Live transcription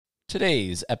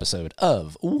Today's episode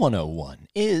of 101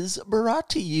 is brought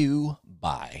to you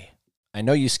by... I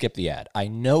know you skipped the ad. I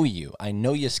know you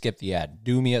skipped the ad.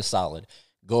 Do me a solid.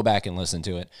 Go back and listen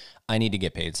to it. I need to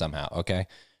get paid somehow, okay?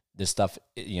 This stuff,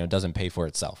 doesn't pay for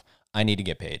itself. I need to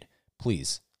get paid.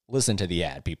 Please, listen to the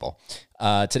ad, people.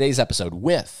 Today's episode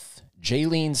with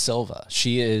Jaylene Silva.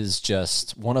 She is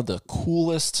just one of the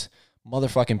coolest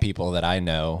motherfucking people that I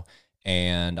know,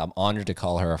 and I'm honored to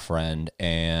call her a friend.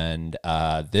 And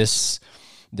this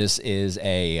is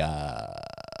a...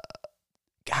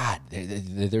 God,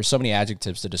 there's so many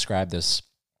adjectives to describe this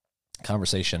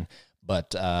conversation,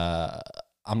 but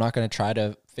I'm not going to try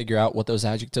to figure out what those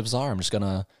adjectives are. I'm just going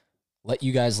to let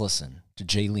you guys listen to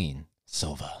Jaylene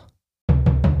Silva.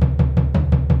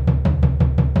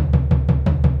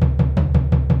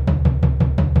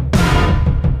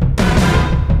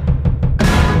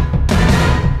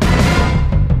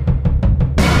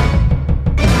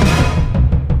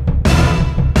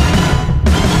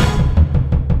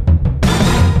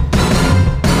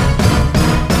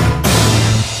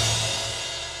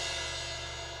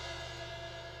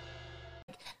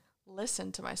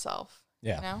 Listen to myself.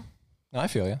 Yeah. You know? No, I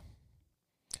feel you.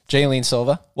 Jaylene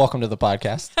Silva, welcome to the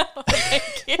podcast.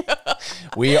 Thank you.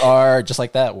 We are just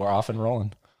like that. We're off and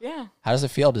rolling. Yeah. How does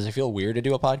it feel? Does it feel weird to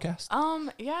do a podcast?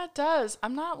 Yeah, it does.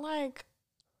 I'm not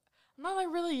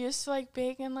really used to like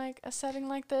being in like a setting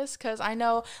like this, because I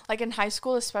know like in high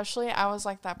school especially, I was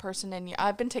like that person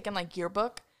I've been taking like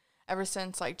yearbook ever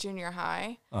since like junior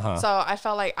high. So I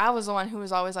felt like I was the one who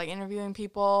was always like interviewing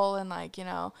people and like,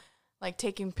 like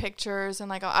taking pictures, and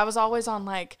like I was always on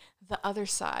like the other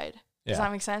side. Does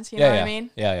that make sense? You know what I mean?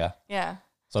 Yeah.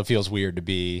 So it feels weird to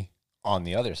be on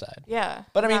the other side. Yeah.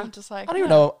 But I mean, I'm just like, I don't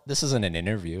even know. This isn't an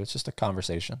interview. It's just a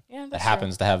conversation. Yeah, that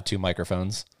happens to have two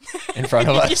microphones in front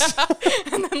of us.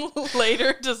 And then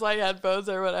later just like headphones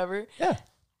or whatever. Yeah.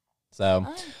 So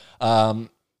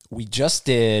we just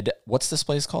did, what's this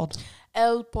place called?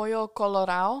 El Pollo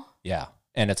Colorado. Yeah.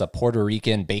 And it's a Puerto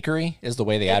Rican bakery is the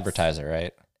way they advertise it,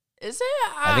 right? Is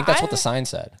it? I think that's what the sign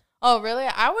said. Oh, really?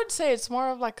 I would say it's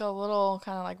more of like a little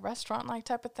kind of like restaurant like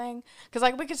type of thing. Because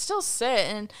like we could still sit,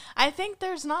 and I think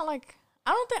there's not like,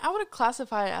 I don't think I would have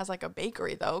classified it as like a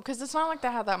bakery though, because it's not like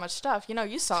they have that much stuff.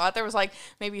 You saw it. There was like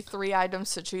maybe 3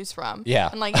 items to choose from. Yeah.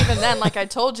 And like even then, like I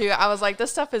told you, I was like, this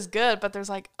stuff is good, but there's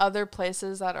like other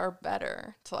places that are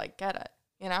better to like get it,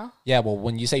 Yeah, well,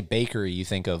 when you say bakery, you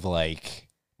think of like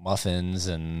muffins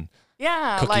and...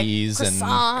 Yeah, cookies like and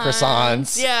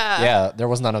croissants. Yeah, there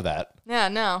was none of that. Yeah,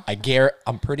 no.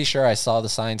 I'm pretty sure I saw the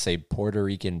sign say Puerto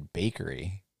Rican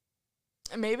bakery.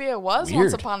 Maybe it was Weird.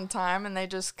 once upon a time, and they were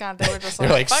just They're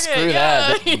like, fuck screw it.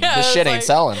 that. Yeah, This shit ain't like...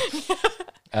 selling.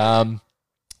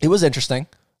 It was interesting.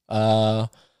 Okay,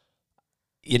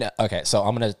 so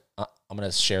I'm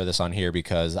gonna share this on here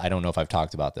because I don't know if I've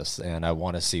talked about this, and I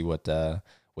want to see what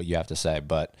you have to say.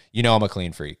 But I'm a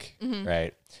clean freak,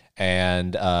 right?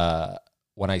 And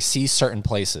when I see certain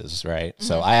places, right?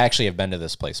 So I actually have been to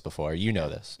this place before. You know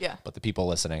this. Yeah. But the people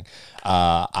listening,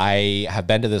 I have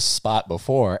been to this spot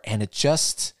before, and it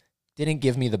just didn't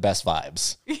give me the best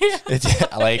vibes. Yeah.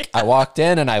 I walked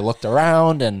in and I looked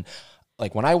around, and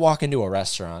like when I walk into a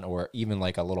restaurant or even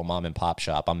like a little mom and pop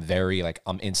shop, I'm very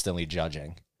I'm instantly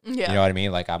judging. Yeah. You know what I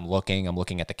mean? Like I'm looking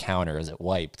at the counter. Is it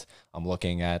wiped? I'm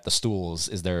looking at the stools.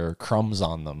 Is there crumbs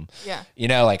on them? Yeah.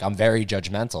 I'm very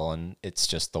judgmental, and it's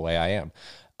just the way I am.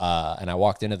 And I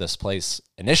walked into this place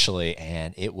initially,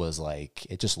 and it was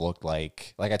it just looked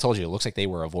like I told you, it looks like they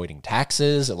were avoiding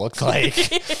taxes. It looked like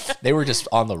they were just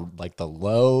on the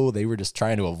low. They were just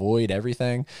trying to avoid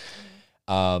everything.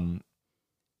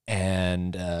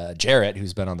 And Jarrett,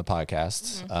 who's been on the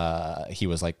podcast, he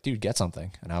was like, dude, get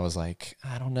something. And I was like,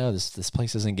 I don't know. This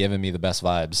place isn't giving me the best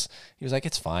vibes. He was like,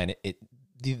 it's fine.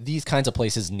 These kinds of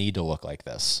places need to look like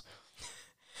this.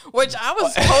 Which I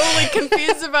was totally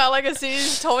confused about. Like, as soon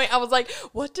as you told me, I was like,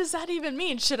 what does that even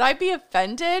mean? Should I be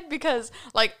offended? Because,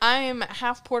 like, I am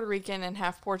half Puerto Rican and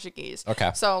half Portuguese. Okay.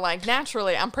 So, like,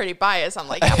 naturally, I'm pretty biased. I'm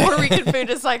like, yeah, Puerto Rican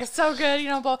food is, like, so good,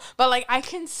 but, like, I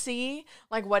can see,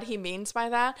 like, what he means by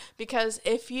that. Because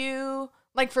if you,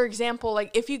 like, for example, like,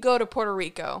 if you go to Puerto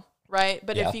Rico, right?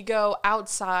 But if you go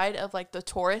outside of, like, the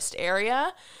tourist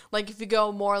area, like, if you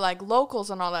go more, like,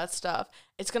 locals and all that stuff,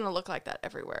 it's going to look like that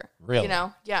everywhere. Really?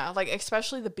 Yeah. Like,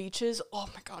 especially the beaches. Oh,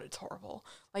 my God, it's horrible.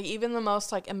 Like, even the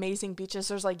most, like, amazing beaches,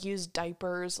 there's, like, used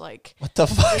diapers, like... What the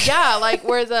fuck? Yeah, like,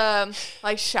 where the,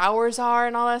 like, showers are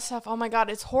and all that stuff. Oh, my God,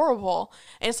 it's horrible.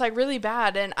 And it's, like, really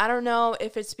bad. And I don't know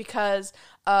if it's because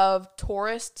of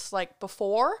tourists, like,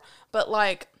 before, but,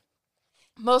 like...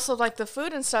 most of like the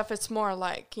food and stuff, it's more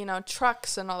like, you know,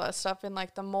 trucks and all that stuff, and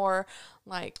like the more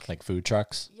like food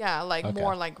trucks. Yeah, like Okay.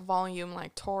 more like volume,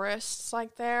 like tourists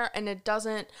like there, and it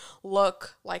doesn't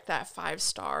look like that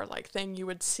 5-star like thing you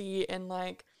would see in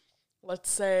like, let's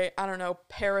say, I don't know,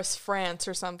 Paris, France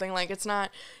or something. Like it's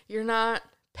not, you're not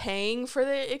paying for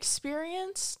the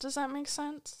experience. Does that make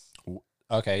sense?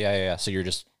 Okay, yeah. So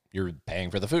you're paying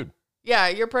for the food. Yeah,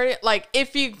 you're pretty, like,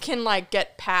 if you can, like,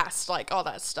 get past, like, all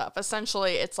that stuff.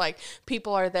 Essentially, it's like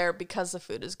people are there because the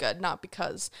food is good, not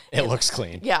because It looks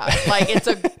clean. Yeah, like, it's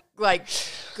a, like,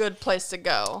 good place to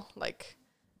go. Like,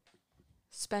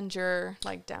 spend your,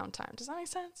 like, downtime. Does that make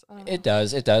sense? I don't know. It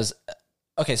does.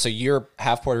 Okay, so you're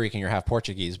half Puerto Rican, you're half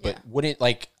Portuguese, but wouldn't,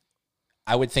 like,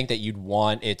 I would think that you'd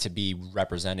want it to be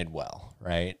represented well,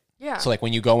 right? Yeah. So, like,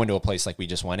 when you go into a place like we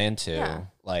just went into,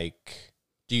 like...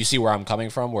 Do you see where I'm coming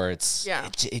from? Where it's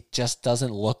it just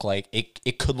doesn't look like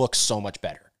it could look so much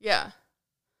better. Yeah.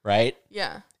 Right?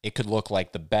 Yeah. It could look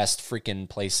like the best freaking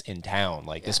place in town,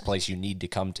 like this place you need to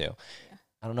come to. Yeah.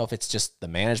 I don't know if it's just the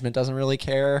management doesn't really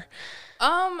care.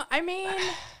 I mean,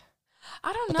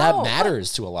 I don't know. That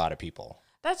matters to a lot of people.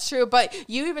 That's true, but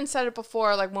you even said it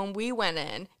before, like when we went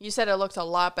in, you said it looked a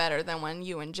lot better than when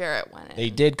you and Jarrett went in. They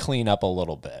did clean up a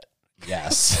little bit.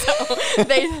 Yes. So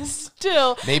they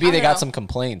still... Maybe they got some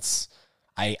complaints.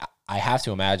 I have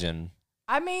to imagine.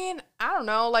 I mean, I don't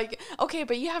know. Like, okay,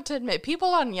 but you have to admit, people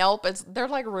on Yelp, they're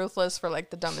like ruthless for like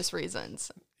the dumbest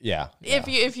reasons. Yeah. If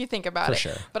you think about it. For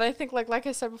sure. But I think like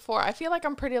I said before, I feel like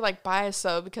I'm pretty like biased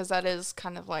though, because that is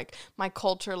kind of like my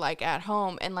culture like at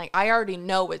home, and like I already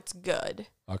know it's good.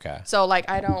 Okay. So like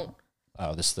I don't...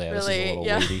 Oh, this is a really,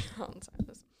 little weedy.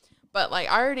 But like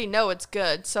I already know it's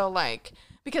good. So like...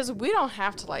 Because we don't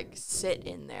have to, like, sit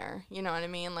in there, you know what I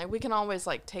mean? Like, we can always,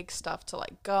 like, take stuff to,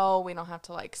 like, go. We don't have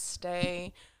to, like,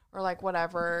 stay or, like,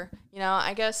 whatever. You know,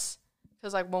 I guess,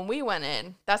 because, like, when we went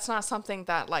in, that's not something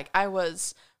that, like, I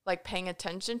was, like, paying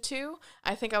attention to.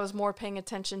 I think I was more paying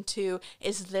attention to,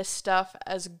 is this stuff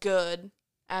as good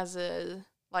as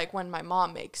like, when my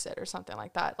mom makes it or something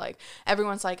like that. Like,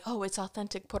 everyone's like, oh, it's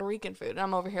authentic Puerto Rican food. And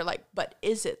I'm over here like, but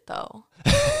is it, though?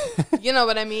 You know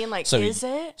what I mean? Like, is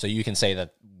it? So you can say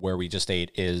that where we just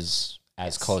ate is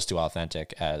as close to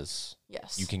authentic as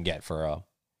you can get for a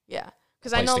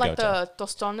because I know like the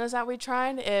tostones that we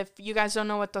tried. If you guys don't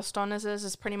know what tostones is,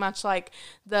 it's pretty much like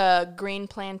the green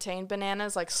plantain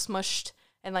bananas, like smushed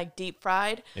and like deep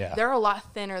fried. Yeah, they're a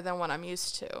lot thinner than what I'm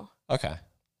used to. Okay.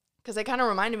 Because they kind of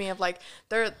reminded me of like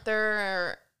they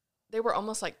were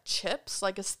almost like chips,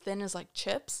 like as thin as like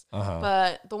chips.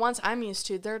 But the ones I'm used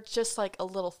to, they're just like a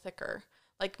little thicker.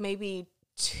 Like maybe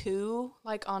 2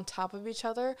 like on top of each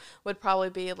other would probably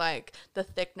be like the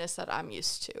thickness that I'm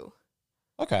used to.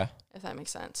 Okay. If that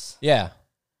makes sense. Yeah.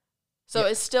 So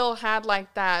it still had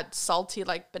like that salty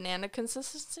like banana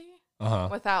consistency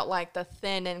without like the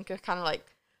thin and kind of like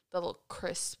the little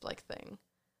crisp like thing.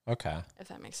 Okay. If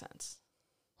that makes sense.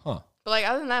 Huh. But like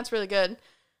other than that, it's really good.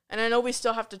 And I know we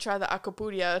still have to try the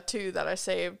acapuria too that I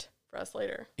saved for us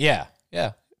later. Yeah.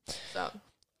 Yeah. So,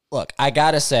 look, I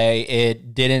gotta say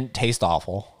it didn't taste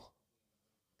awful.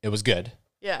 It was good.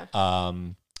 Yeah.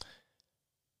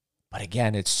 But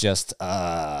again, it's just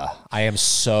I am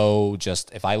so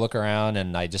just if I look around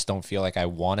and I just don't feel like I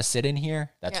want to sit in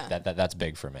here, that's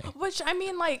big for me. Which I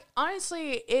mean, like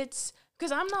honestly, it's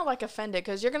because I'm not like offended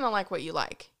because you're gonna like what you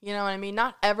like. You know what I mean?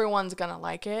 Not everyone's gonna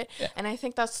like it, and I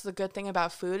think that's the good thing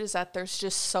about food is that there's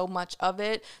just so much of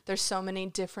it. There's so many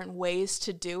different ways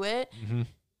to do it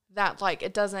that like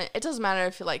it doesn't matter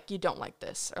if you like you don't like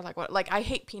this or like what. Like I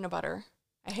hate peanut butter.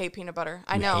 I hate peanut butter.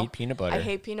 I know. Hate peanut butter. I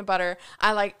hate peanut butter.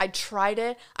 I tried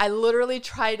it. I literally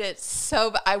tried it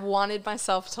I wanted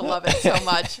myself to love it so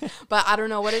much, but I don't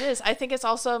know what it is. I think it's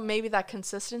also maybe that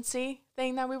consistency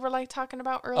thing that we were like talking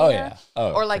about earlier. Oh yeah.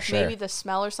 Oh, or like for sure. maybe the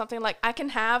smell or something. Like I can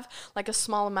have like a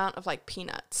small amount of like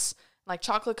peanuts, like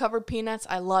chocolate covered peanuts.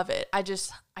 I love it. I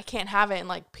can't have it in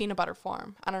like peanut butter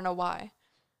form. I don't know why.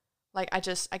 Like I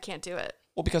can't do it.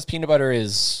 Well, because peanut butter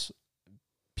is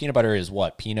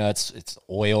what? Peanuts, it's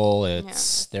oil,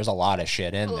 there's a lot of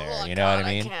shit in there. You know what I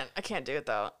mean? I can't do it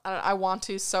though. I want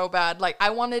to so bad. Like I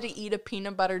wanted to eat a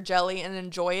peanut butter jelly and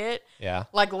enjoy it. Yeah.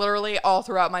 Like literally all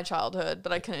throughout my childhood,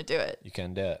 but I couldn't do it. You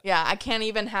couldn't do it. Yeah, I can't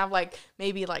even have like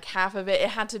maybe like half of it. It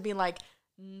had to be like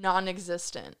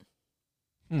non-existent.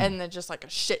 And then just like a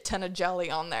shit ton of jelly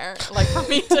on there, like for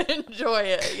me to enjoy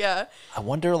it. Yeah. I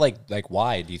wonder like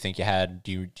why? Do you think you had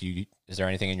is there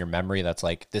anything in your memory that's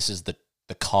like this is the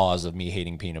cause of me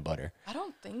hating peanut butter? I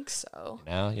don't think so.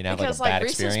 No, you know, because like a bad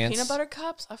Reese's experience. Peanut butter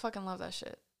cups, I fucking love that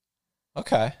shit.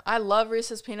 Okay. I love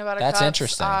Reese's peanut butter That's cups.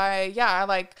 interesting. I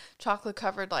like chocolate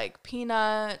covered like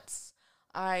peanuts.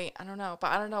 I don't know, but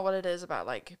I don't know what it is about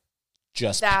like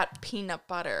Just that peanut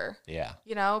butter. yeah.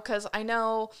 You know, because I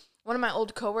know one of my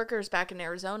old coworkers back in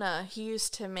Arizona, he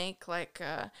used to make like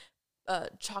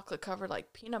chocolate covered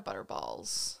like peanut butter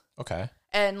balls. Okay.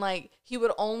 And like he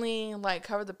would only like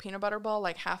cover the peanut butter ball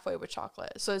like halfway with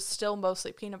chocolate. So it's still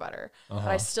mostly peanut butter. But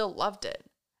I still loved it.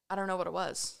 I don't know what it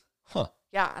was. Huh.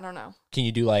 Yeah, I don't know. Can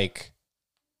you do like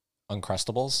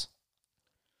Uncrustables?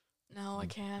 No, I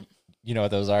can't. You know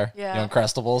what those are? Yeah. You know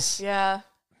Uncrustables? Yeah.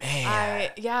 Man.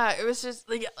 It was just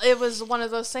like it was one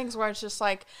of those things where it's just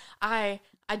like I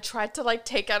tried to like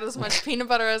take out as much peanut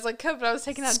butter as I could, but I was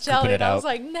taking out Scooping jelly it and I was out.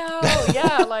 like, no,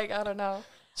 yeah, like I don't know.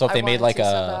 So if I they made wanted like to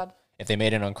so bad. if they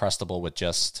made an Uncrustable with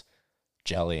just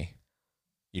jelly,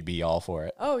 you'd be all for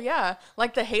it. Oh yeah,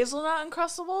 like the hazelnut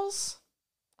Uncrustables.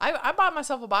 I bought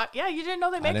myself a box. Yeah, you didn't know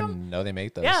they I make them? didn't know they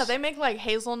make those. Yeah, they make like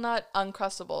hazelnut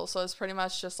Uncrustables. So it's pretty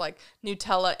much just like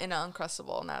Nutella in an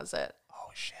Uncrustable, and that's it.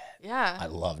 Oh shit. Yeah, I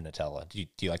love Nutella. Do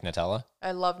you like Nutella?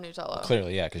 I love Nutella.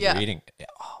 Clearly, yeah, because Yeah. you're eating. Yeah,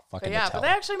 oh, fucking But yeah, Nutella. but they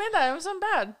actually made that. It wasn't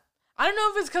bad. I don't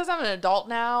know if it's because I'm an adult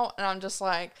now and I'm just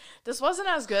like, this wasn't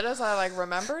as good as I like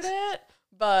remembered it,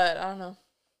 but I don't know.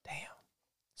 Damn.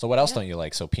 So what else don't you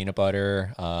like? So peanut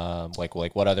butter, like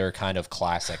what other kind of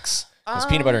classics? Because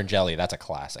peanut butter and jelly, that's a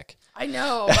classic. I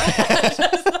know.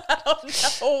 I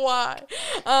don't know why.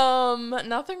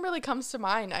 Nothing really comes to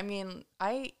mind. I mean,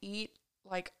 I eat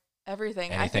like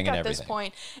everything. I Anything think and at this everything.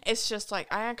 point, it's just like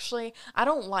I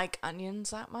don't like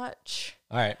onions that much.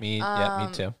 All right, me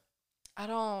too. I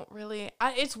don't really.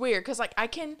 It's weird because like I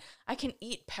can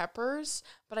eat peppers,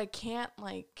 but I can't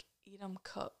like eat them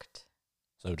cooked.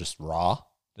 So just raw,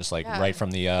 just like Yeah. right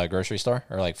from the grocery store,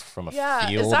 or like from a Yeah,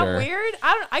 field. is that or... weird?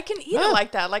 I can eat it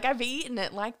like that. Like I've eaten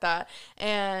it like that,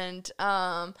 and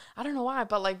I don't know why,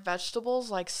 but like vegetables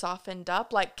like softened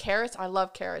up, like carrots. I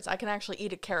love carrots. I can actually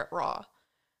eat a carrot raw,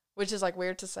 which is like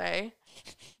weird to say,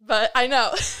 but I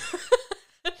know.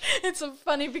 It's so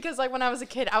funny because like when I was a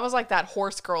kid, I was like that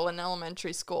horse girl in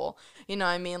elementary school. You know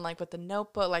what I mean? Like with the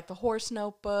notebook, like the horse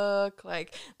notebook,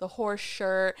 like the horse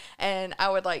shirt. And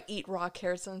I would like eat raw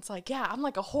carrots and it's like, yeah, I'm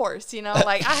like a horse, you know?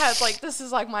 Like I had like, this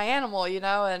is like my animal, you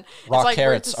know? And Raw it's like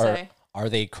carrots weird to say. are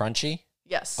they crunchy?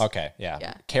 Yes. Okay, yeah.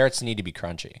 Yeah. Carrots need to be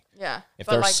crunchy. Yeah. If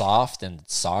But, they're like, soft and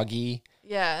soggy,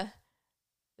 yeah.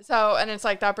 So, and it's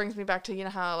like, that brings me back to, you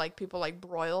know, how like people like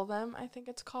broil them, I think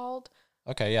it's called.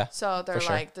 okay, yeah. So they're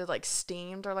sure. they're like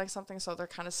steamed or like something. So they're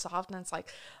kind of soft and it's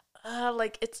like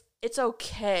it's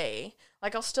okay.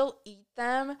 Like I'll still eat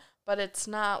them, but it's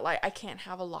not like I can't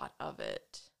have a lot of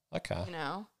it, Okay. you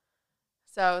know?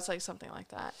 So it's like something like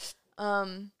that.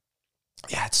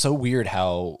 Yeah, it's so weird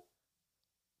how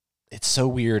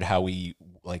we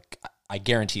like. I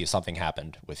guarantee you something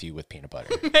happened with you with peanut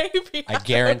butter. Maybe. I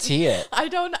guarantee it. I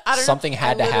don't know. Something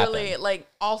had to happen. Like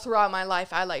all throughout my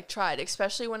life, I like tried,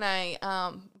 especially when I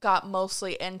got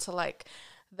mostly into like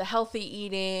the healthy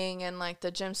eating and like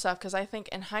the gym stuff. Because I think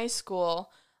in high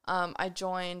school, I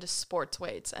joined sports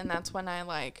weights, and that's when I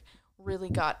like really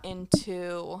got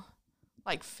into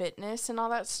like fitness and all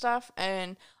that stuff.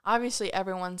 And obviously,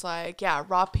 everyone's like, yeah,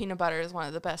 raw peanut butter is one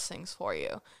of the best things for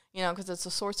you. You know, because it's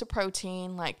a source of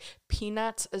protein. Like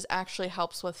peanuts actually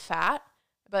helps with fat,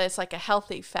 but it's like a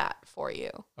healthy fat for you.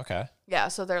 Okay. Yeah,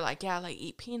 so they're like, yeah, like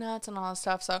eat peanuts and all that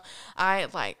stuff. So I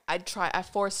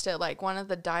forced it. Like one of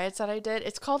the diets that I did,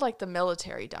 it's called like the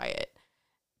military diet.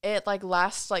 It like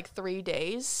lasts like 3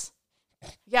 days.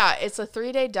 Yeah, it's a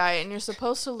 3-day diet and you're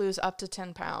supposed to lose up to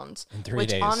 10 pounds. In 3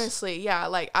 which days. honestly, yeah,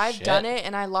 like I've Shit. done it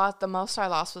and the most I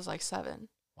lost was like 7.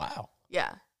 Wow.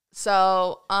 Yeah.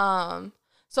 So,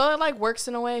 so it like works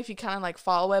in a way if you kind of like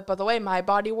follow it. But the way my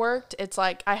body worked, it's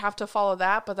like I have to follow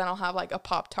that, but then I'll have like a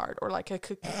Pop-Tart or like a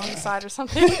cookie on the side or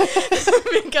something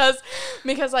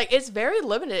because like it's very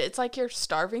limited. It's like you're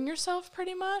starving yourself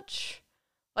pretty much.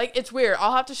 Like it's weird.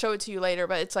 I'll have to show it to you later,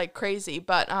 but it's like crazy.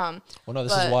 But Well, no,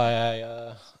 this is why I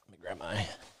let me grab my. I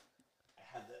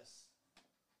had this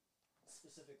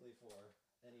specifically for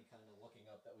any kind of looking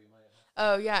up that we might have.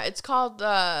 oh yeah, it's called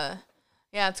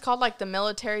like the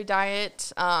military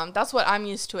diet. That's what I'm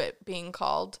used to it being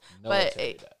called.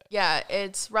 Military diet. Yeah,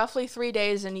 it's roughly 3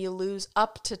 days and you lose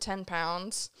up to 10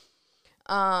 pounds.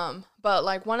 But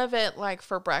like one of it, like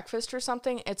for breakfast or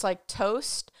something, it's like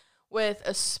toast with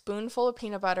a spoonful of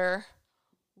peanut butter,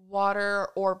 water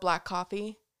or black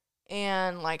coffee,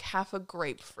 and like half a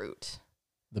grapefruit.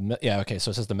 Okay.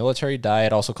 So it says the military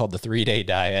diet, also called the 3-day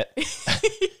diet,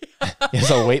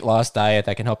 is a weight loss diet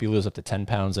that can help you lose up to 10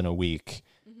 pounds in a week.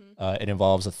 It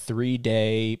involves a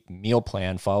 3-day meal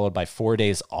plan followed by 4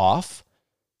 days off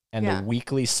and Yeah. the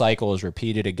weekly cycle is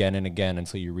repeated again and again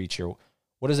until you reach your,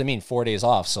 what does it mean? 4 days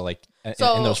off. So like in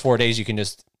So- those 4 days, you can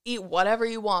just Eat whatever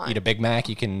you want. eat a Big Mac.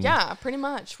 You can, Yeah, pretty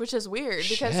much, which is weird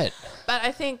because, Shit. but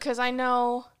I think because I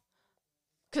know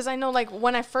like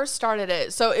when I first started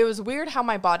it, so it was weird how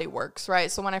my body works,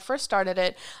 right? So when I first started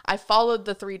it, I followed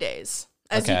the 3 days.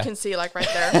 As you Okay. can see, like right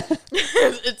there,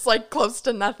 it's like close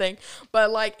to nothing. But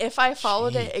like if I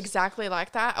followed it exactly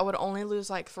like that, I would only lose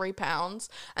like 3 pounds.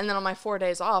 And then on my 4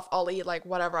 days off, I'll eat like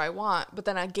whatever I want, but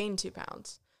then I gain 2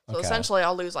 pounds. So Okay. essentially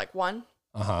I'll lose like 1.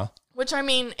 Uh-huh. Which I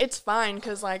mean, it's fine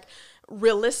because like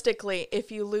realistically,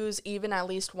 if you lose even at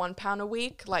least 1 pound a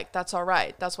week, like that's all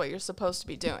right. That's what you're supposed to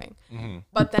be doing.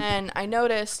 But then I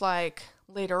noticed like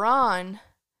later on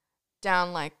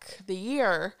down like the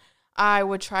year, I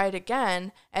would try it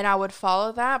again and I would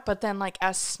follow that. But then like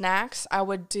as snacks, I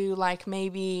would do like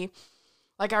maybe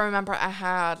like I remember I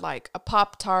had like a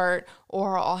Pop-Tart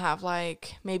or I'll have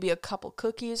like maybe a couple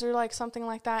cookies or like something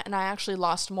like that. And I actually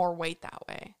lost more weight that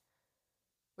way,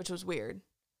 which was weird.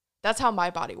 That's how my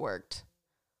body worked.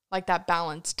 Like that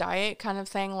balanced diet kind of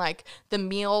thing. Like the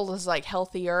meal is like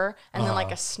healthier and then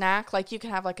like a snack, like you can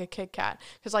have like a Kit Kat.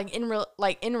 Because like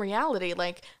in reality,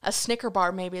 like a Snicker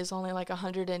bar maybe is only like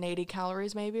 180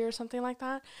 calories maybe or something like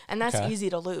that. And that's Okay. easy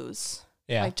to lose.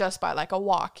 Yeah. Like just by like a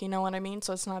walk, you know what I mean?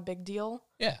 So it's not a big deal,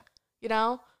 Yeah. you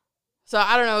know? So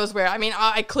I don't know, it was weird. I mean,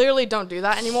 I clearly don't do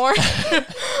that anymore.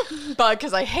 But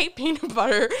because I hate peanut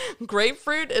butter.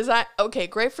 Grapefruit, is that okay?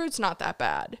 Grapefruit's not that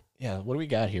bad. Yeah. What do we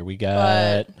got here? We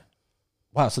got,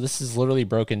 wow. So this is literally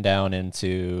broken down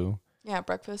into Yeah,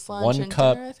 breakfast, lunch, 1 and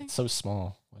cup. dinner, I think. So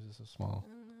small. Why is it so small?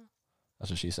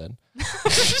 That's what she said.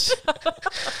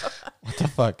 What the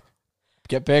fuck?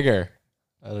 Get bigger.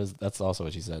 That's also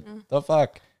what she said. The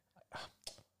fuck?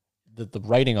 The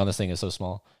writing on this thing is so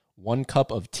small. 1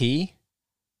 cup of tea,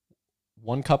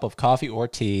 1 cup of coffee or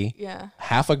tea, Yeah.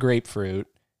 half a grapefruit,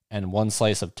 and 1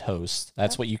 slice of toast.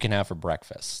 That's what you can have for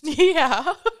breakfast.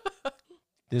 Yeah.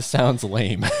 This sounds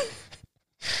lame.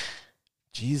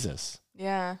 Jesus.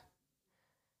 Yeah.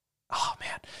 Oh,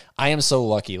 man. I am so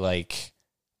lucky. Like,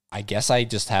 I guess I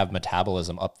just have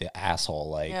metabolism up the asshole.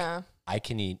 Like, Yeah. I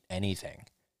can eat anything.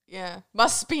 Yeah.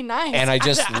 Must be nice. And I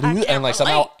just lose, and like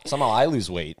somehow I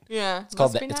lose weight. Yeah. It's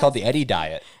called the Eddie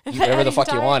diet. Eat whatever the fuck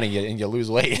you want and you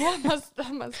lose weight. Yeah,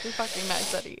 that must be fucking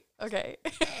nice, Eddie. Okay.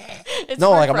 It's No,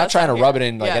 hard like I'm for not us trying to out rub here. it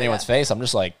in like Yeah, anyone's face. I'm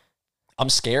just like, I'm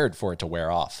scared for it to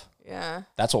wear off. Yeah.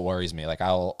 That's what worries me. Like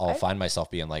I'll find myself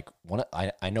being like,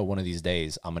 I know one of these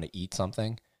days I'm gonna eat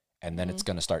something, and then it's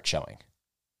gonna start showing.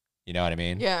 You know what I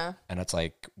mean? Yeah. And it's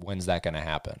like, when's that gonna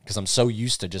happen? Because I'm so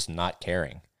used to just not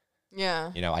caring.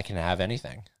 Yeah. You know, I can have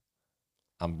anything.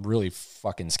 I'm really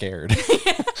fucking scared.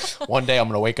 One day I'm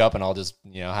gonna wake up and I'll just,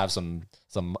 have some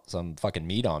fucking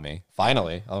meat on me.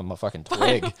 Finally, I'm a fucking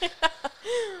twig.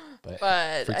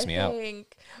 But freaks me out.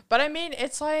 But I mean,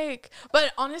 it's like,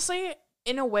 but honestly,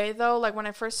 in a way though, like when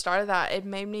I first started that, it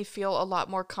made me feel a lot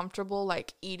more comfortable,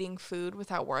 like eating food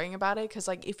without worrying about it. Cause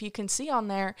like if you can see on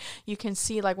there, you can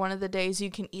see like one of the days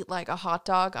you can eat like a hot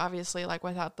dog, obviously like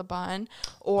without the bun,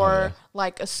 or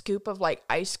like a scoop of like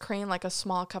ice cream, like a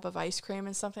small cup of ice cream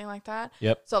and something like that.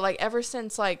 Yep. So like ever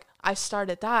since like I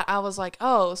started that, I was like,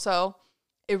 oh, so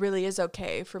it really is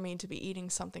okay for me to be eating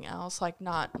something else, like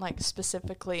not like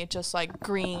specifically just like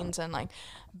greens and like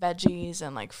veggies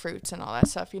and like fruits and all that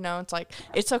stuff, it's like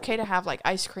it's okay to have like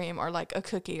ice cream or like a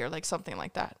cookie or like something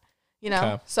like that,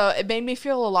 Okay. So it made me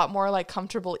feel a lot more like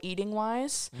comfortable eating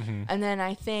wise. And then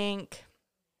I think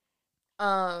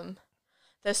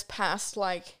this past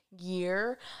like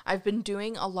year I've been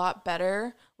doing a lot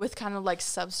better with kind of like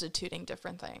substituting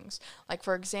different things. Like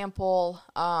for example,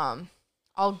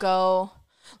 I'll go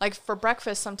like for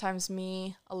breakfast, sometimes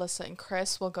me, Alyssa, and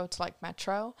Chris will go to like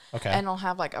Metro. Okay. And I'll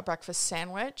have like a breakfast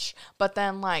sandwich. But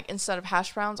then like instead of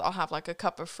hash browns, I'll have like a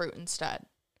cup of fruit instead.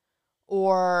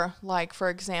 Or like, for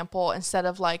example, instead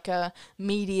of like a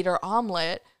meat eater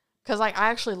omelet, because like I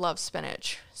actually love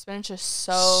spinach. Spinach is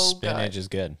so good. Spinach is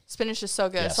good. Spinach is so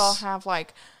good. Yes. So I'll have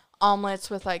like omelets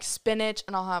with like spinach,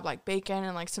 and I'll have like bacon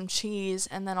and like some cheese,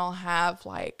 and then I'll have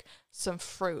like some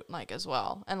fruit like as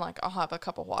well, and like I'll have a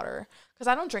cup of water because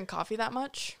I don't drink coffee that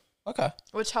much, Okay.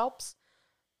 which helps.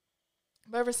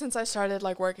 But ever since I started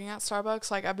like working at Starbucks,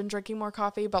 like I've been drinking more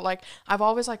coffee, but like I've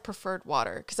always like preferred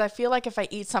water because I feel like if I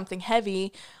eat something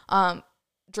heavy,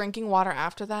 drinking water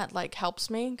after that like helps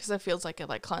me because it feels like it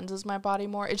like cleanses my body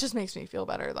more. It just makes me feel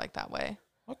better like that way.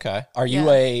 Okay. Are you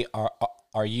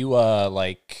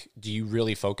like, do you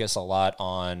really focus a lot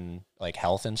on like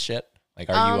health and shit?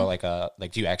 Like, are you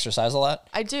do you exercise a lot?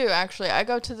 I do, actually. I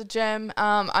go to the gym.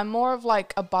 I'm more of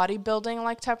like a bodybuilding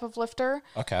like type of lifter.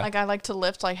 Okay. Like I like to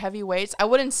lift like heavy weights. I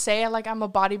wouldn't say like I'm a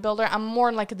bodybuilder. I'm more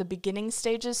in like the beginning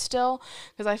stages still,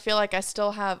 because I feel like I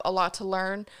still have a lot to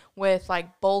learn with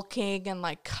like bulking and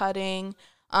like cutting.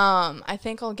 I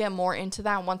think I'll get more into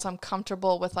that once I'm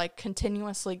comfortable with like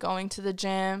continuously going to the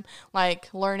gym, like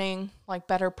learning like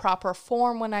better proper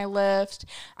form when I lift.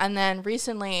 And then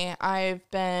recently I've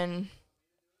been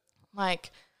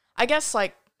like, I guess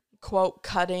like quote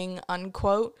cutting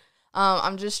unquote.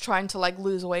 I'm just trying to like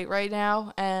lose weight right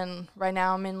now, and right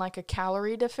now I'm in like a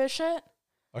calorie deficit.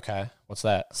 Okay. What's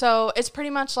that? So it's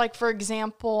pretty much like, for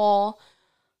example,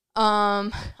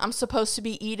 I'm supposed to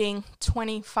be eating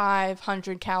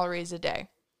 2,500 calories a day,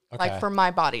 like for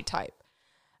my body type.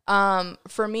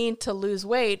 For me to lose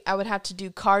weight, I would have to do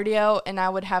cardio, and I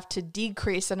would have to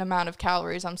decrease an amount of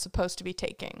calories I'm supposed to be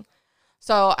taking.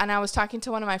 So, and I was talking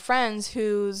to one of my friends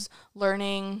who's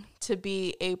learning to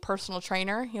be a personal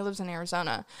trainer. He lives in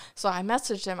Arizona. So I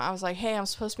messaged him. I was like, hey, I'm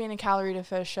supposed to be in a calorie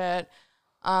deficit.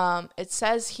 It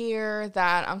says here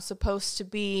that I'm supposed to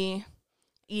be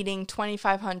eating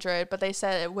 2,500, but they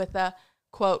said with a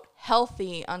quote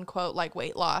healthy unquote like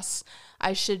weight loss,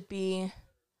 I should be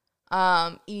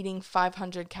eating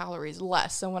 500 calories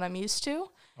less than what I'm used to.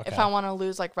 If I want to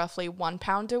lose like roughly 1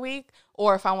 pound a week,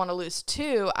 or if I want to lose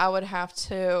 2, I would have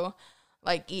to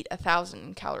like eat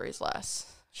 1,000 calories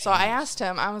less. Jeez. So I asked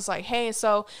him, I was like, hey,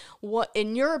 so what,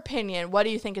 in your opinion, what do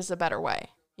you think is the better way?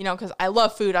 You know, because I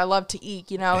love food, I love to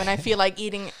eat, you know, and I feel like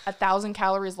eating 1,000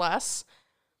 calories less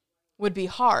would be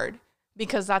hard,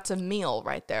 because that's a meal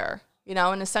right there, you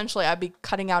know, and essentially I'd be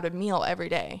cutting out a meal every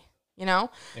day, you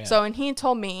know? Yeah. So, and he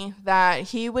told me that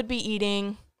he would be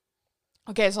eating,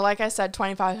 okay, so like I said,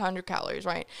 2,500 calories,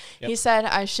 right? Yep. He said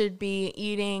I should be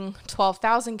eating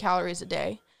 12,000 calories a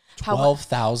day.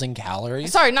 12,000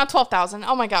 calories? Sorry, not 12,000.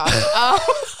 Oh my gosh.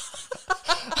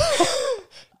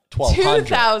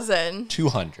 2,000.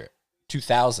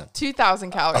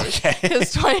 2,000 calories. Okay.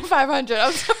 Because 2,500.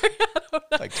 I'm sorry. I don't know.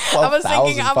 Like 12,000 I was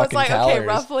thinking, I was like, calories. Okay,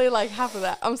 roughly like half of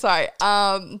that. I'm sorry.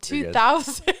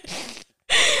 2,000.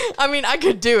 I mean, I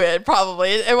could do it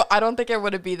probably. I don't think it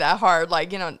would be that hard,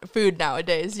 like, you know, food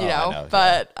nowadays, you know.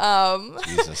 But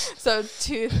Jesus. So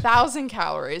 2,000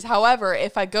 calories. However,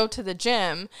 if I go to the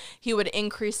gym, he would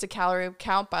increase the calorie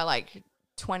count by like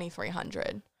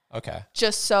 2,300. Okay.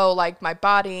 Just so like my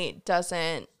body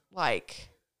doesn't like,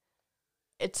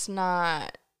 it's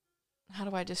not, how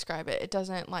do I describe it? It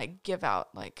doesn't like give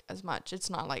out like as much. It's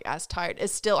not like as tired. It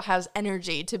still has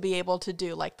energy to be able to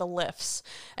do like the lifts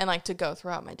and like to go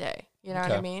throughout my day. You know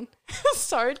what I mean?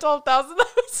 Sorry, 12,000.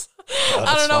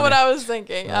 I don't know what I was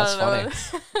thinking. No, I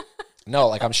don't know. No,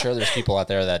 like I'm sure there's people out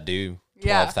there that do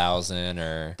 12,000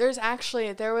 or. There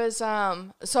was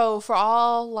so for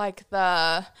all like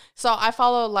so I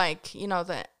follow like, you know,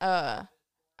 the I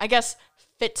guess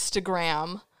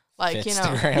Fitstagram. Like, you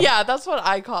know, yeah, that's what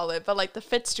I call it. But like the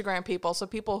Fitstagram people, so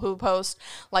people who post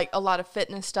like a lot of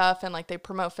fitness stuff and like they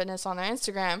promote fitness on their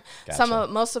Instagram. Gotcha.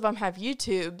 Most of them have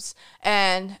YouTubes,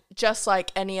 and just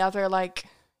like any other like,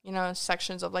 you know,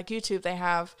 sections of like YouTube, they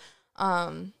have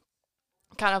kind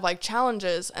of like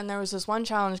challenges. And there was this one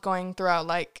challenge going throughout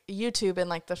like YouTube in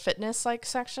like the fitness like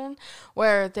section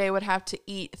where they would have to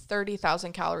eat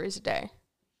 30,000 calories a day.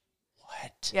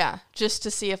 What? Yeah, just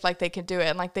to see if like they could do it,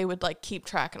 and like they would like keep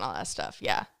track and all that stuff.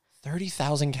 Yeah.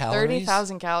 30,000 calories?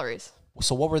 30,000 calories.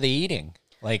 So what were they eating?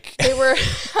 Like they were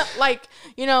like,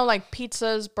 you know, like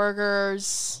pizzas,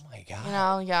 burgers. Oh my God. You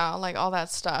know, yeah, like all that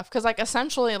stuff. Cuz like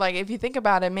essentially like if you think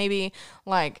about it, maybe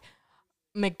like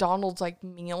McDonald's like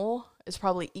meal is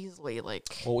probably easily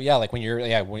like, well, yeah, like when you're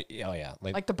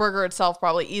like the burger itself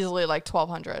probably easily like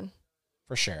 1,200.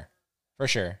 For sure.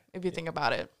 If you think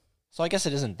about it. So I guess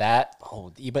it isn't that.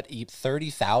 Oh, but eat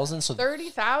 30,000. So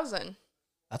 30,000.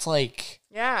 That's like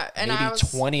and maybe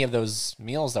 20 of those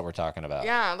meals that we're talking about.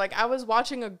 Yeah, like I was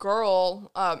watching a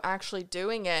girl actually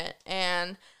doing it,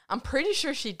 and I'm pretty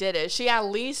sure she did it. She at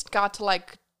least got to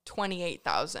like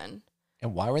 28,000.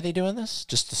 And why were they doing this?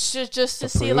 Just to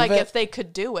see like if they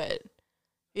could do it.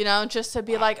 You know, just to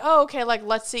be like, oh, okay, like,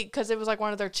 let's see, because it was, like,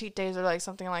 one of their cheat days or, like,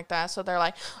 something like that. So they're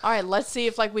like, all right, let's see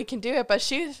if, like, we can do it. But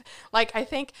she, like, I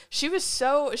think she was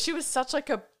such, like,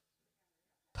 a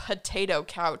potato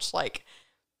couch, like,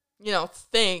 you know,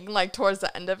 thing, like, towards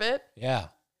the end of it. Yeah.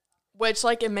 Which,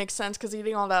 like, it makes sense because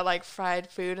eating all that, like, fried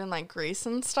food and, like, grease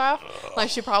and stuff,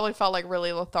 like, she probably felt, like,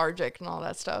 really lethargic and all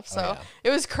that stuff. So it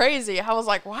was crazy. I was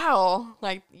like, wow,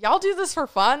 like, y'all do this for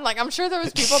fun? Like, I'm sure there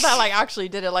was people that, like, actually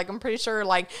did it. Like, I'm pretty sure,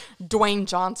 like, Dwayne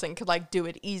Johnson could, like, do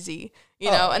it easy,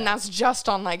 you know? And that's just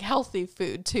on, like, healthy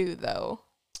food, too, though.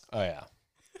 Oh, yeah.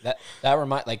 That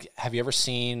remind, like, have you ever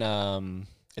seen,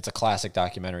 it's a classic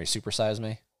documentary, Super Size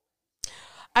Me?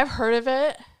 I've heard of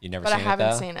it, but I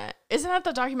haven't seen it. Isn't that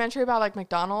the documentary about, like,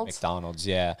 McDonald's? McDonald's,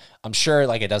 yeah. I'm sure,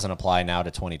 like, it doesn't apply now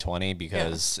to 2020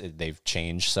 because they've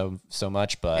changed so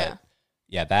much. But,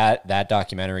 yeah, that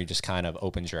documentary just kind of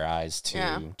opens your eyes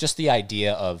to just the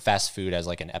idea of fast food as,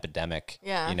 like, an epidemic.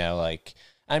 Yeah. You know, like,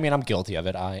 I mean, I'm guilty of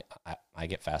it. I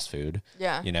get fast food.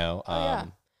 Yeah. You know?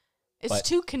 It's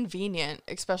too convenient,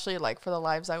 especially, like, for the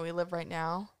lives that we live right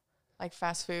now. Like,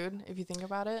 fast food, if you think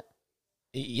about it.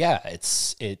 Yeah,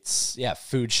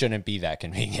 food shouldn't be that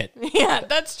convenient. Yeah,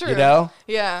 that's true. You know?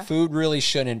 Yeah. Food really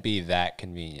shouldn't be that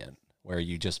convenient where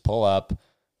you just pull up,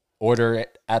 order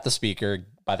it at the speaker.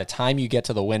 By the time you get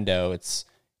to the window, it's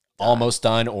almost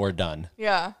done or done.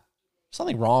 Yeah.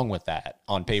 Something wrong with that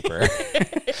on paper.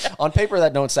 On paper,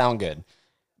 that don't sound good.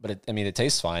 But, it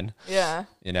tastes fine. Yeah.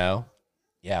 You know?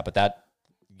 Yeah, but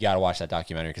you got to watch that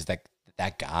documentary because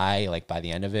that guy, like, by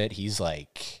the end of it, he's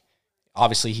like...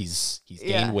 Obviously, he's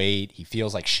gained weight. He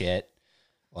feels like shit.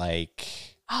 Like,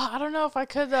 I don't know if I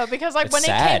could though, because like when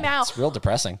sad. It came out, it's real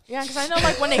depressing. Yeah, because I know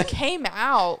like when it came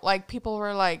out, like people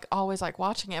were like always like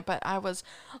watching it, but I was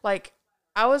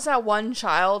that one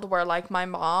child where like my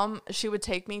mom, she would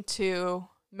take me to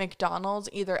McDonald's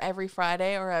either every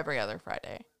Friday or every other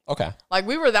Friday. Okay. Like,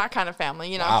 we were that kind of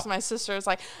family, you know, because my sisters,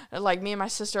 like me and my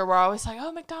sister were always like,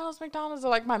 oh, McDonald's. Or,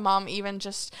 like, my mom even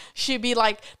she'd be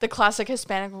like, the classic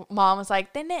Hispanic mom was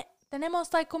like,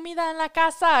 tenemos, like, comida en la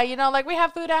casa, you know, like, we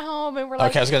have food at home, and we're like.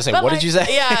 Okay, I was going to say, what did you say?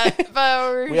 Yeah,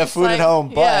 but we have food at home,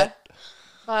 but. Yeah.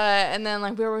 And then,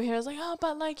 like, we were here, I was like, oh,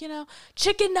 but, like, you know,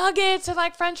 chicken nuggets and,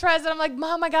 like, french fries. And I'm like,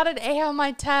 Mom, I got an A on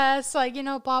my test. Like, you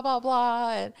know, blah, blah,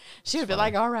 blah. And she would be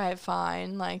like, all right,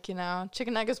 fine. Like, you know,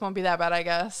 chicken nuggets won't be that bad, I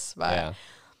guess. But,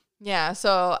 yeah,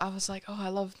 so I was like, oh, I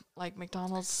love, like,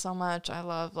 McDonald's so much. I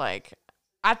love, like,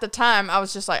 at the time, I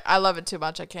was just like, I love it too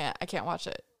much. I can't watch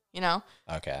it, you know?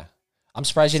 Okay. I'm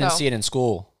surprised you didn't see it in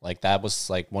school. Like, that was,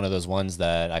 like, one of those ones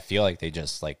that I feel like they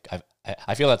just, like,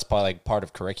 I feel that's probably like part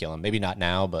of curriculum. Maybe not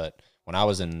now, but when I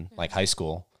was in like high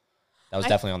school, that was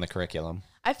definitely on the curriculum.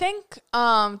 I think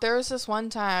there was this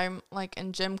one time like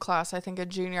in gym class, I think in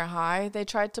junior high, they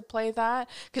tried to play that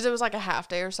because it was like a half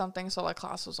day or something. So like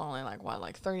class was only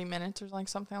like 30 minutes or like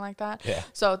something like that. Yeah.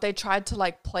 So they tried to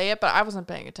like play it, but I wasn't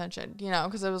paying attention, you know,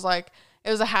 because it was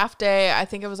a half day. I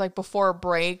think it was like before a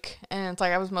break, and it's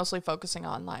like I was mostly focusing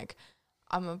on like,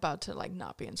 I'm about to like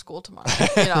not be in school tomorrow,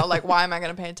 you know, like why am I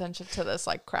going to pay attention to this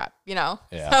like crap, you know?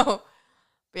 Yeah. So,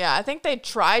 yeah, I think they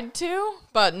tried to,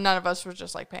 but none of us were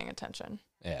just like paying attention.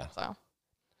 Yeah. So,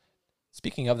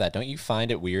 speaking of that, don't you find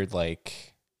it weird,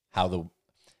 like how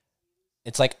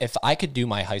it's like if I could do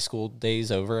my high school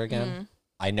days over again,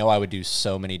 I know I would do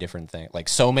so many different things, like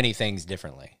so many things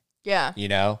differently. Yeah. You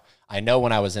know, I know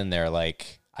when I was in there,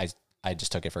 like I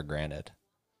just took it for granted.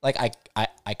 Like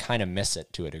I kind of miss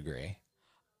it to a degree.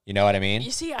 You know what I mean?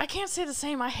 You see, I can't say the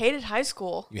same. I hated high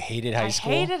school. You hated high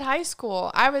school? I hated high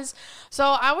school. I was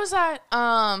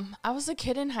a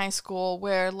kid in high school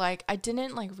where like I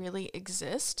didn't like really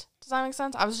exist. Does that make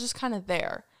sense? I was just kind of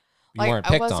there. You weren't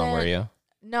picked on, were you?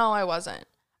 No, I wasn't.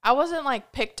 I wasn't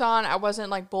like picked on. I wasn't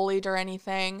like bullied or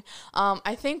anything.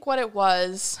 I think what it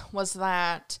was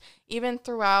that even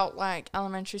throughout like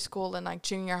elementary school and like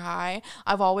junior high,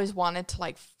 I've always wanted to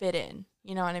like fit in.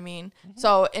 You know what I mean? Mm-hmm.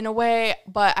 So in a way,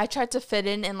 but I tried to fit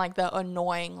in like the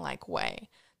annoying like way.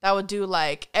 That would do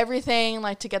like everything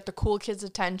like to get the cool kids'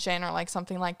 attention or like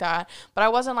something like that. But I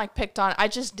wasn't like picked on. I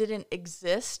just didn't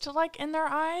exist like in their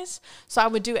eyes. So I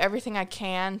would do everything I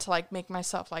can to like make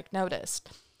myself like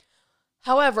noticed.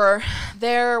 However,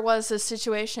 there was a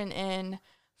situation in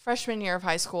freshman year of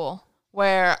high school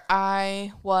where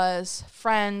I was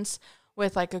friends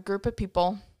with like a group of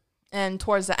people, and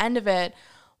towards the end of it,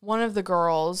 one of the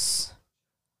girls,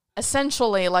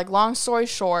 essentially, like, long story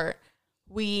short,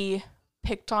 we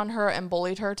picked on her and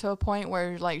bullied her to a point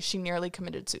where, like, she nearly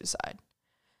committed suicide.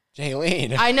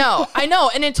 Jaylene. I know.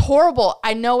 And it's horrible.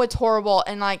 I know it's horrible.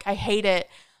 And, like, I hate it.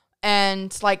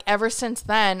 And, like, ever since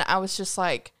then, I was just,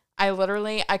 like,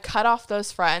 I cut off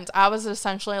those friends. I was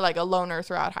essentially, like, a loner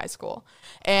throughout high school.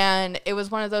 And it was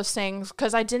one of those things,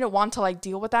 because I didn't want to, like,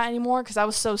 deal with that anymore, because I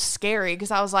was so scary, because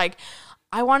I was, like,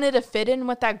 I wanted to fit in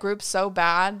with that group so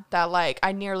bad that, like,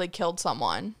 I nearly killed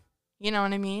someone, You know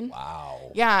what I mean?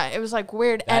 Wow. Yeah, it was like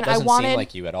weird. That And doesn't I wanted seem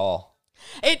like you at all.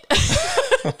 it.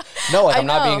 No, like I I'm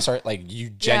not being know. sorry. Like you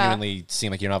genuinely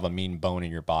seem like you don't have a mean bone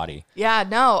in your body. Yeah,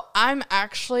 no, I'm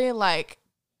actually like,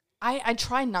 I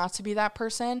try not to be that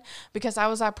person because I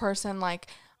was that person, like,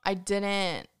 I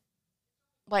didn't,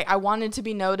 like, I wanted to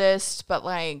be noticed, but,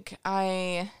 like,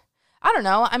 I don't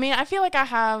know. I mean, I feel like I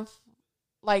have,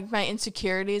 like, my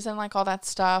insecurities and, like, all that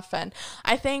stuff, and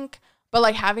I think, but,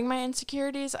 like, having my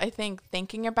insecurities, I think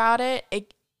thinking about it,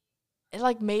 it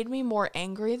like, made me more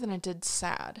angry than it did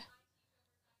sad.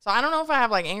 So I don't know if I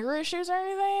have like anger issues or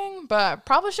anything, but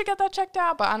probably should get that checked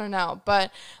out, but I don't know.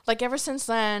 But like ever since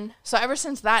then, so ever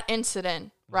since that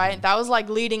incident, right? That was like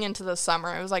leading into the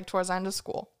summer. It was like towards the end of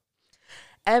school.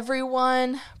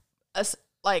 Everyone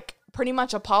like pretty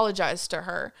much apologized to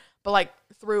her, but like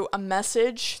through a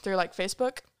message through like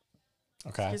Facebook.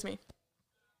 Okay. Excuse me.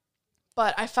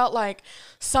 But I felt like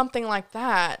something like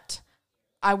that,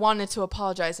 I wanted to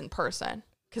apologize in person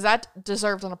because that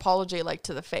deserved an apology like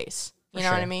to the face. You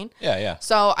know what I mean? Yeah, yeah.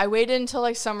 So I waited until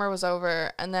like summer was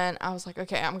over, and then I was like,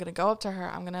 okay, I'm gonna go up to her.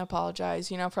 I'm gonna apologize,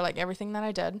 you know, for like everything that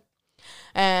I did,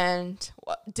 and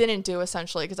didn't do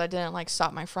essentially because I didn't like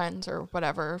stop my friends or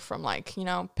whatever from like, you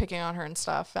know, picking on her and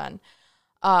stuff. And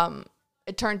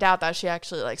it turned out that she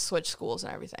actually like switched schools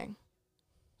and everything.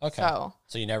 Okay. So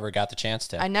you never got the chance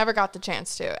to. I never got the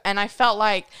chance to, and I felt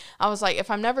like I was like, if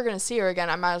I'm never gonna see her again,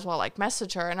 I might as well like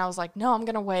message her. And I was like, no, I'm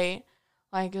gonna wait.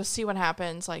 Like, you'll see what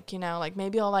happens. Like, you know, like,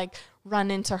 maybe I'll, like, run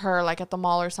into her, like, at the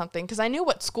mall or something. Because I knew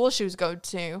what school she was going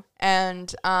to.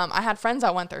 And I had friends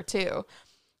that went there, too.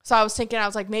 So I was thinking, I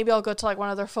was like, maybe I'll go to, like, one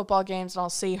of their football games and I'll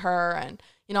see her. And,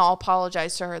 you know, I'll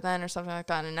apologize to her then or something like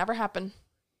that. And it never happened.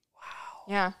 Wow.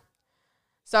 Yeah.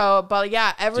 So, but,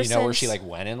 yeah, ever since... Do you know where she, like,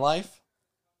 went in life?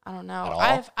 I don't know. At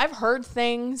all? I've heard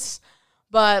things...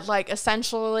 But, like,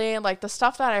 essentially, like, the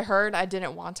stuff that I heard, I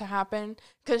didn't want to happen.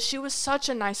 Because she was such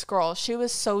a nice girl. She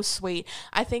was so sweet.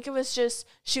 I think it was just,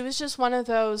 she was just one of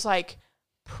those, like,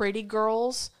 pretty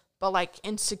girls, but, like,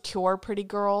 insecure pretty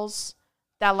girls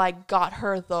that, like, got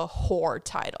her the whore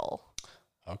title.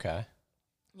 Okay.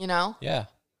 You know? Yeah.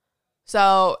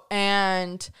 So,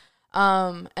 and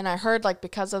I heard, like,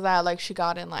 because of that, like, she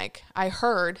got in, like, I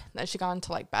heard that she got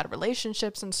into, like, bad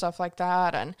relationships and stuff like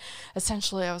that, and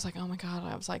essentially I was like, oh my God,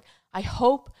 I was like, I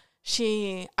hope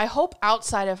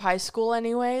outside of high school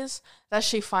anyways, that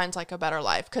she finds, like, a better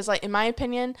life, because, like, in my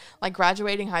opinion, like,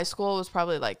 graduating high school was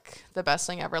probably, like, the best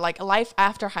thing ever. Like, life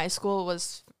after high school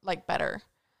was, like, better.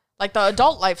 Like, the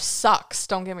adult life sucks,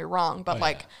 don't get me wrong, but,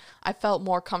 like, I felt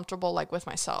more comfortable, like, with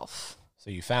myself. So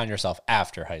you found yourself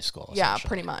after high school, Yeah,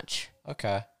 pretty much.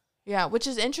 Okay. Yeah, which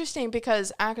is interesting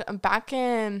because back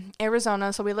in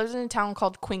Arizona, so we lived in a town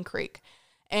called Queen Creek,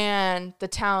 and the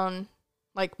town,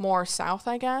 like, more south,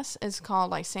 I guess, is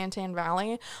called, like, Santan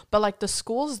Valley, but, like, the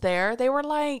schools there, they were,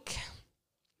 like,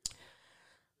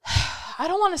 I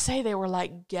don't want to say they were,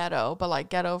 like, ghetto, but,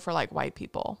 like, ghetto for, like, white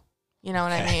people, you know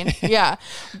what I mean? Yeah,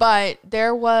 but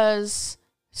there was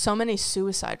so many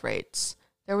suicide rates.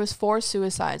 There was 4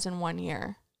 suicides in 1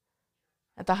 year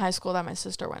at the high school that my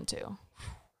sister went to.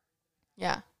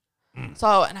 Yeah.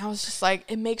 So, and I was just like,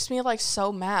 it makes me like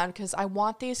so mad because I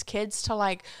want these kids to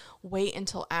like wait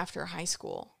until after high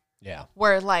school. Yeah.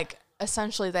 Where like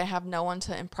essentially they have no one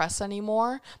to impress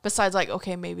anymore besides like,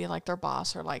 okay, maybe like their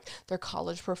boss or like their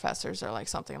college professors or like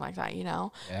something like that, you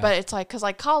know? Yeah. But it's like, because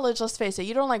like college, let's face it,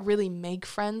 you don't like really make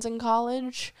friends in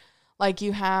college. Like,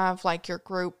 you have, like, your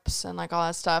groups and, like, all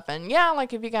that stuff. And, yeah,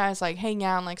 like, if you guys, like, hang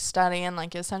out and, like, study and,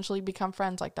 like, essentially become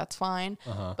friends, like, that's fine.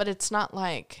 But it's not,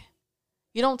 like,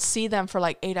 you don't see them for,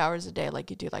 like, 8 hours a day like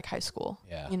you do, like, high school.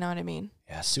 Yeah. You know what I mean?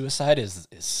 Yeah, suicide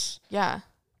is... Yeah.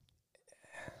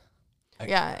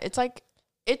 Yeah, it's, like,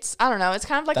 it's, I don't know, it's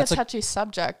kind of, like, a touchy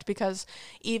subject because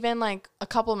even, like, a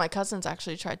couple of my cousins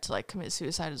actually tried to, like, commit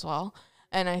suicide as well.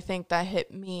 And I think that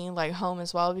hit me, like, home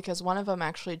as well because one of them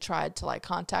actually tried to, like,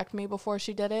 contact me before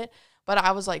she did it. But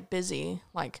I was, like, busy.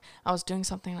 Like, I was doing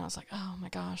something and I was like, oh, my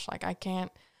gosh, like, I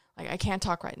can't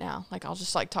talk right now. Like, I'll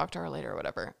just, like, talk to her later or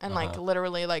whatever. And, like,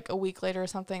 literally, like, a week later or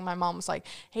something, my mom was like,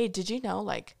 hey, did you know,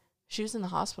 like, she was in the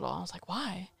hospital? I was like,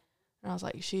 why? And I was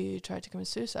like, she tried to commit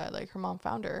suicide. Like, her mom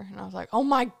found her. And I was like, oh,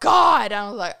 my God. And I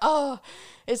was like, oh,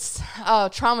 it's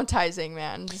traumatizing,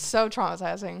 man. It's so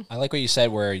traumatizing. I like what you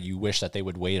said where you wish that they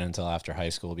would wait until after high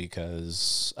school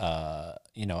because,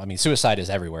 you know, I mean, suicide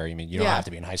is everywhere. I mean, you don't have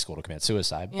to be in high school to commit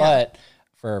suicide. Yeah.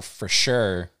 But for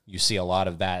sure, you see a lot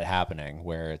of that happening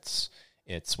where it's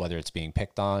whether it's being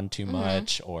picked on too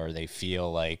much or they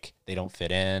feel like they don't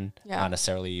fit in, not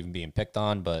necessarily even being picked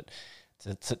on, but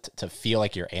to feel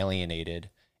like you're alienated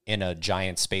in a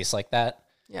giant space like that.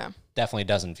 Yeah. definitely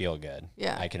doesn't feel good.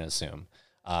 Yeah. I can assume.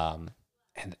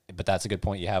 But that's a good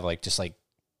point you have, like, just like,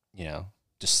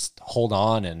 just hold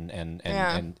on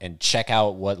and check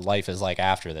out what life is like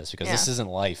after this, because this isn't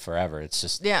life forever. It's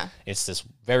just, it's this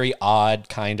very odd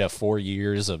kind of 4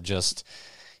 years of just,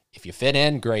 if you fit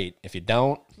in, great. If you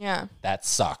don't, that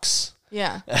sucks.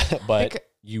 Yeah. But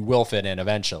you will fit in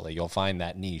eventually. You'll find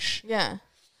that niche. Yeah.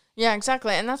 Yeah,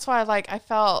 exactly. And that's why, like, I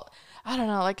felt, I don't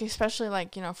know, like, especially,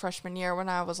 like, freshman year when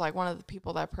I was, like, one of the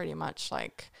people that pretty much,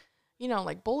 like,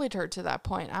 like, bullied her to that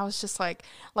point. I was just, like,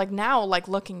 now, like,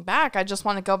 looking back, I just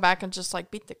want to go back and just,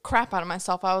 like, beat the crap out of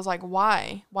myself. I was like,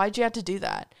 why? Why'd you have to do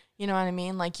that? You know what I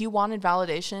mean? Like, you wanted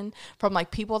validation from, like,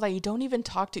 people that you don't even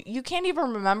talk to. You can't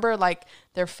even remember, like,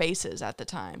 their faces at the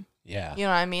time. Yeah. You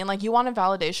know what I mean? Like, you wanted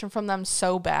validation from them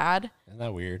so bad. Isn't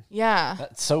that weird? Yeah.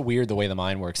 That's so weird the way the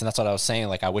mind works. And that's what I was saying.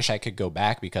 Like, I wish I could go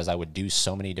back, because I would do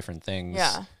so many different things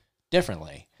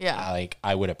differently. Yeah.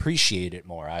 I would appreciate it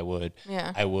more. I would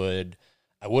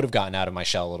have gotten out of my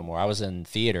shell a little more. I was in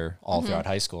theater all throughout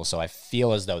high school, so I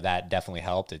feel as though that definitely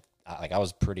helped. Like, I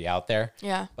was pretty out there.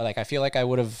 Yeah. But, like, I feel like I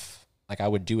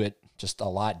would do it just a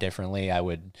lot differently.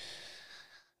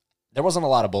 There wasn't a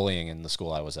lot of bullying in the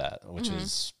school I was at, which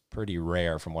is pretty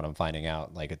rare from what I'm finding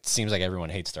out. Like, it seems like everyone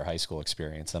hates their high school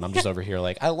experience, and I'm just over here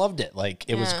like, I loved it. Like,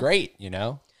 it was great,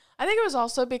 I think it was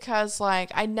also because,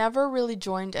 like, I never really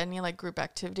joined any, like, group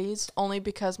activities, only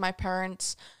because my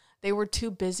parents, they were too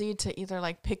busy to either,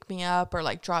 like, pick me up or,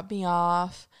 like, drop me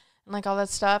off and, like, all that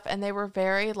stuff. And they were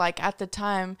very, like, at the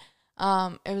time,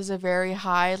 it was a very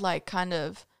high, like, kind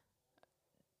of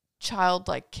child,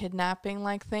 like, kidnapping,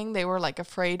 like, thing. They were, like,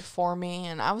 afraid for me,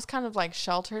 and I was kind of, like,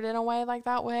 sheltered in a way, like,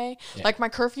 that way. Like, my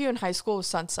curfew in high school was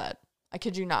sunset. I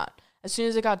kid you not. As soon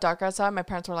as it got dark outside, my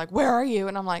parents were like, "Where are you?"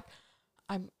 And I'm like,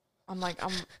 I'm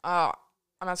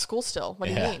at school still. What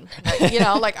do you mean?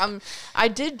 Like, I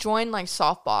did join, like,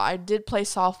 softball. I did play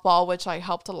softball, which, like,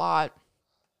 helped a lot.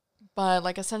 But,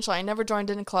 like, essentially, I never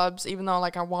joined any clubs, even though,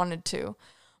 like, I wanted to.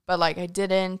 But, like, I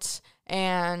didn't.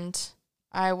 And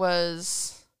I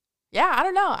was, I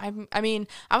don't know. I mean,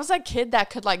 I was that kid that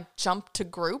could, like, jump to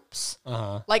groups.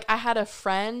 Like, I had a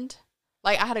friend,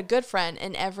 like, I had a good friend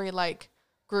in every, like,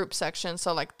 group section.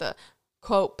 So, like, the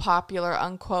quote popular,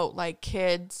 unquote, like,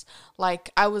 kids,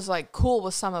 like, I was, like, cool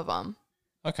with some of them.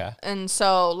 Okay. And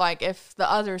so, like, if the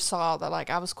others saw that, like,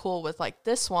 I was cool with, like,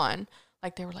 this one,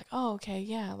 like, they were like, "Oh, okay,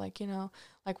 yeah, like,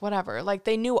 like, whatever." Like,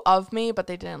 they knew of me, but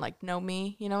they didn't, like, know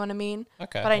me, you know what I mean?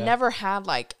 Okay. But I never had,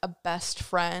 like, a best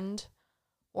friend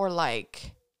or,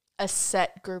 like, a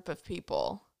set group of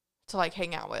people to, like,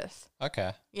 hang out with.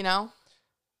 Okay.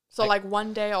 So, like,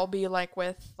 one day I'll be, like,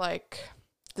 with, like,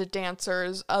 the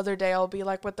dancers. Other day I'll be,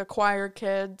 like, with the choir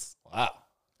kids. Wow.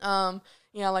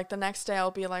 Like, the next day I'll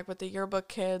be, like, with the yearbook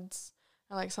kids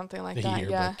or, like, something like that. The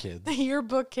yearbook kids. The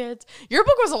yearbook kids.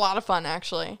 Yearbook was a lot of fun,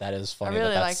 actually. That is funny. I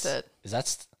really liked it.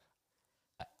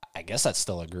 I guess that's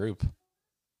still a group.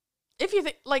 If you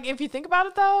think about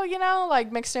it, though,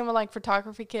 like, mixed in with, like,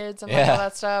 photography kids and, like, all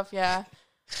that stuff, yeah.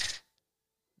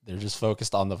 They're just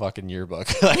focused on the fucking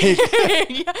yearbook. Like,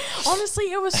 yeah. Honestly,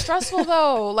 it was stressful,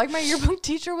 though. Like, my yearbook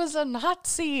teacher was a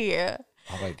Nazi. oh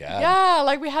my God. Yeah,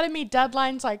 like, we had to meet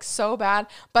deadlines, like, so bad.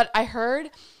 But I heard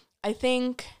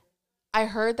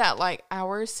that, like,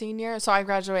 our senior, so I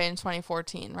graduated in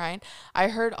 2014, right? I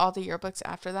heard all the yearbooks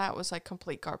after that was, like,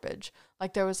 complete garbage.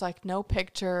 Like, there was, like, no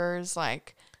pictures,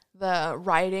 like, the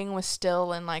writing was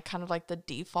still in, like, kind of, like, the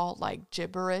default, like,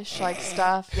 gibberish, like,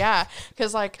 stuff. Yeah,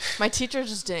 because, like, my teacher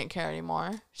just didn't care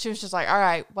anymore. She was just like, "All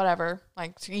right, whatever.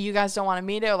 Like, you guys don't want to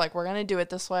meet it? Like, we're going to do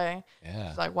it this way." Yeah.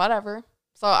 She's like, "Whatever."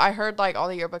 So I heard, like, all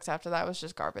the yearbooks after that was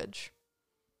just garbage.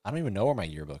 I don't even know where my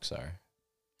yearbooks are.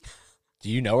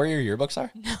 Do you know where your yearbooks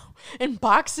are? No. In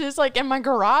boxes, like, in my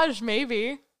garage,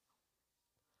 maybe.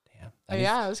 Damn.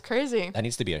 Yeah, it was crazy. That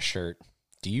needs to be a shirt.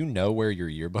 Do you know where your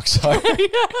yearbooks are?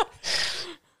 Yeah.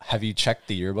 Have you checked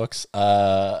the yearbooks?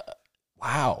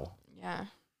 Wow. Yeah.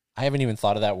 I haven't even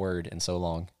thought of that word in so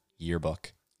long.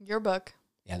 Yearbook. Yearbook.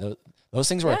 Yeah, those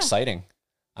things were exciting.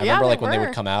 I Yeah, remember, they like, when they were.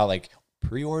 would come out, like,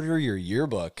 pre-order your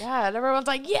yearbook. Yeah, and everyone's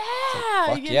like, "Yeah,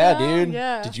 Fuck yeah, dude.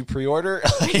 Yeah. Did you pre-order?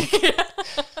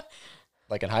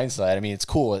 Like, in hindsight, I mean, it's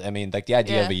cool. I mean, like, the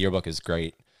idea of a yearbook is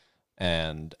great,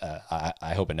 and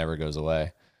I hope it never goes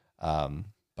away.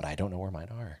 But I don't know where mine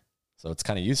are, so it's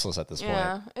kind of useless at this point.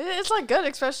 Yeah, it's, like, good,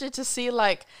 especially to see,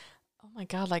 like, oh my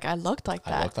God, like, I looked like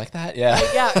that. I looked like that, yeah.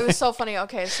 Like, yeah, it was so funny.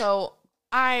 Okay, so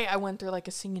I went through, like,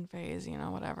 a singing phase,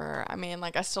 whatever. I mean,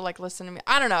 like, I still, like, listen to me.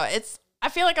 I don't know. I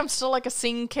feel like I'm still, like, a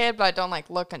singing kid, but I don't, like,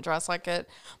 look and dress like it.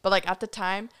 But, like, at the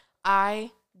time,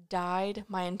 I dyed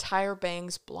my entire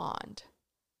bangs blonde.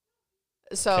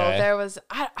 So Okay. there was,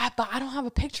 but I don't have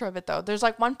a picture of it though. There's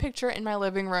like one picture in my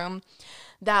living room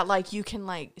that like you can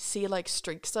like see like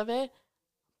streaks of it,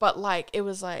 but like it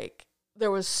was like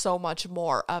there was so much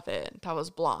more of it that was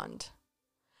blonde.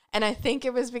 And I think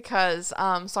it was because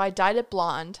so I dyed it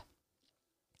blonde,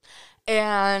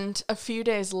 and a few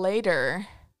days later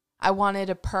I wanted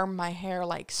to perm my hair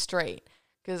like straight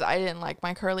because I didn't like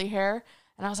my curly hair.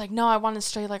 And I was like, no, I want it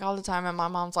straight like all the time. And my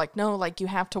mom's like, no, like you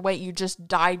have to wait. You just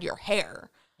dyed your hair.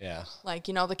 Yeah. Like,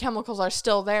 you know, the chemicals are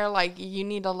still there. Like, you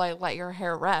need to, like, let your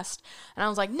hair rest. And I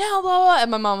was like, no, blah, blah. And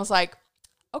my mom was like,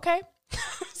 okay.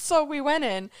 So we went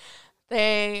in.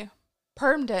 They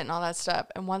permed it and all that stuff.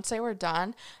 And once they were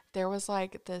done, there was,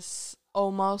 like, this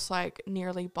almost, like,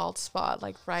 nearly bald spot,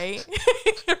 like, right?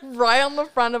 right on the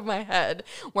front of my head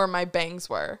where my bangs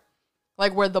were.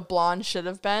 Like, where the blonde should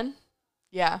have been.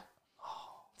 Yeah.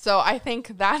 So I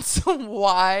think that's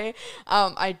why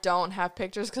I don't have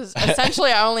pictures, because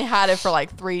essentially I only had it for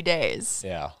like 3 days.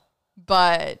 Yeah.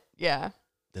 But yeah,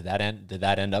 Did that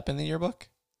end up in the yearbook?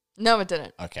 no, it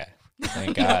didn't. Okay.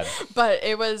 Thank God. But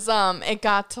it was it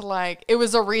got to like, it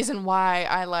was a reason why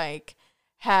I like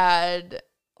had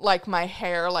like my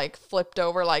hair like flipped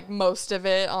over, like most of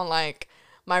it on like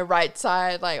my right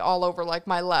side, like all over like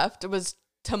my left. It was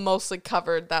to mostly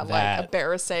covered that like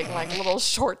embarrassing like little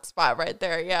short spot right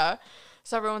there. Yeah.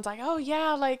 So everyone's like, oh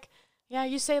yeah, like, yeah,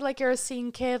 you say like you're a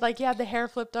scene kid, like, yeah, the hair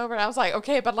flipped over. And I was like,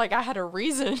 okay, but like I had a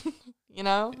reason, you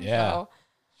know? Yeah. So,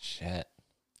 Shit.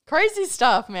 crazy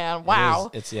stuff, man.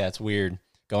 Wow. It's weird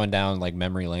going down like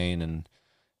memory lane,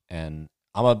 and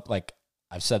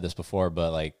I've said this before,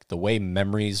 but like the way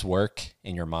memories work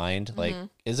in your mind, like,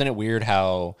 isn't it weird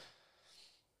how,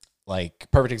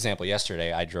 like, perfect example,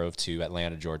 yesterday I drove to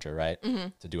Atlanta, Georgia, right?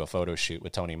 To do a photo shoot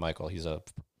with Tony Michael. He's a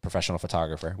professional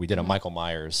photographer. We did a Michael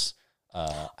Myers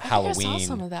Halloween I saw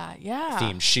some of that. Yeah.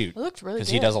 themed shoot. It looked really good. Because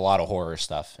he does a lot of horror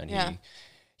stuff. And Yeah.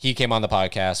 he came on the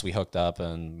podcast. We hooked up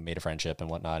and made a friendship and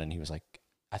whatnot. And he was like,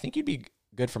 I think you'd be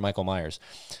good for Michael Myers.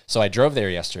 So I drove there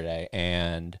yesterday,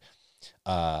 and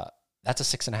that's a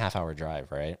 6.5 hour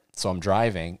drive, right? So I'm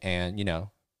driving, and, you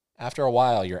know, after a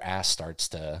while, your ass starts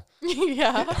to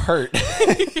yeah. hurt.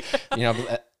 You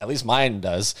know, at least mine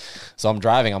does. So I'm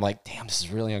driving. I'm like, damn, this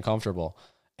is really uncomfortable.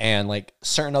 And like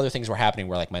certain other things were happening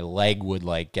where like my leg would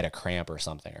like get a cramp or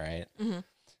something, right?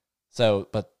 So,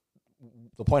 but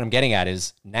the point I'm getting at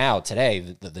is now,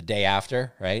 today, the day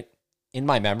after, right? In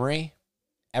my memory,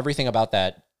 everything about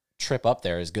that trip up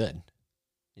there is good.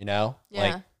 You know? Yeah.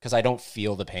 Like, because I don't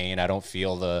feel the pain. I don't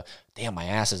feel the, damn, my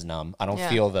ass is numb. I don't Yeah.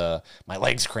 feel my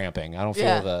legs cramping. I don't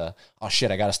feel oh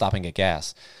shit, I got to stop and get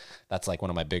gas. That's like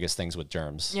one of my biggest things with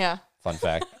germs. Yeah. Fun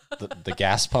fact, the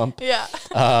gas pump. Yeah.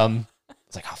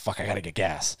 It's like, oh fuck, I got to get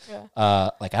gas. Yeah.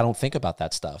 Like, I don't think about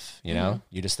that stuff. You know,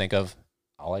 you just think of,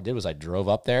 all I did was I drove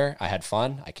up there. I had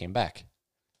fun. I came back.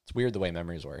 It's weird the way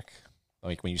memories work.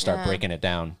 Like when you start breaking it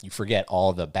down, you forget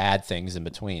all the bad things in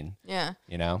between. Yeah.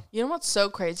 You know? You know what's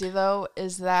so crazy though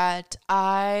is that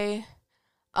I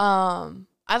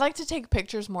like to take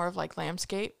pictures more of like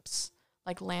landscapes.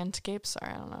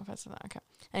 Sorry, I don't know if I said that. Okay.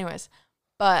 Anyways,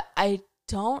 but I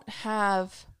don't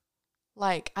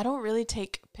really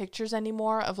take pictures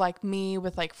anymore of like me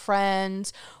with like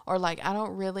friends, or like I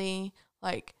don't really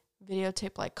like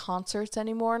videotape like concerts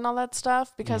anymore and all that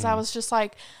stuff, because I was just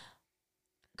like,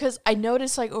 because I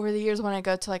noticed like over the years when I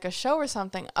go to like a show or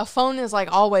something, a phone is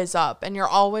like always up and you're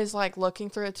always like looking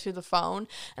through it to the phone.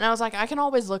 And I was like, I can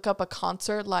always look up a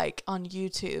concert like on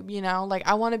YouTube, you know, like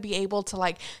I want to be able to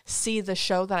like see the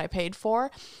show that I paid for.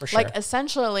 For sure. Like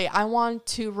essentially I want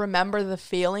to remember the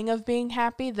feeling of being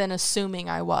happy than assuming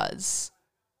I was.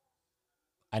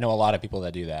 I know a lot of people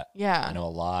that do that. Yeah. I know a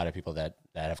lot of people that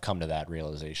have come to that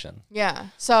realization. Yeah.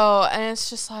 So, and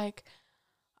it's just like,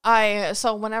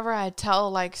 so whenever I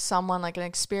tell like someone like an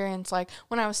experience, like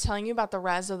when I was telling you about the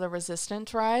Rise of the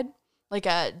Resistance ride, like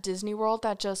at Disney World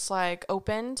that just like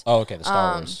opened. Oh, okay. The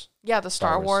Star Wars. Yeah, the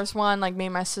Star Wars one. Like me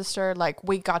and my sister, like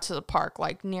we got to the park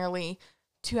like nearly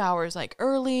 2 hours like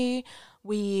early.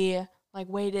 We like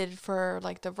waited for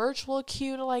like the virtual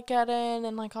queue to like get in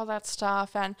and like all that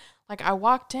stuff. And like I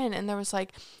walked in and there was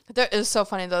like, it was so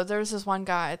funny though. There was this one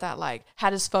guy that like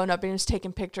had his phone up and he was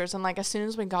taking pictures. And like as soon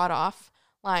as we got off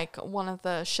like one of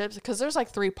the ships, because there's like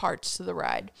 3 parts to the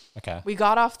ride. Okay. We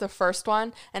got off the first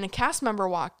one and a cast member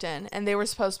walked in and they were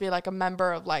supposed to be like a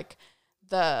member of like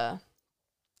the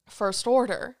First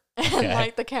Order. And Okay.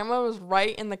 like the camera was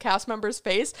right in the cast member's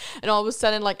face and all of a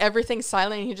sudden like everything's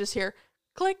silent and you just hear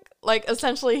click. Like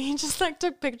essentially he just like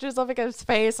took pictures of like his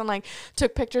face and like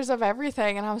took pictures of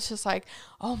everything. And I was just like,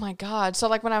 oh my God. So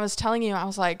like when I was telling you, I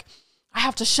was like, I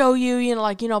have to show you,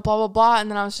 like, blah, blah, blah. And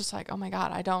then I was just like, oh my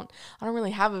God, I don't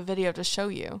really have a video to show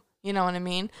you. You know what I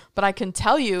mean? But I can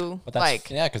tell you, like,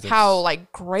 how,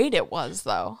 like, great it was,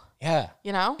 though. Yeah.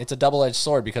 You know? It's a double-edged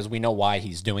sword because we know why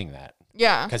he's doing that.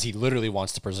 Yeah. Because he literally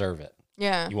wants to preserve it.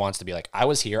 Yeah. He wants to be like, I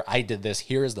was here, I did this,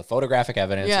 here is the photographic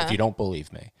evidence if you don't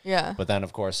believe me. Yeah. But then,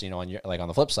 of course, on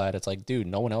the flip side, it's like, dude,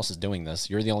 no one else is doing this.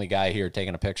 You're the only guy here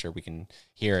taking a picture. We can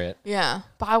hear it. Yeah.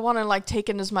 But I want to, like, take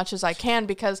in as much as I can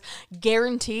because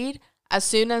guaranteed, as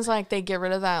soon as, like, they get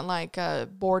rid of that, like,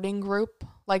 boarding group,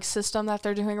 like, system that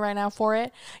they're doing right now for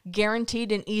it,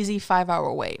 guaranteed an easy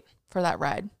 5-hour wait for that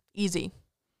ride. Easy.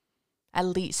 At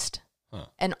least. Huh.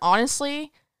 And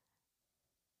honestly,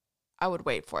 I would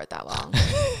wait for it that long.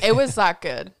 It was that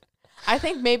good. I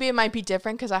think maybe it might be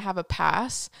different because I have a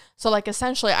pass. So, like,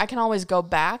 essentially, I can always go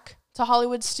back to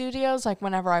Hollywood Studios, like,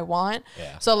 whenever I want.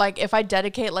 Yeah. So, like, if I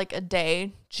dedicate, like, a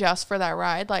day just for that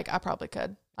ride, like, I probably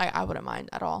could. Like, I wouldn't mind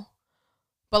at all.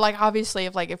 But, like, obviously,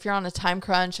 if you're on a time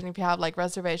crunch and if you have, like,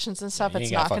 reservations and stuff,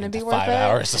 it's not going to be worth it. 5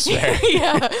 hours to spare.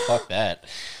 Yeah. Fuck that.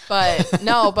 But,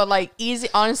 no, but, like, easy.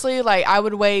 Honestly, like, I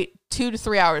would wait 2 to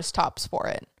 3 hours tops for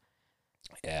it.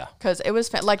 Yeah. Because it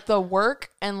was like the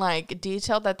work and like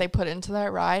detail that they put into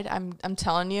that ride. I'm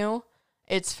telling you,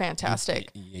 it's fantastic.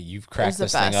 You've cracked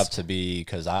this thing up to be,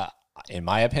 because in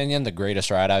my opinion, the greatest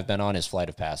ride I've been on is Flight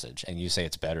of Passage, and you say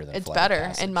it's better than. It's Flight of better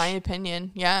Passage. In my opinion.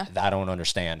 Yeah. I don't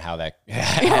understand how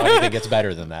anything gets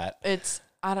better than that. It's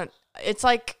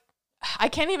like, I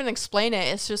can't even explain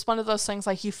it. It's just one of those things,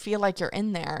 like, you feel like you're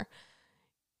in there.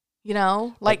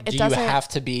 Like, do you have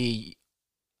to be?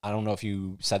 I don't know if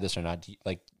you said this or not. You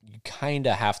kind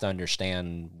of have to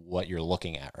understand what you're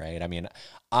looking at, right? I mean,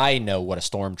 I know what a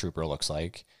stormtrooper looks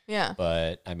like. Yeah.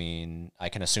 But, I mean, I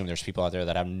can assume there's people out there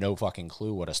that have no fucking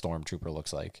clue what a stormtrooper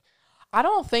looks like. I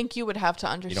don't think you would have to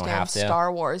understand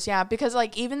Star Wars. Yeah, because,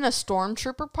 like, even the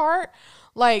stormtrooper part,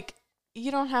 like, you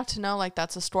don't have to know, like,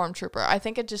 that's a stormtrooper. I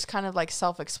think it just kind of, like,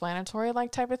 self-explanatory,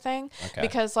 like, type of thing. Okay.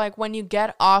 Because, like, when you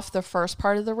get off the first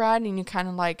part of the ride and you kind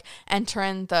of, like, enter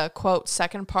in the, quote,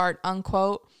 second part,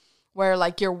 unquote, where,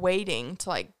 like, you're waiting to,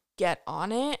 like, get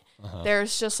on it,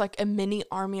 there's just, like, a mini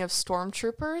army of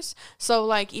stormtroopers. So,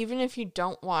 like, even if you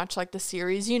don't watch, like, the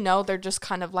series, they're just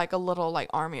kind of, like, a little, like,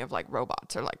 army of, like,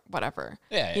 robots or, like, whatever.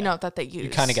 Yeah. That they use. You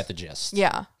kind of get the gist.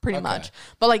 Yeah, pretty much.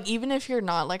 But, like, even if you're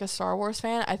not, like, a Star Wars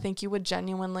fan, I think you would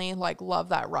genuinely, like, love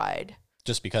that ride.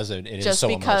 Just because it is so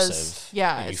immersive.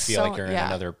 Yeah. You feel like you're in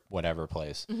another whatever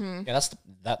place. Mm-hmm.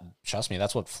 Yeah, trust me,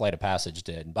 that's what Flight of Passage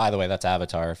did. And by the way, that's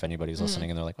Avatar, if anybody's listening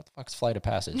and they're like, what the fuck is Flight of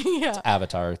Passage? Yeah. It's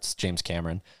Avatar. It's James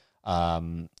Cameron. I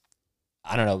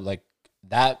don't know, like,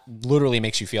 that literally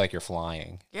makes you feel like you're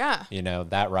flying. Yeah.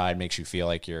 That ride makes you feel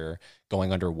like you're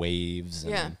going under waves.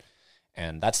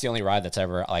 And that's the only ride that's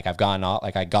ever, like, I've gone off,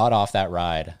 like, I got off that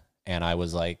ride and I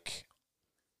was like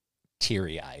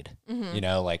teary-eyed.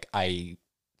 Mm-hmm. Like,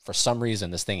 for some reason,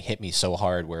 this thing hit me so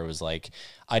hard where it was like,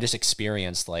 I just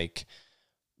experienced, like,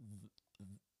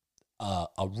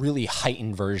 a really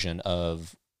heightened version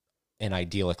of an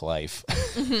idyllic life.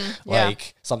 Mm-hmm.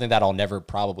 Like, something that I'll never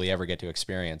probably ever get to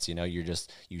experience.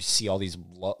 You see all these,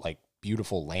 like,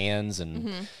 beautiful lands,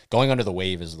 and going under the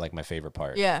wave is, like, my favorite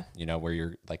part. Yeah. Where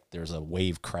you're, like, there's a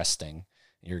wave cresting,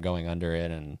 you're going under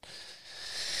it, and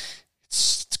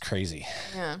it's crazy.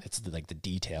 Yeah. It's like the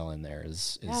detail in there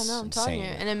is I'm insane. telling you.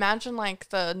 And imagine, like,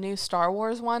 the new Star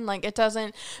Wars one, like, it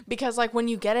doesn't, because, like, when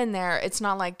you get in there, it's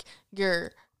not like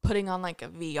you're putting on, like, a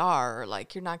VR, or,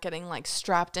 like, you're not getting, like,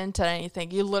 strapped into anything.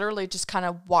 You literally just kind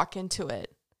of walk into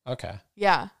it. Okay.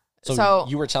 Yeah. So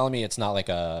you were telling me it's not like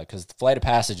because the Flight of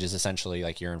Passage is essentially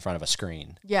like you're in front of a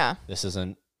screen. Yeah. This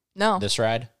isn't. No. This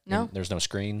ride? No. There's no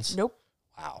screens? Nope.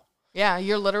 Wow. Yeah,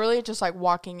 you're literally just, like,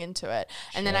 walking into it.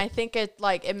 And then I think it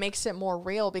makes it more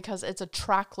real because it's a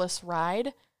trackless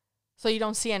ride. So you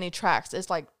don't see any tracks. It's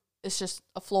like, it's just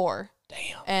a floor.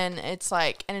 Damn. And it's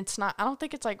like, and it's not, I don't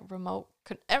think it's like remote.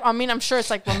 I mean, I'm sure it's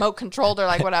like remote controlled or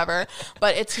like whatever,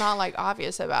 but it's not like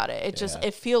obvious about it. It just,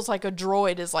 it feels like a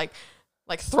droid is like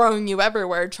throwing you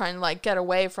everywhere trying to like get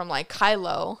away from like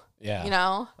Kylo.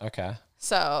 Yeah. Okay.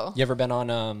 So. You ever been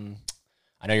on,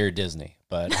 I know you're at Disney,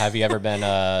 but have you ever been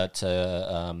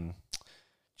to,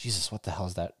 Jesus, what the hell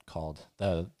is that called?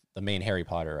 The main Harry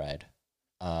Potter ride.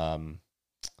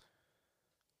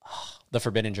 The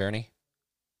Forbidden Journey.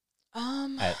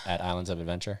 At Islands of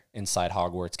Adventure inside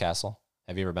Hogwarts Castle.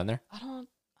 Have you ever been there?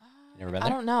 Never been there? I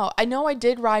don't know. I know I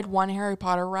did ride one Harry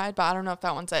Potter ride, but I don't know if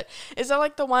that one's it. Is that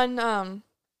like the one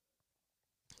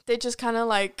they just kind of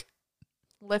like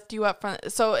lift you up from,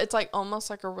 so it's like almost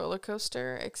like a roller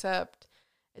coaster, except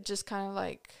it just kind of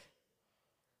like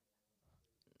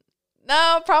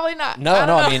No, probably not. No, I don't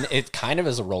know. I mean, it kind of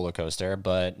is a roller coaster,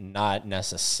 but not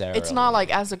necessarily. It's not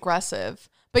like as aggressive,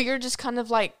 but you're just kind of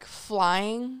like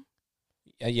flying.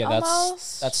 Yeah,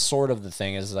 almost. that's sort of the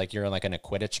thing, is like you're in like an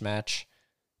Quidditch match,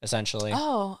 essentially.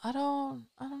 Oh, I don't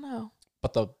know.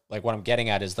 But what I'm getting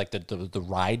at is like the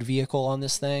ride vehicle on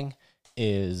this thing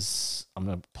is, I'm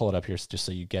gonna pull it up here just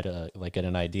so you get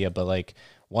an idea. But like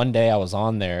one day I was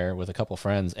on there with a couple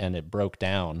friends and it broke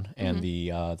down, and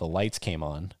the lights came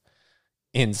on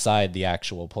inside the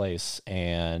actual place,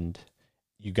 and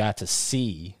you got to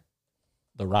see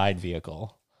the ride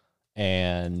vehicle,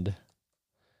 and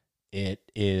it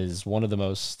is one of the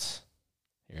most,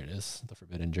 here it is, the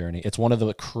Forbidden Journey. It's one of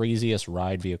the craziest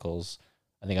ride vehicles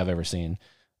I think I've ever seen.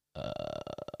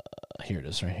 Here it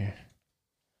is right here.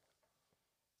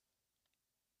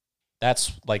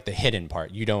 That's like the hidden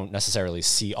part. You don't necessarily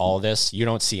see all this. You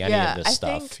don't see any of this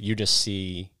stuff. You're just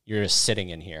sitting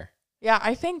in here. Yeah,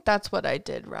 I think that's what I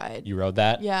did ride. You rode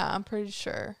that? Yeah, I'm pretty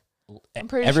sure.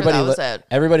 Everybody sure that was it.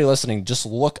 Everybody listening, just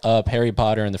look up Harry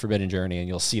Potter and the Forbidden Journey and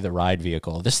you'll see the ride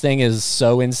vehicle. This thing is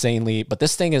so insanely, but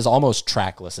this thing is almost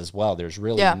trackless as well. There's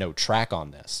really no track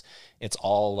on this. It's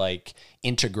all like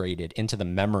integrated into the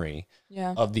memory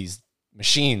of these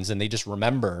machines, and they just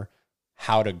remember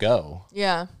how to go.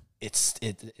 Yeah.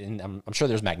 And I'm sure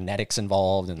there's magnetics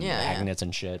involved and magnets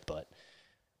and shit, but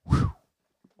whew,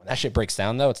 when that shit breaks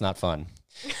down though, it's not fun.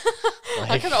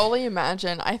 I could only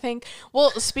imagine. I think,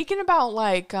 well, speaking about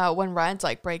like when rides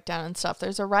like break down and stuff,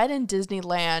 there's a ride in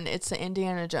Disneyland. It's the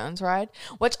Indiana Jones ride,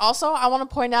 which also I want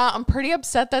to point out, I'm pretty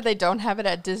upset that they don't have it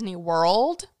at Disney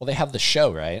World. Well, they have the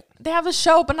show, right? They have the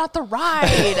show, but not the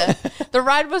ride. The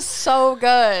ride was so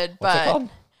good. What's it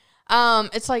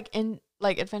called? It's like in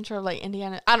like Adventure of like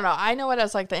Indiana. I don't know. I know it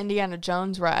as like the Indiana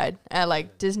Jones ride at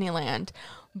like Disneyland,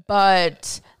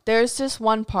 but there's this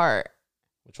one part.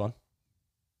 Which one?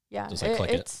 Yeah, just like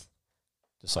click it,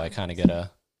 just so I kind of get a.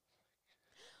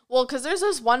 Well, because there's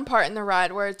this one part in the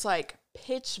ride where it's like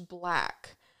pitch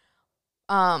black.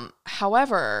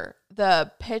 However,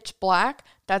 the pitch black,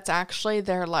 that's actually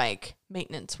their like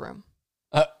maintenance room.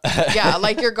 Yeah,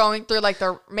 like you're going through like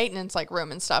their maintenance like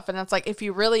room and stuff, and it's like if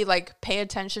you really like pay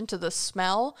attention to the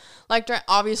smell, like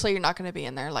obviously you're not going to be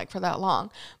in there like for that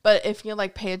long, but if you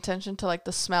like pay attention to like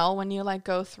the smell when you like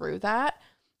go through that,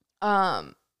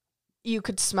 you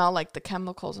could smell like the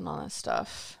chemicals and all that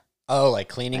stuff. Oh, like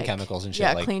cleaning chemicals and shit.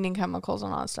 Yeah, like cleaning chemicals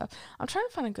and all that stuff. I'm trying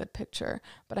to find a good picture,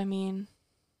 but I mean,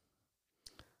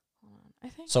 I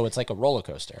think so. It's like a roller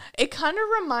coaster. It kind of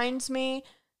reminds me,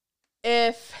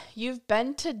 if you've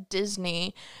been to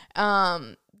Disney,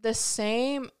 the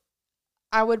same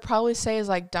I would probably say is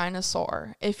like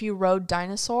Dinosaur. If you rode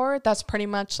Dinosaur, that's pretty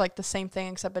much like the same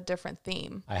thing except a different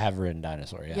theme. I have ridden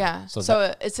Dinosaur, yeah. Yeah.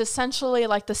 So it's essentially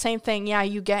like the same thing. Yeah,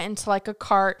 you get into like a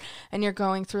cart and you're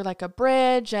going through like a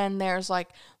bridge, and there's like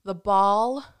the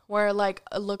ball where like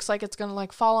it looks like it's gonna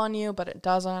like fall on you, but it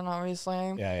doesn't,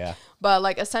 obviously. Yeah. But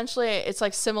like essentially it's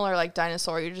like similar like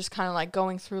Dinosaur. You're just kind of like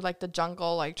going through like the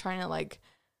jungle, like trying to like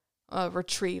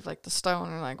retrieve like the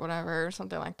stone or like whatever or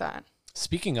something like that.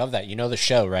 Speaking of that, you know the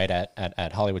show, right,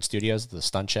 at Hollywood Studios, the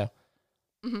stunt show?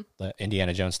 Mm-hmm. The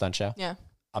Indiana Jones stunt show? Yeah.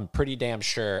 I'm pretty damn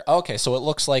sure. Okay, so it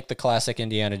looks like the classic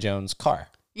Indiana Jones car.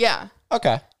 Yeah.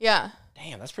 Okay. Yeah.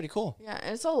 Damn, that's pretty cool. Yeah,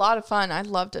 it's a lot of fun. I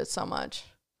loved it so much.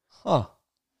 Huh.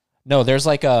 No, there's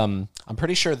like, I'm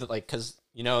pretty sure that, like, because,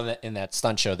 you know, that in that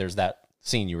stunt show, there's that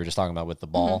scene you were just talking about with the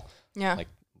ball. Mm-hmm. Yeah. Like,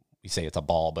 we say it's a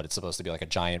ball, but it's supposed to be like a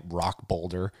giant rock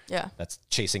boulder. Yeah. That's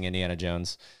chasing Indiana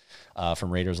Jones.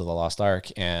 From Raiders of the Lost Ark,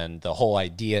 and the whole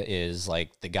idea is like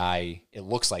the guy, it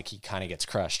looks like he kind of gets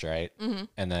crushed, right? Mm-hmm.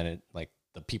 And then it, like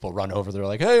the people run over, they're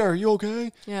like, "Hey, are you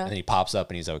okay?" Yeah. And then he pops up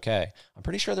and he's okay. I'm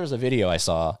pretty sure there's a video I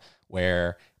saw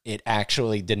where it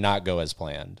actually did not go as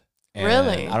planned. And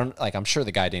really? I'm sure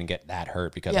the guy didn't get that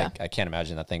hurt because I can't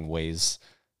imagine that thing weighs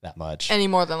that much. Any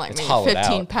more than like maybe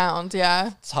 15 pounds,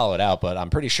 yeah. It's hollowed out, but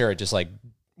I'm pretty sure it just like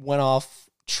went off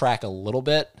track a little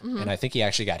bit, and I think he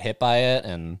actually got hit by it,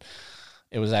 and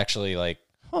it was actually like,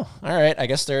 all right, I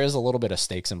guess there is a little bit of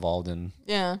stakes involved in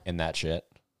that shit.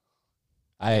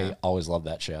 I always loved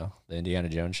that show, the Indiana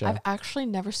Jones show. I've actually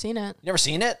never seen it. You never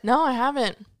seen it? No, I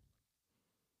haven't.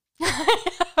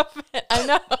 I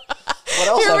know. What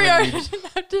else? Here we are.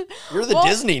 You're the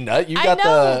Disney nut. You got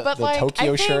the like,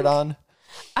 Tokyo shirt on.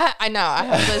 I know. I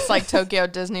have this like Tokyo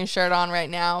Disney shirt on right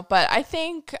now, but I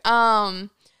think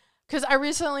because I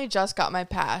recently just got my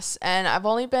pass, and I've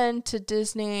only been to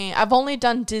Disney. I've only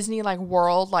done Disney like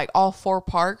World, like all 4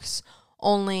 parks,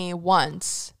 only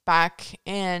once back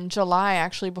in July,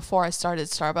 actually, before I started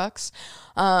Starbucks.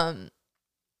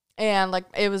 And like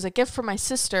it was a gift for my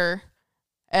sister,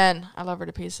 And I love her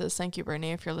to pieces. Thank you,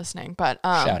 Brittany, if you're listening. But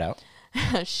Shout out.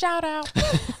 shout out.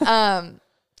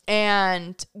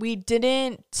 And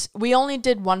we only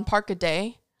did one park a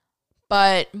day,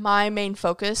 but my main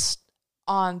focus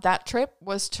on that trip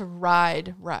was to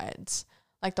ride rides,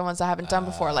 like the ones I haven't done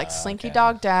before, like Slinky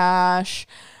Dog Dash.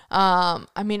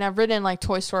 I mean, I've ridden like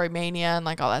Toy Story Mania and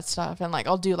like all that stuff, and like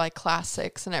I'll do like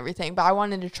classics and everything, but I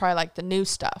wanted to try like the new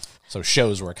stuff. So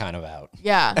shows were kind of out.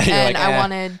 Yeah. And I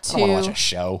wanted to I want to watch a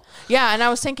show. Yeah. And I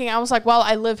was thinking, I was like, well,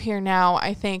 I live here now.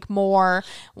 I think more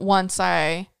once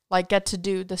I like get to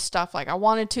do the stuff like I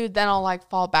wanted to, then I'll like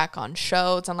fall back on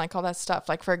shows and like all that stuff.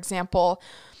 Like, for example,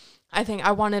 I think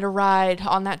I wanted to ride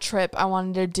on that trip. I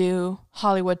wanted to do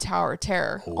Hollywood Tower of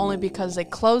Terror only because they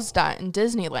closed that in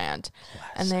Disneyland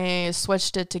and they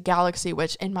switched it to Galaxy,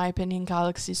 which in my opinion,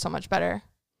 Galaxy is so much better.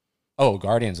 Oh,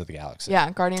 Guardians of the Galaxy.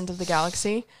 Yeah, Guardians of the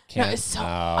Galaxy. Can't, no, it's so,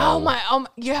 no. oh my,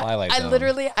 yeah. Twilight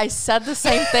Zone. I said the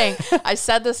same thing. I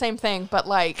said the same thing, but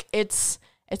like it's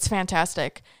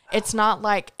fantastic. It's not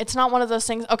one of those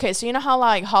things. Okay, so you know how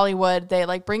like Hollywood, they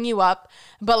like bring you up,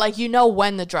 but like you know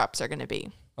when the drops are going to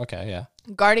be. Okay, yeah.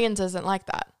 Guardians isn't like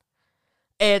that.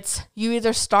 It's you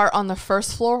either start on the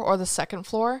first floor or the second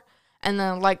floor, and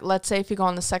then like let's say if you go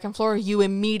on the second floor, you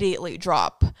immediately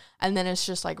drop, and then it's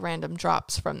just like random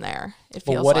drops from there. It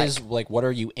feels what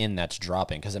are you in that's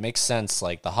dropping? Because it makes sense.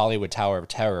 Like the Hollywood Tower of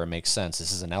Terror makes sense.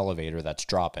 This is an elevator that's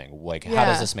dropping. Like how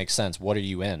does this make sense? What are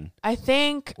you in? I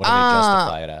think what do they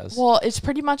justify it as? Well, it's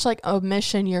pretty much like a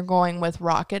mission you're going with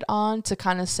Rocket on to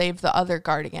kind of save the other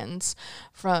Guardians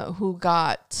from who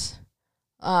got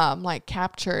like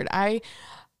captured.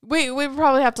 We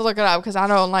probably have to look it up because I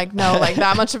don't like know like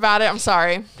that much about it. I'm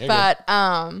sorry. But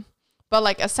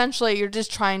like essentially you're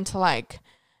just trying to like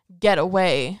get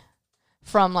away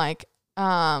from like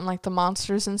the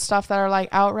monsters and stuff that are like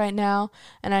out right now.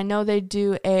 And I know they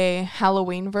do a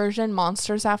Halloween version,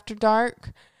 Monsters After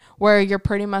Dark, where you're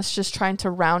pretty much just trying to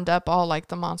round up all like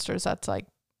the monsters that's like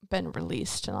been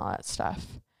released and all that stuff.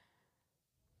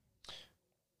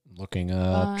 Looking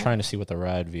trying to see what the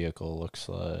ride vehicle looks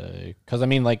like, because I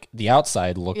mean like the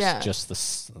outside looks just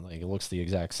this, like it looks the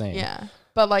exact same. Yeah,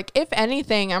 but like if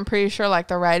anything, I'm pretty sure like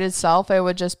the ride itself, it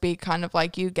would just be kind of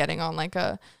like you getting on like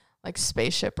a like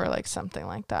spaceship or like something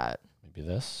like that. Maybe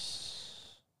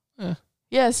this.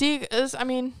 Yeah, see, I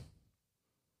mean,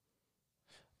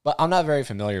 but I'm not very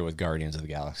familiar with Guardians of the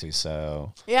Galaxy,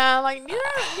 so yeah, like neither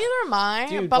am I.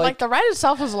 Dude, but like the ride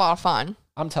itself is a lot of fun.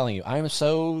 I'm telling you, I am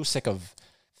so sick of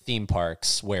theme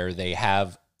parks where they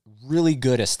have really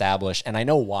good established, and I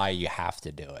know why you have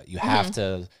to do it. You have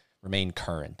to remain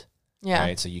current. Yeah.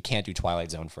 Right. So you can't do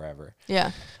Twilight Zone forever. Yeah.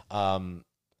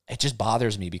 It just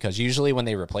bothers me because usually when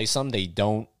they replace them, they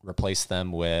don't replace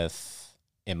them with,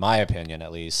 in my opinion,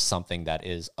 at least something that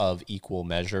is of equal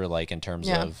measure. Like in terms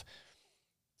of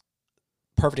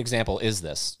perfect example is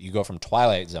this, you go from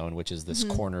Twilight Zone, which is this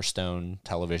cornerstone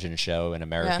television show in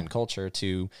American culture,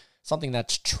 to something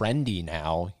that's trendy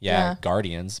now,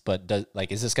 Guardians, but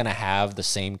is this going to have the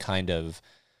same kind of,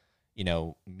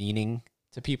 meaning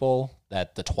to people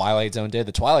that the Twilight Zone did?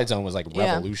 The Twilight Zone was like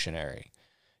revolutionary.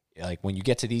 Like when you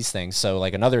get to these things, so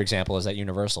like another example is at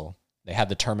Universal, they had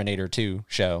the Terminator 2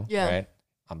 show, right?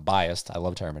 I'm biased. I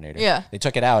love Terminator. Yeah. They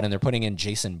took it out and they're putting in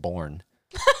Jason Bourne.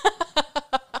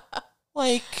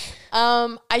 I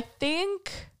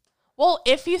think... Well,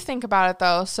 if you think about it,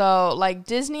 though, so, like,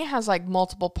 Disney has, like,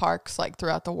 multiple parks, like,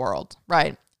 throughout the world,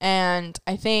 right? And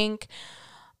I think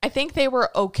they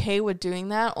were okay with doing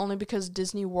that only because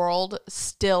Disney World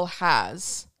still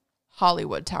has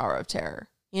Hollywood Tower of Terror.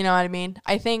 You know what I mean?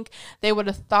 I think they would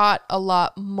have thought a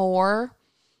lot more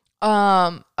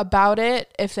about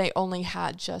it if they only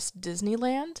had just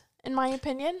Disneyland, in my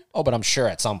opinion. Oh, but I'm sure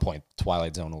at some point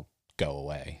Twilight Zone will go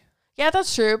away. Yeah,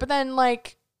 that's true. But then,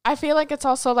 like... I feel like it's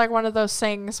also like one of those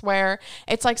things where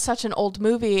it's like such an old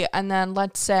movie, and then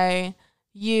let's say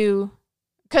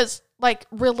because like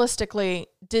realistically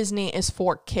Disney is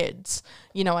for kids,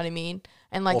 you know what I mean?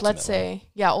 And like let's say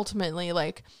ultimately,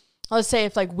 like let's say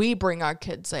if like we bring our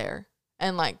kids there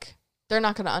and like they're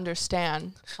not going to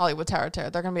understand Hollywood Tower of Terror.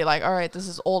 They're going to be like, all right, this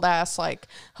is old ass like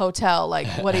hotel. Like,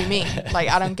 what do you mean? Like,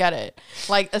 I don't get it.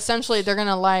 Like, essentially they're going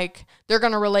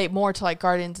to relate more to like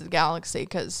Guardians of the Galaxy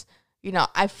because,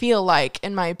 I feel like,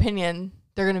 in my opinion,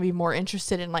 they're going to be more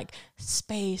interested in like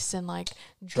space and like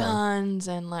guns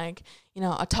and like,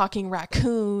 a talking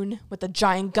raccoon with a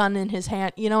giant gun in his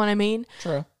hand. You know what I mean?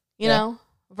 True. You know,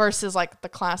 versus like the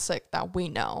classic that we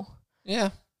know. Yeah.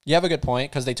 You have a good point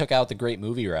because they took out the Great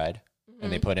Movie Ride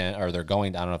and they put in, or they're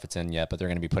going, I don't know if it's in yet, but they're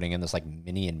going to be putting in this like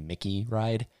Minnie and Mickey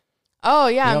ride. Oh,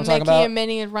 yeah. You know Mickey and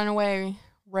Minnie and Runaway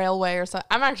railway or something.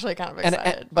 I'm actually kind of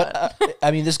excited. But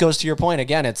I mean, this goes to your point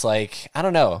again. It's like, I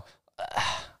don't know.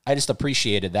 I just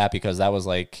appreciated that because that was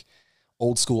like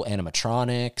old school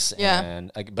animatronics. Yeah.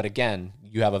 And but again,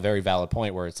 you have a very valid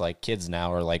point where it's like kids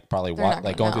now are like probably not like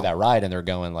gonna going through know. that ride and they're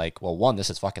going like, well, one, this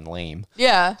is fucking lame.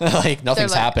 Yeah. Like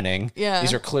nothing's like- happening. yeah.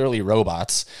 These are clearly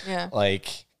robots. Yeah.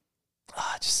 Like,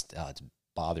 it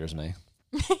bothers me.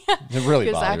 It really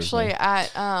Because bothers actually me. at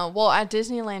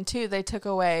Disneyland too, they took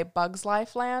away Bugs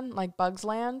Life Land, like Bugs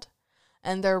Land,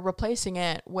 and they're replacing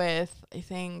it with, I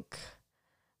think,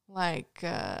 like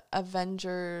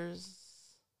Avengers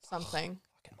something.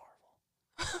 Fucking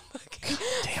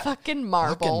Marvel. Fucking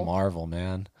Marvel. Fucking Marvel,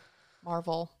 man.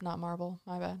 Marvel, not Marvel.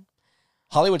 My bad.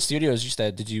 Hollywood Studios, you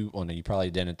said, did you? Well, no, you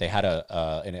probably didn't. They had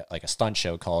like a stunt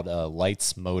show called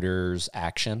Lights, Motors,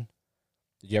 Action.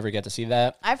 Did you ever get to see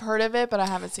that? I've heard of it, but I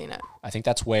haven't seen it. I think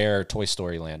that's where Toy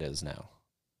Story Land is now.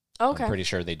 Okay. I'm pretty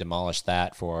sure they demolished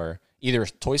that for either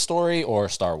Toy Story or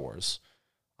Star Wars.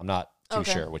 I'm not too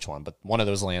Okay. sure which one, but one of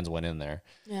those lands went in there.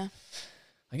 Yeah.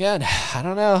 Again, I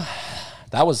don't know.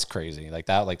 That was crazy. Like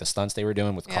that, like the stunts they were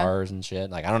doing with Yeah. cars and shit.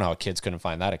 Like I don't know how kids couldn't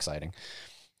find that exciting.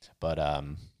 But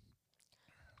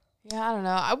Yeah, I don't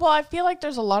know. I feel like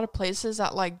there's a lot of places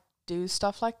that like do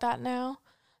stuff like that now.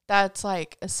 That's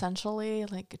like essentially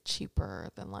like cheaper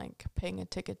than like paying a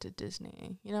ticket to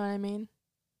Disney. You know what I mean?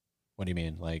 what do you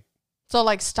mean? Like So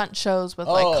like stunt shows with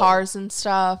Oh. like cars and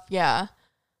stuff. Yeah.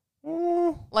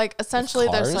 Like essentially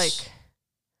there's cars? like,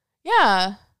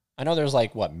 yeah. I know there's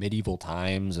like what medieval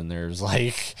times and there's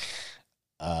like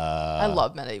I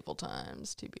love medieval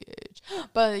times, TBH.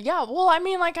 But yeah, well, I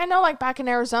mean, like I know like back in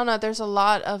Arizona, there's a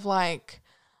lot of like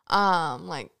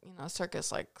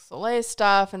Circus like Soleil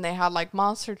stuff, and they had like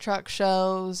monster truck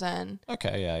shows and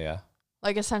okay, yeah.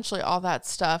 like essentially all that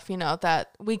stuff, that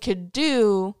we could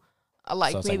do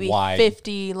like So it's, like, maybe wide.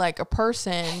 50 like a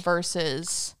person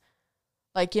versus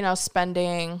like,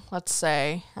 spending, let's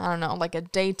say, I don't know, like a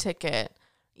day ticket.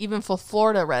 Even for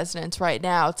Florida residents right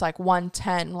now, it's like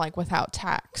 $110 like without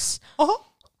tax.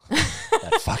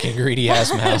 That fucking greedy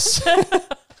ass mouse.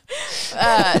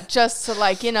 Just to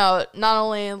like, not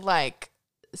only like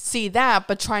see that,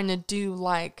 but trying to do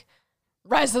like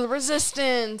Rise of the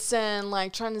Resistance and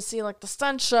like trying to see like the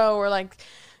stunt show or like,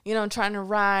 trying to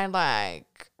ride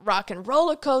like Rock and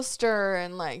Roller Coaster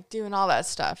and like doing all that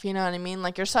stuff. You know what I mean?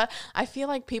 Like I feel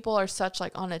like people are such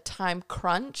like on a time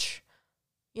crunch,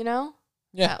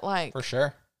 Yeah, that like for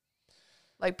sure.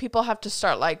 like people have to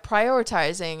start like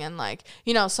prioritizing and like,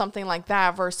 something like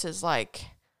that versus like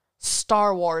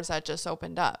Star Wars that just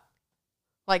opened up.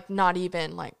 Like not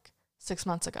even like 6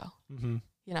 months ago, Mm-hmm.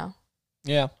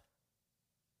 Yeah.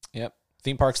 Yep.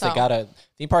 Theme parks,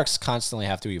 theme parks constantly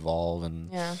have to evolve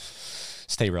and Yeah.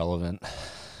 stay relevant.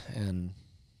 And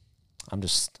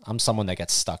I'm someone that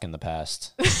gets stuck in the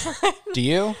past. Do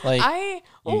you? Like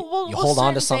you hold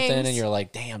on to something and you're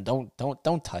like, damn, don't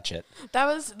touch it. That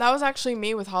was actually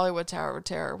me with Hollywood Tower of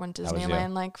Terror when was you.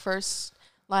 Disneyland like first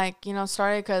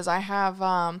started, because I have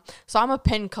so I'm a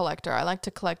pin collector. I like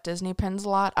to collect Disney pins a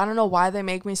lot. I don't know why they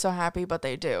make me so happy, but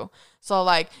they do. So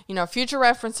like, future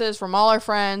references from all our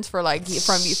friends for like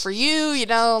for you,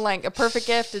 like a perfect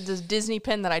gift is this Disney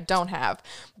pin that I don't have.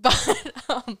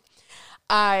 But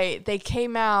they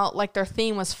came out, like their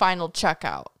theme was Final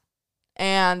Checkout.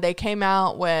 And they came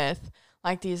out with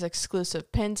like these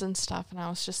exclusive pins and stuff. And I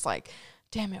was just like,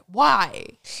 damn it, why?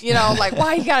 Like,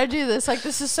 why you gotta do this? Like,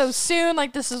 this is so soon.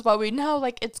 Like, this is what we know.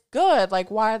 Like, it's good.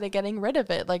 Like, why are they getting rid of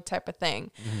it? Like, type of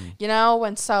thing.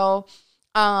 And so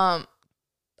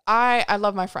I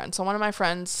love my friend. So one of my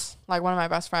friends, like one of my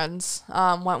best friends,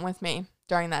 went with me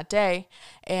during that day.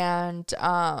 And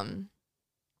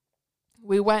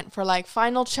we went for like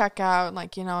final checkout,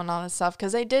 like, and all that stuff,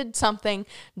 because they did something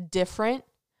different,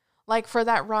 like for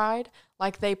that ride.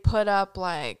 Like they put up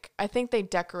like, I think they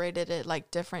decorated it like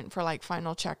different for like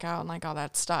final checkout and like all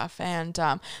that stuff. And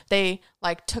they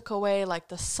like took away like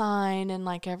the sign and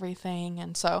like everything.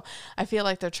 And so I feel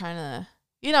like they're trying to,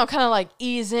 kind of like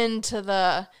ease into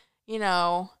the,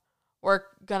 we're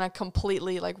gonna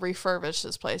completely like refurbish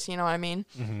this place. You know what I mean?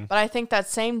 Mm-hmm. But I think that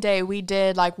same day we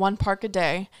did like one park a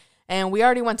day. And we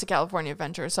already went to California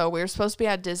Adventure, so we were supposed to be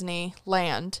at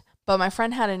Disneyland. But my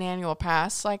friend had an annual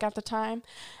pass, like, at the time.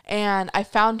 And I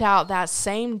found out that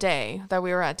same day that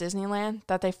we were at Disneyland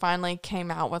that they finally came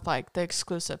out with, like, the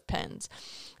exclusive pins.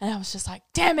 And I was just like,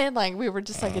 damn it. Like, we were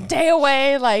just, like, a day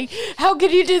away. Like, how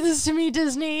could you do this to me,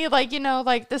 Disney? Like,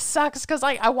 like, this sucks. Because,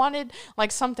 like, I wanted,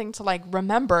 like, something to, like,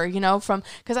 remember, from...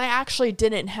 Because I actually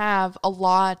didn't have a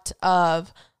lot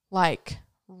of, like...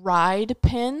 ride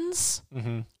pins,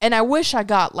 and I wish I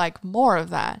got like more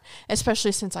of that,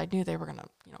 especially since I knew they were gonna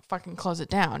fucking close it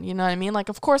down. You know what I mean? Like,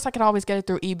 of course I could always get it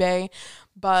through eBay,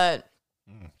 but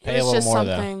Pay it a was little just more,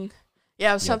 something. though.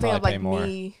 Yeah, it was something of probably like pay more.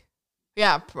 me.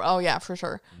 Yeah. Oh yeah, for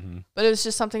sure. But it was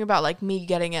just something about like me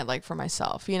getting it like for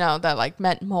myself, that like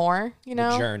meant more, The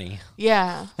journey.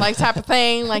 Yeah, like type of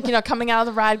thing, like, coming out of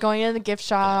the ride, going into the gift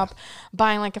shop,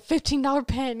 buying like a $15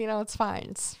 pin, it's fine.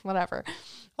 It's whatever.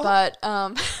 But,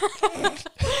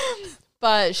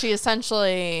 but she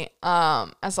essentially,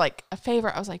 as like a favor,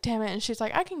 I was like, damn it. And she's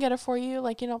like, I can get it for you.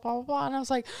 Like, blah, blah, blah. And I was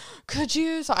like, could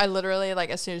you? So I literally, like,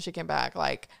 as soon as she came back,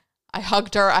 like, I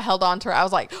hugged her. I held on to her. I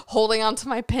was like holding on to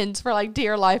my pins for like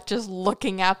dear life, just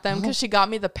looking at them, because she got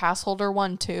me the pass holder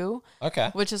one too. Okay.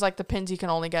 Which is like the pins you can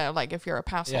only get like if you're a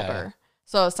pass Yeah. holder.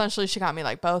 So essentially she got me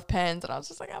like both pins, and I was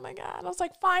just like, oh my God. I was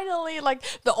like, finally, like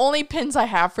the only pins I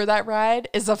have for that ride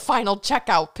is a final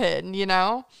checkout pin,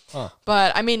 Huh.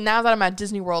 But I mean, now that I'm at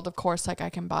Disney World, of course, like I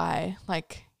can buy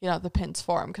like, the pins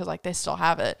for them, because like they still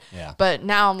have it. Yeah. But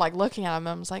now I'm like looking at them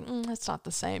and I'm just like, it's not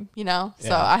the same, So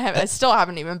Yeah. I still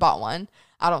haven't even bought one.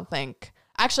 I don't think.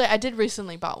 Actually, I did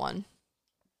recently bought one.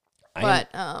 But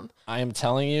I am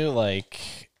telling you,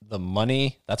 like, the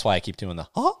money. That's why I keep doing the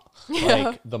Yeah.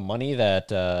 like the money that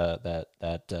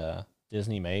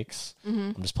Disney makes.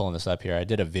 I'm just pulling this up here. I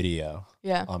did a video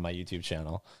yeah. on my YouTube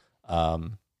channel.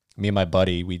 Me and my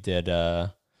buddy, we did.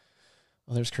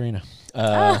 There's Karina.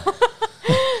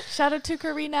 Shout out to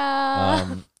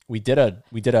Karina. We did a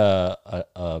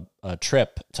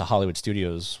trip to Hollywood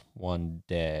Studios one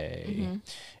day,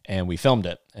 and we filmed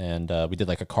it, and we did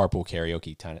like a carpool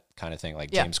karaoke kind of thing,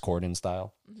 like Yeah. James Corden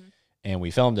style. And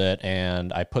we filmed it,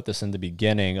 and I put this in the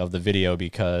beginning of the video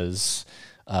because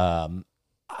I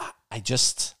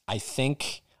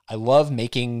think I love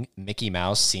making Mickey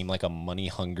Mouse seem like a money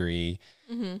hungry,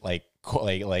 like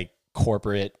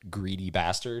corporate greedy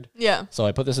bastard. Yeah. So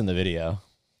I put this in the video.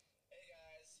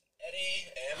 Eddie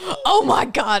and Oh my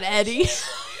God, Eddie. the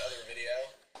other video,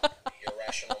 the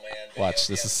Irrational Man video. Watch,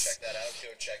 this If you is- haven't checked that out. Go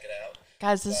check it out.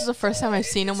 Guys, this is the first time I've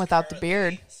seen him without the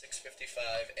beard. 6:55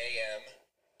 a.m.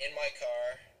 in my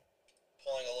car,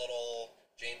 pulling a little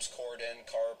James Corden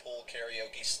carpool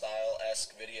karaoke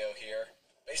style-esque video here.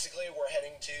 Basically, we're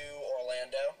heading to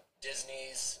Orlando,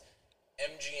 Disney's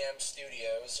MGM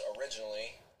Studios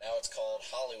originally. Now it's called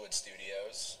Hollywood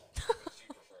Studios. Which do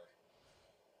you prefer?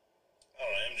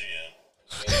 Oh, MGM.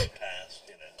 Pass,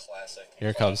 Classic. Here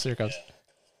it comes. Here it comes.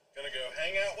 Gonna go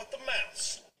hang out with the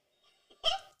mouse.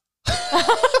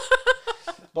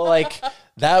 But like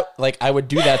that, like I would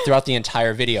do that throughout the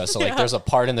entire video. So like, there's a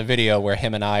part in the video where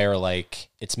him and I are like,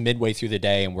 it's midway through the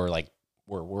day, and we're like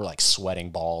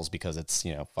sweating balls because it's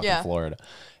fucking Yeah. Florida,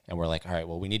 and we're like, all right,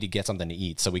 well, we need to get something to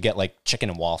eat, so we get like chicken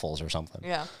and waffles or something.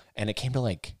 Yeah. And it came to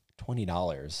like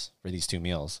 $20 for these two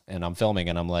meals, and I'm filming,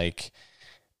 and I'm like,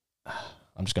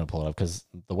 I'm just gonna pull it up because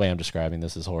the way I'm describing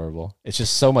this is horrible. It's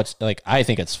just so much, like, I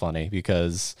think it's funny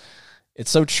because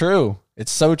it's so true.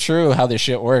 It's so true how this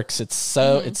shit works. It's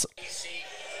so it's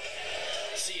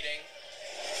Seating,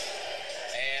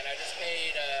 and I just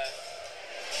paid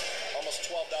almost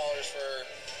 $12 for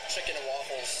chicken and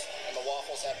waffles, and the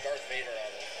waffles have Darth Vader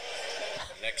on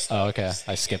them. Next, oh, okay.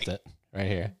 I skipped it right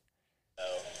here.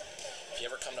 if you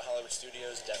ever come to Hollywood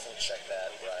Studios, definitely check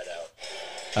that ride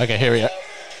out. Okay, here we go.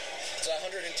 It's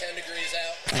 110 degrees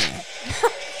out.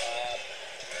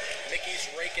 Mickey's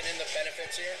raking in the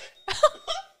benefits here.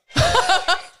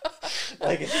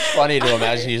 Like, it's just funny to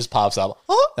imagine he just pops up.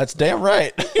 Oh, that's damn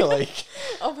right. Like,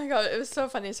 Oh my God, it was so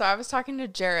funny. So I was talking to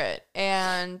Jarrett,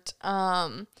 and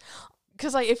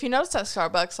because like if you notice at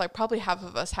Starbucks, like probably half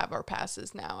of us have our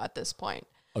passes now at this point.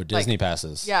 oh, Disney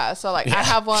passes. Yeah, so like I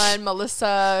have one,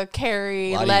 Melissa,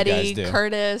 Carrie, A lot of you Letty, guys do.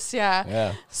 Curtis, yeah.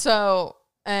 Yeah. So,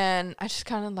 and I just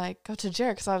kind of like go to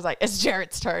Jarrett because I was like, it's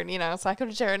Jarrett's turn, So I go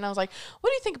to Jarrett and I was like, what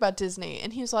do you think about Disney?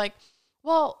 And he was like,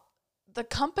 well, the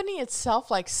company itself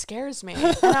like scares me.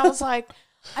 And I was like,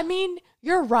 I mean,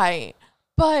 you're right.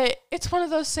 But it's one of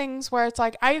those things where it's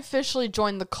like I officially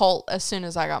joined the cult as soon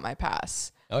as I got my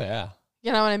pass. Oh yeah.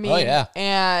 You know what I mean? Oh, yeah.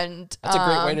 And That's a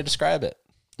great way to describe it.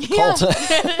 yeah, Cult.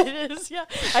 it is. Yeah,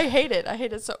 I hate it. I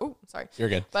hate it so. Oh, sorry. You're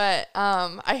good. But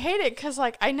I hate it because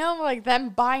like I know like them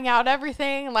buying out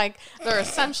everything, like they're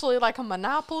essentially like a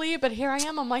monopoly. But here I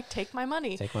am. I'm like, take my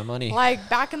money. Take my money. Like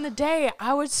back in the day,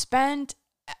 I would spend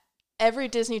every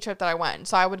Disney trip that I went.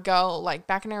 So I would go like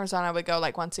back in Arizona. I would go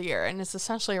like once a year, and it's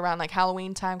essentially around like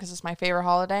Halloween time because it's my favorite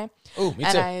holiday. Oh, me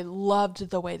And too. I loved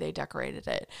the way they decorated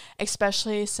it,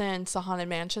 especially since the Haunted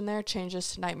Mansion there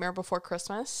changes to Nightmare Before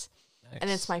Christmas. And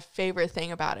it's my favorite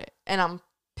thing about it. And I'm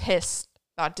pissed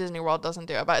that Disney World doesn't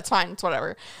do it, but it's fine. It's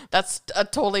whatever. That's a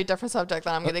totally different subject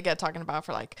that I'm going to get talking about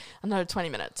for like another 20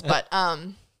 minutes. But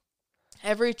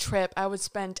every trip I would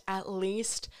spend at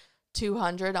least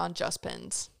 $200 on just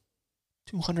pins.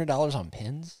 $200 on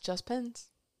pins? Just pins.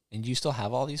 And you still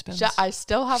have all these pins? I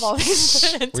still have all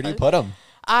these pins. Where do you put them?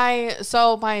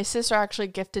 So my sister actually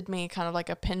gifted me kind of like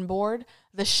a pin board,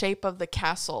 the shape of the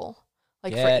castle,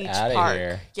 like Get for each outta park.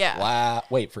 here. Yeah. Wow.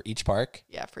 Wait, for each park?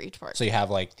 Yeah, for each park. So you have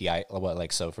like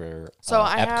so for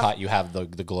I Epcot, you have the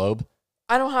globe?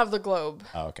 I don't have the globe.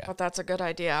 Oh, okay. But that's a good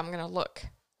idea. I'm going to look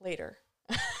later.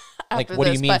 Like, after what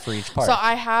do you this. mean But- for each park? So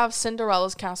I have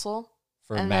Cinderella's castle.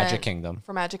 For and Magic then- Kingdom.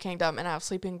 For Magic Kingdom, and I have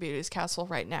Sleeping Beauty's castle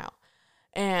right now.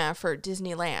 And for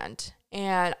Disneyland.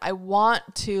 And I want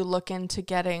to look into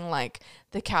getting like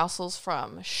the castles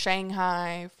from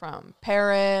Shanghai, from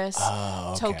Paris,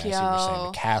 Oh, okay. Tokyo. I see what you're saying.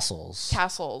 The castles.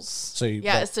 Castles. So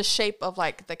It's the shape of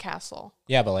like the castle.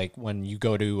 Yeah, but like when you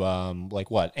go to like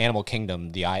what Animal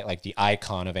Kingdom, the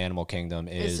icon of Animal Kingdom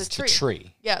is It's a the tree.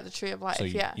 tree. Yeah, the Tree of Life. So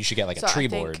yeah. you should get like So a I tree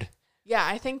think- board. Yeah,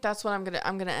 I think that's what I'm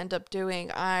gonna end up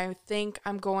doing. I think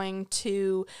I'm going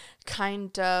to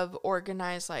kind of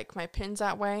organize like my pins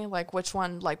that way, like which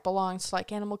one like belongs to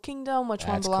like Animal Kingdom, which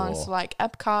one That's belongs cool. to like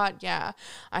Epcot. Yeah,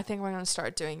 I think we're gonna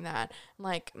start doing that.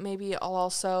 Like maybe I'll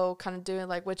also kind of do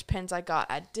like which pins I got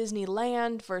at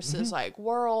Disneyland versus like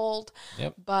World.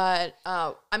 Yep. But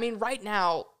I mean, right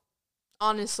now,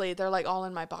 honestly, they're like all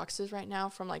in my boxes right now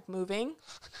from like moving.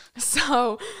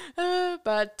 So,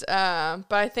 but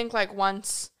I think like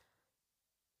once,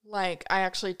 like I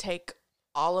actually take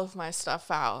all of my stuff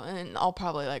out, and I'll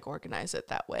probably like organize it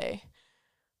that way.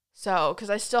 So, because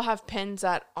I still have pins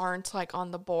that aren't like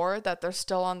on the board, that they're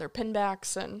still on their pin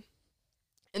backs and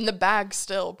in the bag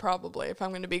still, probably, if I'm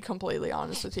going to be completely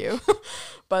honest with you.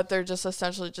 But they're just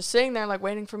essentially just sitting there like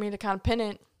waiting for me to kind of pin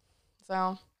it.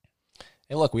 So.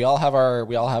 Hey, look, we all have our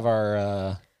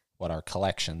our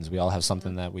collections. We all have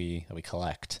something that we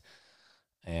collect.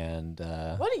 And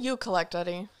What do you collect,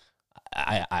 Eddie?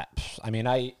 I mean,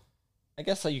 I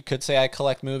guess you could say I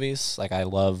collect movies. Like I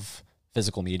love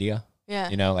physical media. Yeah.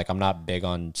 You know, like I'm not big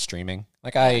on streaming.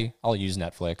 Like I'll use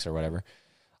Netflix or whatever.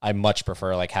 I much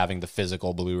prefer like having the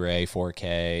physical Blu-ray,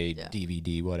 4K, Yeah.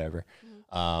 DVD, whatever.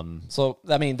 So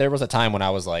I mean, there was a time when I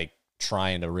was like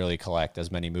trying to really collect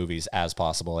as many movies as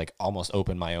possible, like almost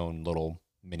open my own little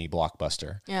mini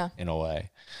Blockbuster. Yeah. In a way.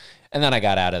 And then I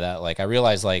got out of that. Like I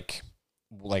realized like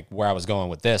where I was going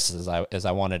with this is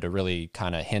I wanted to really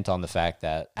kind of hint on the fact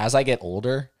that as I get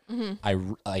older, I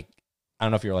don't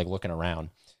know if you're like looking around,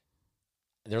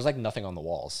 there's like nothing on the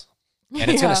walls, and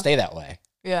it's going to stay that way.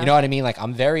 Yeah. You know what I mean? Like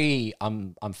I'm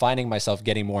finding myself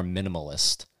getting more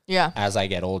minimalist Yeah. as I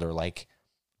get older. Like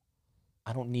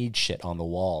I don't need shit on the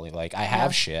wall. Like I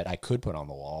have shit I could put on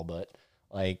the wall, but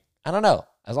like, I don't know.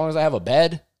 As long as I have a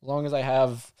bed, as long as I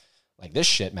have like this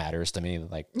shit matters to me,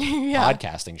 like Yeah.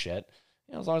 podcasting shit.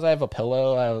 You know, as long as I have a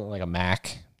pillow, I have like a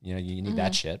Mac, you know, you need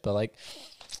that shit. But like,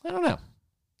 I don't know.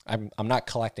 I'm not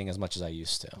collecting as much as I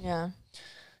used to. Yeah.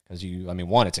 Because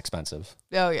one, it's expensive.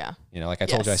 Oh, yeah. You know, like I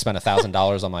told you, I Yes. spent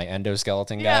 $1,000 on my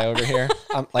endoskeleton guy Yeah. over here.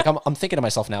 I'm thinking to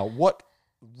myself now, what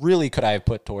really could I have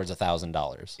put towards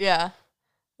 $1,000? Yeah.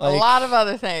 A Like, lot of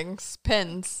other things.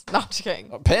 Pins. No, I'm just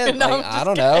kidding. a pin. No, like, I'm I just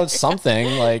don't know. kidding. It's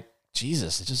something like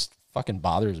Jesus. It just fucking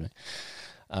bothers me.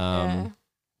 Yeah.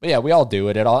 But yeah, we all do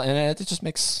it. And it just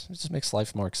makes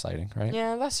life more exciting, right?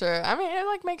 Yeah, that's true. I mean, it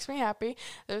like makes me happy.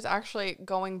 There's actually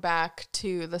going back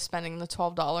to the spending the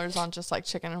 $12 on just like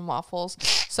chicken and waffles.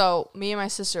 So me and my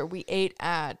sister, we ate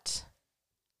at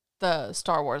the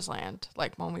Star Wars land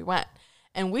like when we went,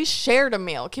 and we shared a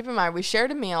meal. Keep in mind, we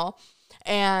shared a meal,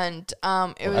 and it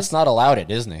Well, was that's not allowed at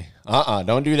Disney.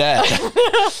 Don't do that.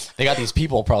 They got these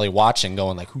people probably watching,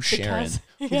 going like, "Who's Sharon?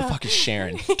 Who the fuck is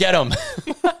Sharon? Get him!"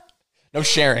 No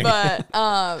sharing. But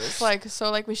it's like,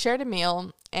 so like we shared a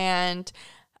meal, and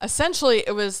essentially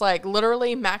it was like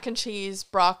literally mac and cheese,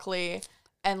 broccoli,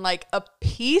 and like a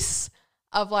piece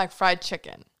of like fried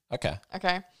chicken. Okay.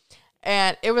 Okay.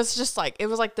 And it was just like, it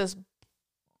was like this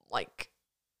like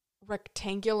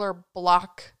rectangular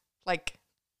block, like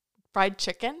fried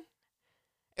chicken.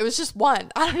 It was just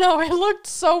one. I don't know. It looked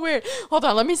so weird. Hold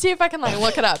on. Let me see if I can like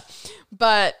look it up.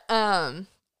 But,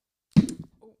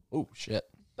 Oh shit.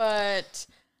 but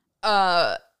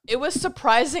it was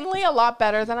surprisingly a lot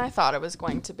better than I thought it was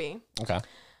going to be. Okay.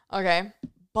 Okay.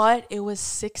 But it was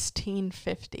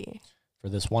 $16.50 For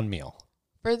this one meal.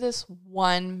 for this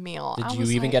one meal. Did I you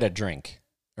was even like, get a drink,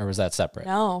 or was that separate?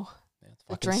 No. It's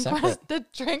The fucking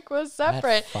drink was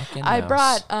separate. fucking I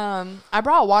mouse.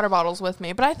 brought water bottles with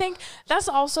me, but I think that's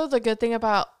also the good thing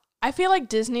about, I feel like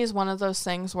Disney is one of those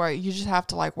things where you just have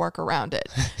to like work around it.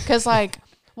 Cause like,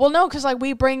 well, no, cause like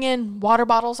we bring in water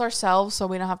bottles ourselves, so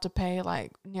we don't have to pay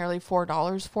like nearly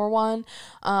 $4 for one.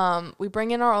 We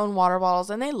bring in our own water bottles,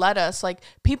 and they let us. Like,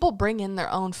 people bring in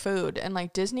their own food, and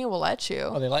like Disney will let you.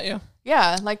 Oh, they let you?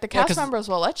 Yeah, like the cast 'cause- members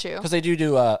will let you. Because they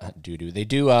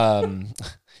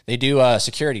they do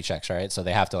security checks, right? So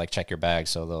they have to like check your bag,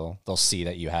 so they'll see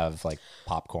that you have like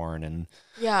popcorn and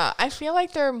Yeah, I feel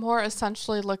like they're more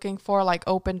essentially looking for like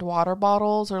opened water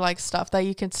bottles or like stuff that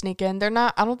you can sneak in. They're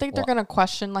not. I don't think they're gonna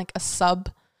question like a sub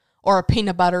or a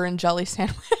peanut butter and jelly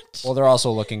sandwich. well, they're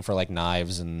also looking for like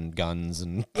knives and guns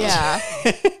and Yeah.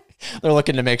 they're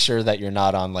looking to make sure that you're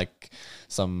not on like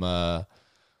some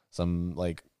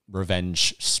like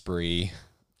revenge spree.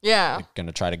 Yeah. Like,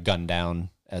 gonna try to gun down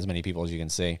as many people as you can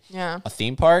see. Yeah. A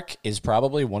theme park is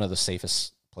probably one of the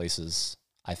safest places,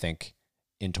 I think,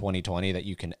 in 2020 that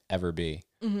you can ever be.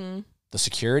 Mm-hmm. The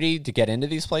security to get into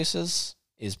these places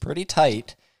is pretty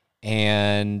tight.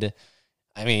 And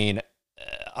I mean,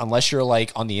 unless you're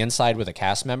like on the inside with a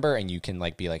cast member and you can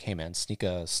like be like, hey man, sneak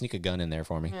a gun in there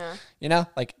for me. Yeah. You know,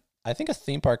 like I think a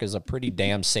theme park is a pretty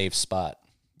damn safe spot,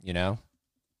 you know?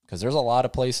 Because there's a lot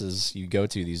of places you go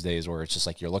to these days where it's just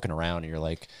like you're looking around and you're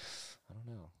like, I don't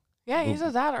know. Yeah,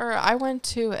 either that or I went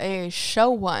to a show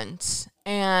once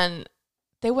and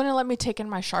they wouldn't let me take in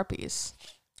my Sharpies.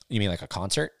 You mean like a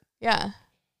concert? Yeah.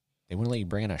 They wouldn't let you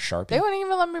bring in a Sharpie? They wouldn't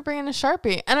even let me bring in a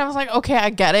Sharpie. And I was like, okay, I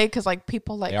get it. Because like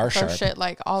people like They are throw sharp. shit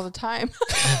like all the time.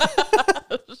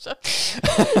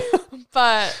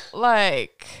 But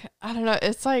like, I don't know.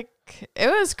 It's like, it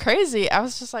was crazy. I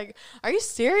was just like, are you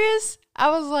serious? I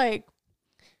was like,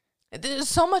 there's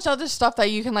so much other stuff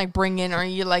that you can like bring in or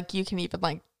you can even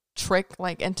like trick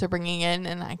like into bringing in,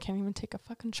 and I can't even take a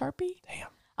fucking Sharpie. Damn.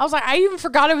 I was like, I even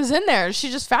forgot it was in there. She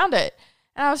just found it.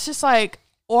 And I was just like,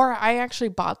 or I actually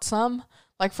bought some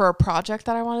like for a project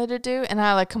that I wanted to do, and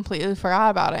I like completely forgot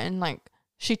about it, and like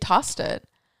she tossed it.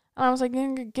 And I was like,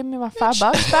 give me my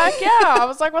 $5 back. Yeah. I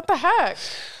was like, what the heck?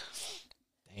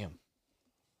 Damn.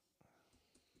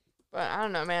 But I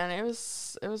don't know, man. It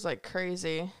was like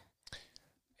crazy.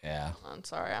 Yeah. I'm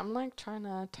sorry. I'm like trying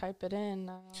to type it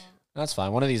in. That's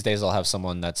fine. One of these days I'll have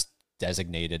someone that's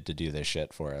designated to do this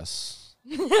shit for us.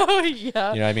 Oh,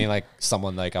 yeah. You know what I mean? Like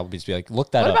someone like I'll just be like,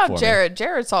 look that What up about for me. Jared?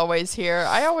 Jared's always here.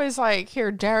 I always like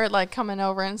hear Jared like coming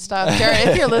over and stuff. Jared,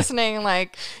 if you're listening,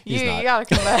 like you not. gotta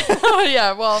come back. Oh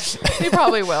yeah, well he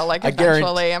probably will. Like I guarantee-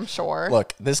 eventually, I'm sure.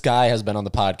 Look, this guy has been on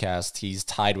the podcast. He's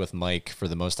tied with Mike for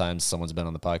the most times someone's been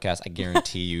on the podcast. I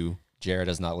guarantee you, Jared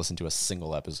has not listened to a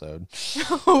single episode. He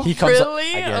comes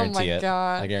Really? I guarantee Oh my it.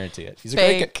 God. I guarantee it. He's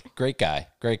Fake. a great guy,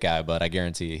 but I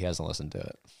guarantee he hasn't listened to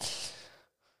it.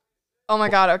 Oh my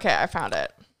god. Okay, I found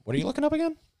it. What are you looking up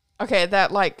again? Okay,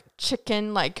 that like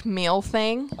chicken like meal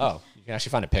thing. Oh, you can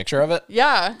actually find a picture of it?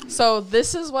 Yeah. So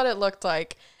this is what it looked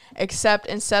like, except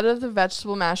instead of the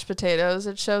vegetable mashed potatoes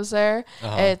it shows there,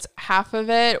 it's half of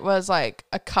it was like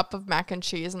a cup of mac and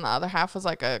cheese and the other half was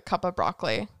like a cup of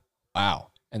broccoli. Wow.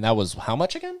 And that was how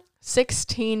much again?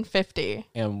 $16.50.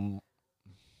 And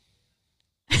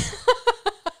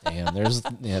damn,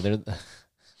 there.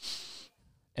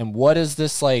 And what is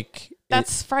this like?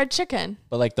 That's fried chicken.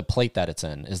 But like the plate that it's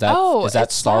in, is that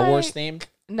it's Star Wars like- themed?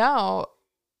 No.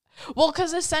 Well,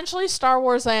 because essentially Star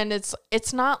Wars Land, it's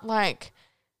not like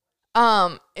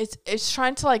it's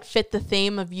trying to like fit the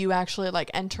theme of you actually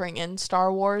like entering in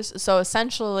Star Wars. So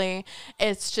essentially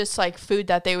it's just like food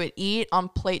that they would eat on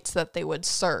plates that they would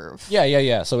serve.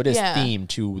 Yeah. So it is Yeah. themed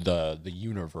to the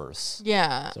universe.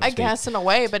 Yeah, So to I speak. guess in a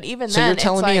way, but even So then you're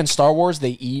telling it's me like, in Star Wars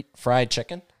they eat fried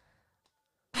chicken?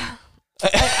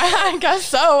 I guess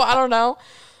so. I don't know.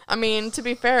 I mean, to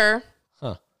be fair,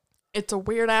 Huh. it's a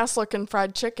weird ass looking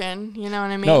fried chicken. You know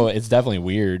what I mean? No, it's definitely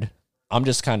weird. I'm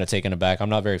just kind of taken aback. I'm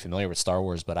not very familiar with Star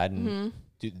Wars, but I didn't.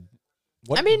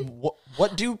 What, I mean,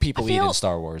 what do people eat in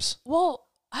Star Wars? Well,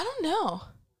 I don't know.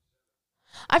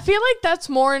 I feel like that's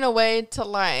more in a way to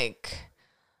like,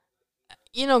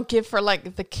 you know, give for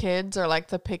like the kids or like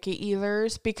the picky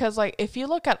eaters, because like if you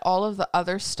look at all of the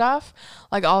other stuff,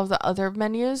 like all of the other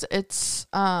menus, it's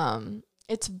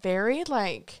very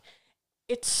like,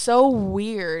 it's so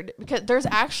weird because there's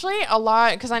actually a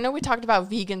lot, because I know we talked about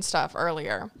vegan stuff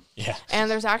earlier. Yeah. And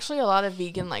there's actually a lot of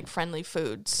vegan like friendly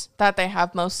foods that they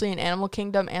have mostly in Animal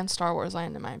Kingdom and Star Wars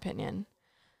Land, in my opinion.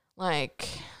 Like,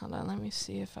 hold on, let me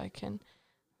see if I can.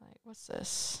 Like, what's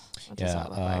this? What does that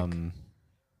look like?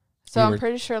 So I'm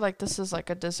pretty sure like this is like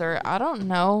a dessert. I don't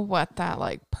know what that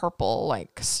like purple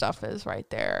like stuff is right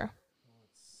there.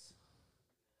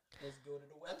 Let's go to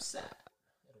the website.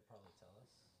 It'll probably tell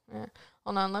us. Yeah.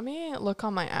 Hold on, let me look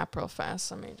on my app real fast.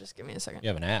 Let me just give me a second. You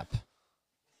have an app.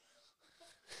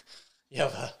 You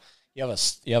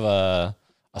have a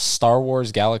Star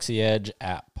Wars Galaxy Edge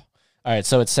app. All right,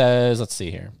 so it says, let's see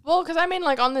here. Well, because I mean,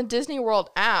 like on the Disney World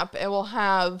app, it will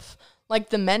have like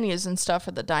the menus and stuff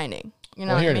for the dining. You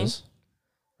know Well, what here I mean? it is.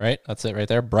 Right? That's it right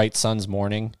there. Bright Sun's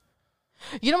Morning.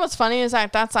 You know what's funny is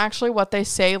that that's actually what they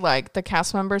say, like the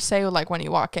cast members say, like when you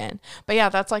walk in. But yeah,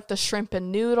 that's like the shrimp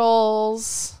and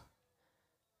noodles.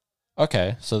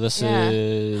 Okay, so this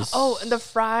is... Oh, and the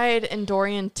fried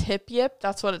Endorian tip yip.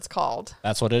 That's what it's called.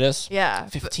 That's what it is? Yeah.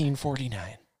 $15.49.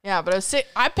 Yeah, but it was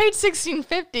I paid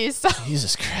 $16.50, so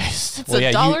Jesus Christ. it's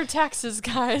a dollar taxes,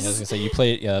 guys. I was going to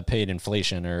say, you paid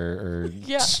inflation or...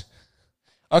 Yeah.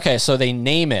 Okay, so they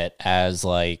name it as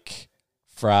like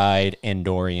fried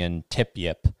Endorian tip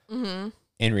yip. Mm-hmm.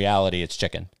 In reality, it's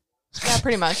chicken. Yeah,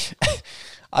 pretty much.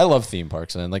 I love theme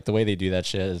parks, and like the way they do that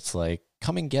shit, it's like,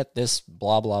 come and get this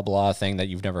blah, blah, blah thing that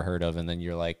you've never heard of. And then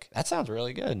you're like, that sounds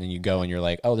really good. And then you go and you're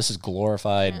like, oh, this is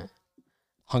glorified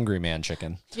Hungry Man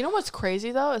chicken. You know what's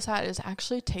crazy though is that it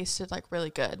actually tasted like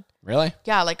really good. Really?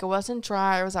 Yeah, like it wasn't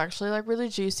dry. It was actually like really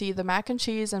juicy. The mac and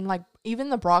cheese and like even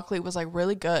the broccoli was like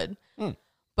really good.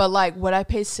 But like, would I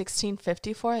pay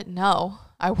 $16.50 for it? No,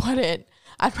 I wouldn't.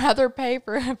 I'd rather pay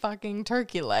for a fucking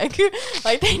turkey leg.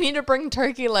 Like they need to bring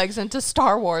turkey legs into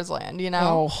Star Wars land, you know?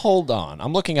 Oh, hold on.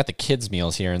 I'm looking at the kids'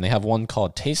 meals here, and they have one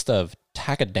called Taste of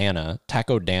Taco Dana,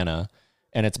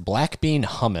 and it's black bean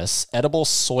hummus, edible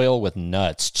soil with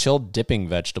nuts, chilled dipping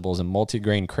vegetables, and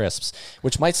multigrain crisps,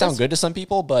 which might sound good to some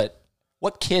people, but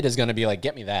what kid is going to be like,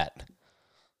 get me that?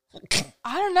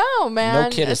 I don't know, man. No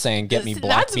kid is saying, get me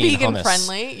black bean vegan hummus.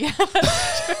 friendly. Yeah,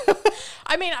 that's true.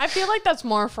 I mean, I feel like that's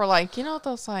more for like, you know,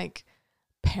 those like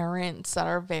parents that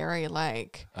are very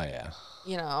like, Oh, yeah.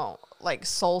 you know, like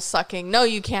soul sucking. No,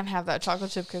 you can't have that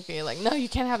chocolate chip cookie. Like, no, you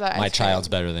can't have that. My ice cream. child's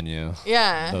better than you.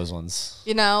 Yeah. Those ones.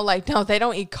 You know, like, no, they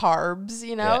don't eat carbs,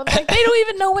 you know? Yeah. Like, they don't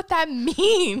even know what that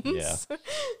means. Yeah.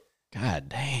 God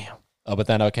damn. Oh, but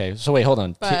then, okay. So wait, hold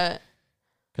on. But,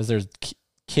 Because there's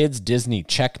kids Disney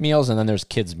check meals, and then there's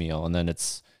kids meal, and then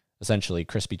it's essentially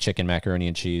crispy chicken, macaroni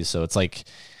and cheese. So it's like,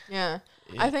 yeah.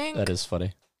 I think that is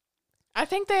funny. I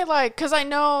think they like, because I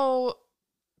know,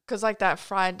 because like that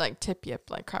fried like tip yip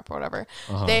like crap or whatever,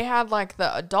 they had like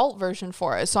the adult version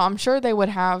for it. So I'm sure they would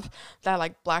have that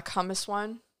like black hummus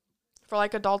one for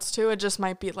like adults too. It just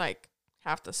might be like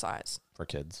half the size. For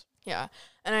kids. Yeah.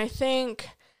 And I think,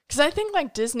 because I think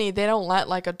like Disney, they don't let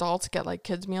like adults get like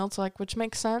kids meals, like, which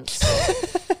makes sense.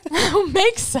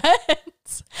 Makes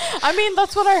sense. I mean,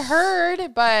 that's what I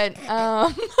heard, but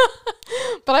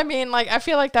but I mean, like, I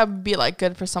feel like that would be like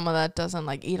good for someone that doesn't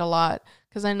like eat a lot.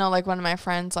 Because I know like one of my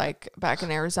friends, like back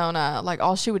in Arizona, like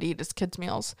all she would eat is kids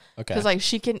meals. Okay. Because like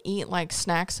she can eat like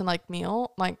snacks and like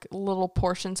like little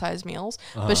portion size meals,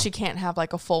 but she can't have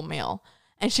like a full meal.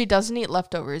 And she doesn't eat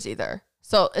leftovers either.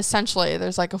 So essentially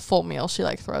there's like a full meal she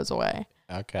like throws away.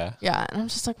 Okay. Yeah. And I'm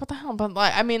just like, what the hell? But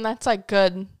like, I mean, that's like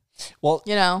good, Well,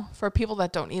 you know, for people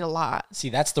that don't eat a lot. see,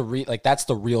 that's that's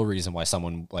the real reason why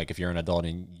someone, like, if you're an adult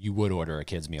and you would order a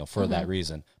kid's meal for that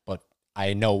reason. But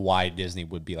I know why Disney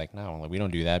would be like, no, like, we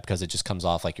don't do that, because it just comes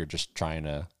off like you're just trying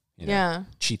to, you know, Yeah.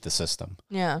 cheat the system.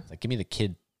 Yeah. It's like, give me the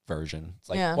kid version. It's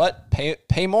like, Yeah. what?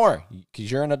 Pay more because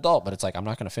you're an adult. But it's like, I'm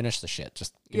not going to finish the shit.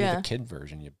 Just give me Yeah. the kid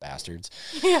version, you bastards.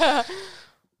 Yeah.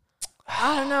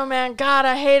 I don't know, man. God,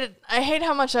 I hate it. I hate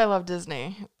how much I love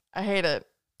Disney. I hate it.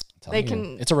 I'm They telling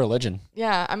you, can- it's a religion.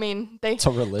 Yeah. I mean, It's a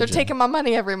religion. they're taking my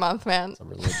money every month, man. It's a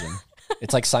religion.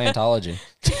 It's like Scientology.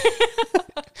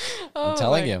 Oh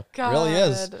telling my you, it really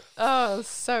is. God. Oh,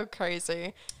 so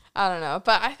crazy. I don't know,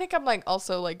 but I think I'm like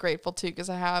also like grateful too because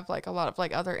I have like a lot of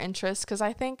like other interests because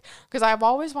I've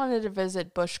always wanted to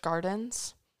visit Busch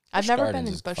Gardens. I've never been Gardens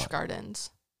in is Busch fun. Gardens.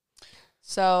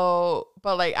 So,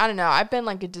 but like I don't know, I've been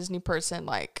like a Disney person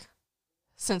like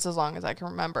since as long as I can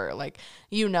remember. Like,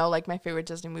 you know, like my favorite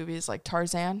Disney movie is like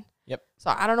Tarzan. Yep.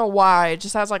 So I don't know why, it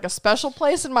just has like a special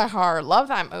place in my heart. Love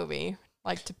that movie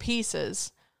like to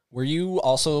pieces. Were you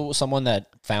also someone that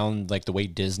found like the way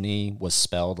Disney was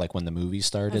spelled, like when the movie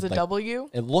started? As a like, W?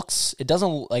 it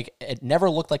doesn't like, it never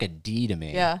looked like a D to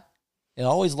me. Yeah. It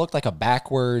always looked like a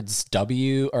backwards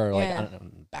W, or like, Yeah. I don't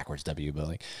know, backwards W, but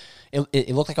like,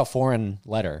 it looked like a foreign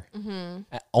letter. Mm-hmm.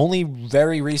 Only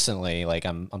very recently, like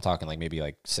I'm talking like maybe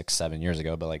like 6-7 years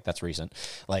ago, but like that's recent.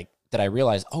 Like, that I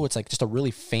realized, oh, it's like just a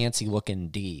really fancy looking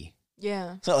D.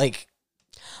 Yeah. So like,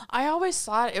 I always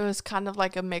thought it was kind of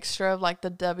like a mixture of like the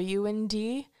W and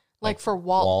D, like for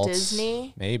Walt Waltz,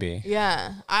 Disney. maybe.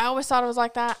 Yeah. I always thought it was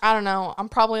like that. I don't know. I'm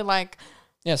probably like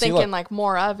Yeah. See, thinking look, like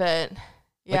more of it.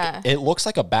 Yeah. like, it looks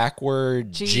like a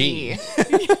backward G.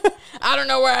 I don't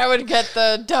know where I would get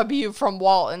the W from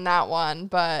Walt in that one,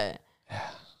 but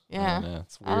yeah. I don't know,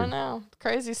 it's I don't weird. know.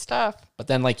 Crazy stuff. But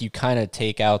then like you kind of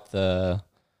take out the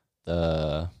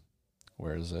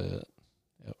Where is it?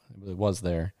 It was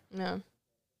there. Yeah.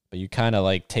 But you kind of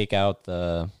like take out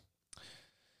the.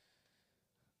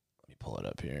 Let me pull it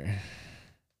up here.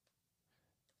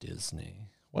 Disney.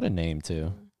 What a name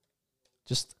too.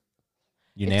 Just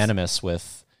unanimous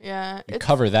with. Yeah. You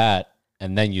cover that,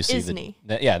 and then you see Disney.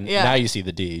 Yeah. Now you see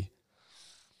the D.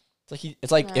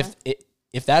 It's like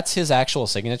if that's his actual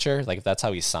signature, like if that's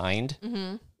how he signed,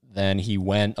 then he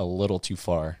went a little too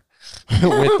far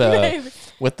with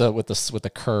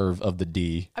the curve of the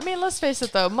D. I mean, let's face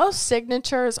it though. Most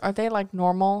signatures, are they like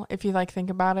normal if you like think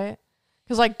about it?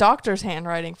 Because like doctor's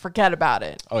handwriting, forget about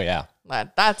it. Oh yeah.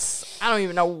 That's I don't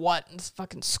even know what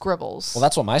fucking scribbles. Well,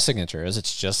 that's what my signature is.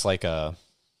 It's just like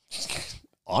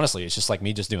honestly, it's just like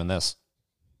me just doing this.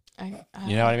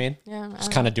 You know what I mean? Yeah.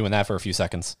 Just kind of doing that for a few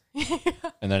seconds.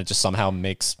 And then it just somehow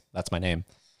that's my name.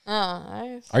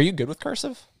 Nice. Are you good with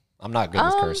cursive? I'm not good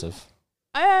with cursive.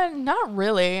 Not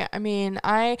really. I mean,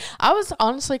 I was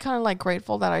honestly kind of like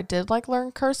grateful that I did like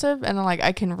learn cursive and like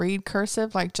I can read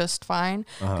cursive like just fine.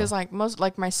 Because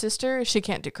like my sister, she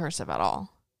can't do cursive at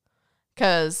all.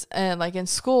 Because like in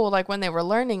school, like when they were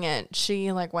learning it,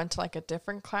 she like went to like a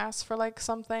different class for like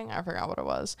something. I forgot what it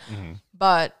was.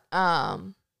 But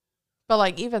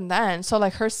like even then, so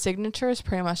like her signature is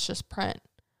pretty much just print.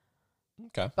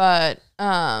 Okay. But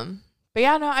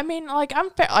yeah, no, I mean, like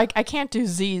like I can't do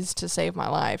Z's to save my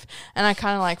life, and I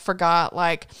kind of like forgot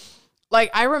like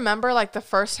I remember like the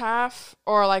first half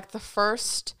or like the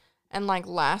first and like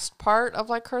last part of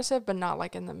like cursive, but not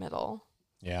like in the middle.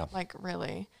 Yeah. Like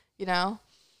really, you know.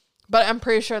 But I'm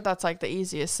pretty sure that's like the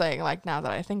easiest thing. Like now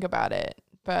that I think about it,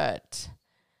 but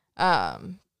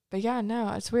yeah,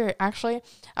 no, it's weird. Actually,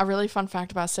 a really fun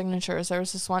fact about signatures. There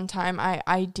was this one time I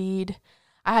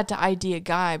had to ID a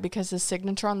guy because his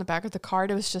signature on the back of the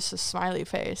card, it was just a smiley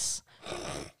face.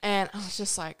 And I was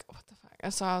just like, what the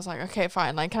fuck? So I was like, okay,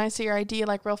 fine. Like, can I see your ID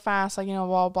like real fast? Like, you know,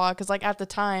 blah, blah. Because like at the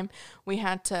time we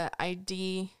had to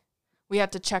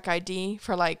check ID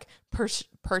for like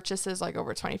purchases like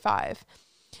over 25.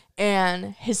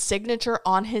 And his signature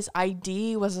on his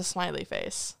ID was a smiley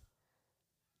face.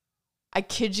 I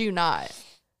kid you not.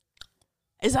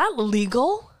 Is that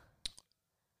legal?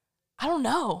 I don't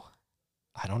know.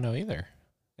 I don't know either.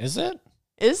 Is it?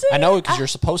 Is it? I know because you're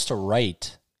supposed to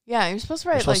write. Yeah, you're supposed to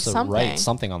write like something. Write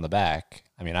something on the back.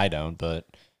 I mean, I don't, but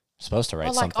you're supposed to write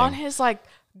like something. on his like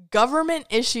government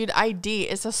issued ID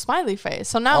is a smiley face.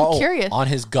 So now I'm curious. On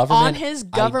his government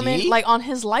ID? Like on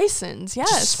his license. Yes.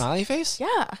 Just a smiley face?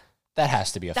 Yeah. That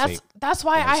has to be a fake. That's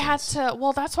why license.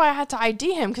 that's why I had to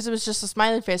ID him, because it was just a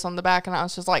smiley face on the back, and I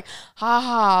was just like,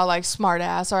 haha, like smart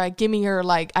ass, all right, give me your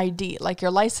like ID, like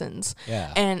your license.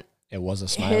 Yeah. And it was a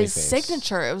smiley face. His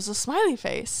signature, it was a smiley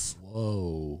face.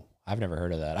 Whoa. I've never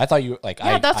heard of that. I thought you like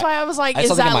yeah, that's why I was like, I is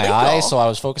had that something in legal? my eye, so I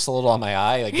was focused a little on my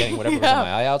eye, like getting whatever was in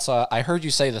my eye out. So I heard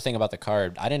you say the thing about the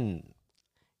card. I didn't.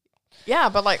 Yeah,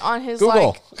 but like on his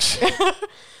Google. like,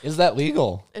 is that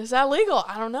legal? Is that legal?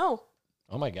 I don't know.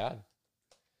 Oh my God.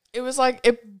 It was like,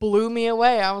 it blew me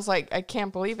away. I was like, I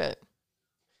can't believe it.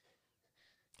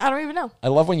 I don't even know. I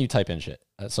love when you type in shit.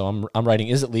 So I'm writing,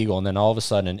 is it legal? And then all of a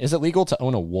sudden, is it legal to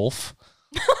own a wolf?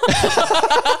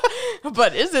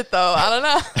 But is it though? I don't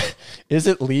know. Is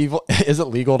it legal? Is it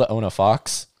legal to own a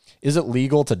fox? Is it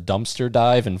legal to dumpster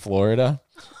dive in Florida?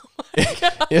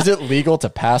 Is it legal to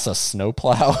pass a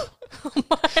snowplow? Oh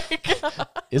my God.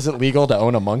 Is it legal to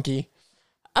own a monkey?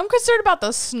 I'm concerned about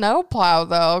the snowplow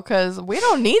though, because we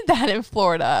don't need that in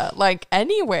Florida, like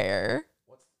anywhere.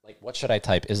 What should I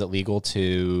type? Is it legal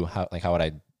to how would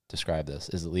I describe this?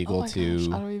 Is it legal to? Gosh,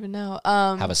 I don't even know.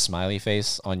 Have a smiley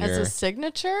face on as your a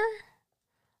signature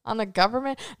on the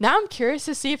government. Now I'm curious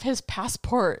to see if his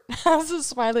passport has a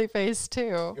smiley face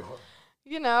too.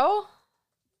 You know?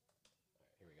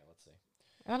 Here we go. Let's see.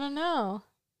 I don't know.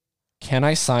 Can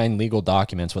I sign legal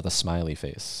documents with a smiley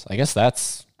face? I guess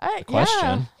that's the question.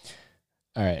 Yeah.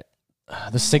 All right.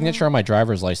 The signature on my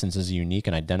driver's license is a unique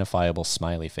and identifiable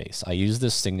smiley face. I use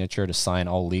this signature to sign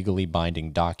all legally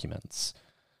binding documents.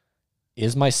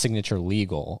 Is my signature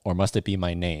legal, or must it be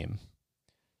my name?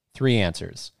 3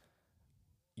 answers.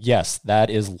 Yes, that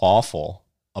is lawful.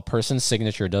 A person's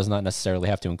signature does not necessarily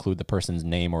have to include the person's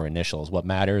name or initials. What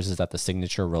matters is that the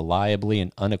signature reliably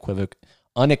and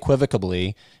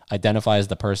unequivocally identifies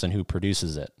the person who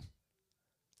produces it.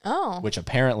 Oh. Which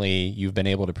apparently you've been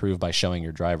able to prove by showing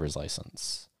your driver's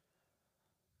license.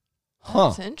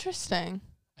 That's interesting.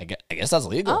 I guess that's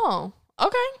legal. Oh,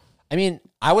 okay. I mean,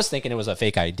 I was thinking it was a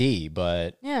fake ID,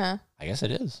 but yeah, I guess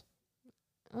it is.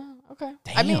 Oh, okay.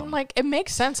 Damn. I mean, like, it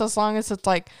makes sense as long as it's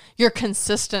like you're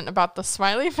consistent about the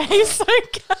smiley face, I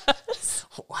guess.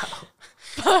 Wow.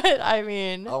 But I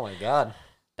mean, oh my God.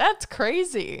 That's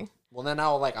crazy. Well, then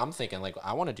now, like, I'm thinking, like,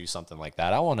 I want to do something like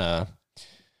that. I want to.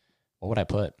 What would I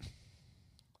put?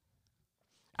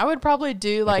 I would probably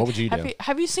do like. What would you do?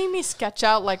 Have you seen me sketch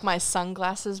out like my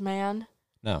sunglasses man?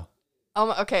 No.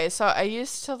 Okay, so I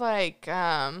used to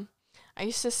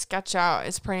sketch out.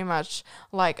 It's pretty much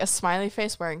like a smiley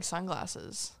face wearing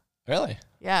sunglasses. Really?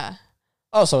 Yeah.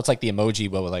 Oh, so it's like the emoji,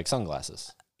 but with like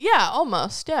sunglasses. Yeah,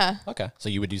 almost. Yeah. Okay. So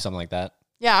you would do something like that?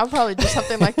 Yeah, I would probably do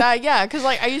something like that. Yeah, because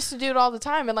like I used to do it all the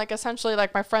time, and like essentially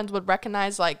like my friends would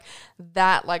recognize like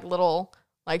that like little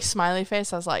like smiley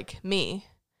face as like me,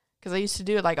 because I used to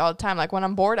do it like all the time. Like when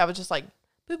I'm bored, I would just like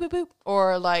boop boop boop,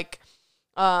 or like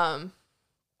I'll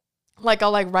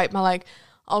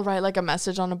write like a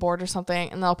message on a board or something,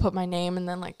 and then I'll put my name and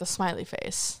then like the smiley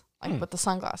face, like with the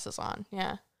sunglasses on.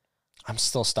 Yeah. I'm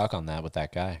still stuck on that with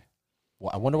that guy.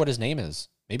 Well, I wonder what his name is.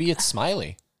 Maybe it's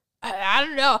Smiley. I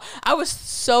don't know. I was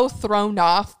so thrown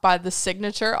off by the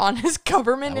signature on his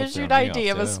government issued ID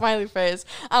of a smiley face.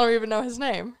 I don't even know his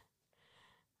name.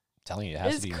 I'm telling you, it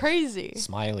has It's to be crazy.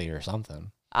 Smiley or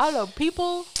something. I don't know.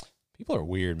 People are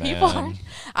weird, man.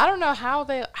 I don't know how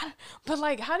but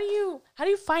like, how do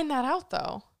you find that out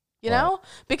though? You What? know?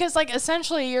 Because like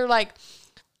essentially you're like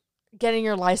getting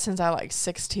your license at like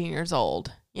 16 years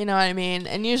old. You know what I mean?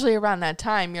 And usually around that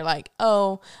time, you're like,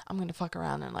 oh, I'm going to fuck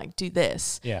around and like do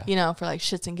this, Yeah. you know, for like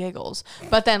shits and giggles.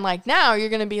 But then like now you're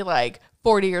going to be like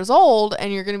 40 years old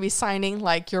and you're going to be signing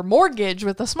like your mortgage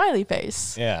with a smiley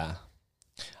face, Yeah.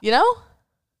 you know?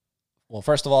 Well,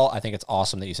 first of all, I think it's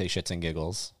awesome that you say shits and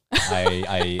giggles.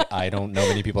 I don't know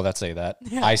many people that say that.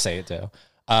 Yeah. I say it too.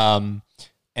 And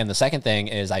the second thing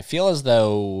is I feel as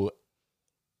though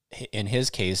in his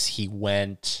case, he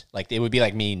went, like, it would be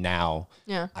like me now.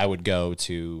 Yeah. I would go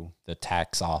to the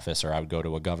tax office or I would go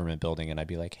to a government building and I'd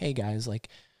be like, hey guys, like,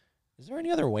 is there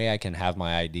any other way I can have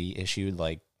my ID issued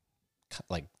like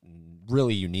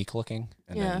really unique looking?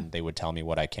 And Yeah. then they would tell me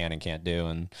what I can and can't do.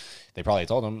 And they probably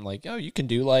told him like, oh, you can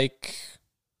do like,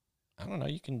 I don't know,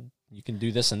 you can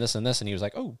do this and this and this. And he was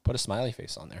like, oh, put a smiley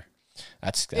face on there.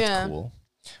 That's Yeah. cool.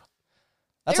 They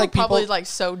That's were like people, probably like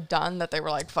so done that they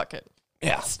were like, fuck it.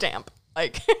 yeah. Stamp.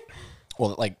 Like,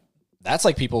 Well, like that's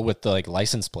like people with the like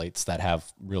license plates that have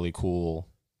really cool,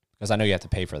 because I know you have to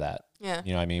pay for that. yeah.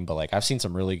 You know what I mean? But like I've seen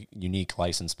some really unique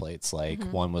license plates. Like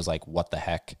one was like, what the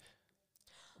heck?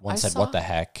 One I said, saw- what the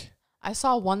heck? I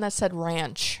saw one that said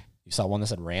ranch. You saw one that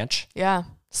said ranch? Yeah.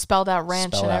 Spelled out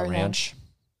ranch Spell and out everything. ranch.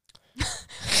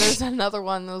 There's another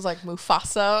one that was like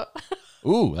Mufasa.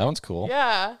 Ooh, that one's cool.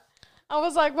 Yeah. I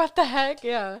was like, what the heck?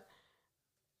 Yeah.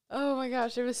 Oh my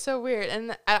gosh, it was so weird.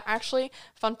 And actually,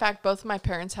 fun fact, both of my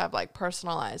parents have like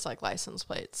personalized like license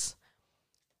plates.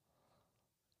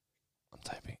 I'm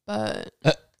typing. But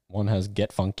One has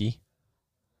get funky.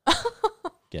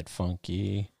 Get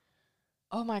funky.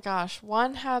 oh my gosh,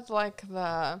 one had like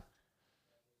that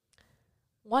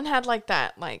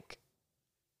like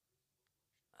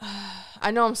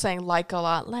I know I'm saying like a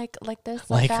lot, like this,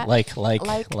 like that.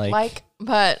 Like.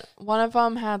 But one of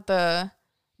them had the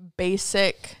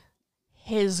basic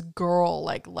his girl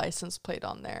like license plate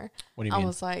on there. What do you I mean?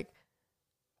 was like,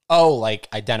 Oh, like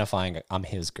identifying I'm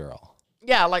his girl.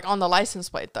 yeah, like on the license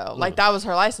plate though. Like Ooh. that was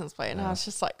her license plate. And I Yeah. was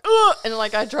just like, ugh! And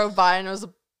like I drove by and it was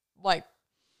like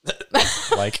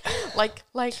Like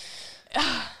like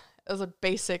it was a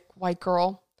basic white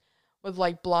girl with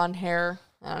like blonde hair.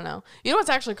 I don't know. You know what's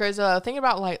actually crazy though? Thinking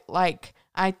about like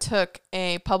I took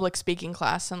a public speaking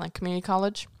class in like community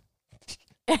college.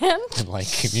 And like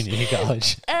community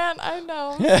college. I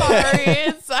know,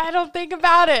 sorry. I don't think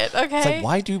about it, okay? It's like,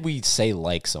 why do we say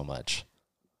like so much?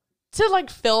 To like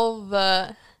fill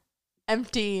the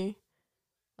empty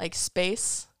like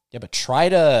space. Yeah, but try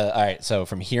to, all right, so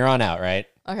from here on out, right?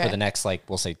 Okay. For the next, like,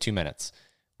 we'll say 2 minutes,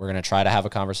 we're going to try to have a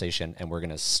conversation and we're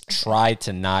going to try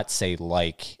to not say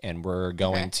like, and we're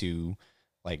going Okay. to,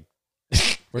 like,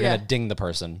 we're Yeah. going to ding the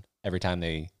person every time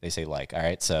they say like. All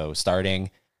right, so starting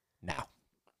now.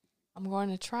 I'm going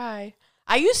to try.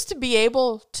 I used to be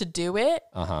able to do it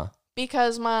Uh-huh.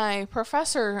 because my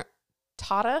professor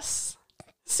taught us.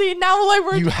 See, now like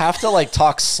we're You have to, like,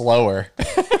 talk slower.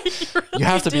 You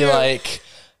have to be do. like,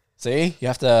 see? You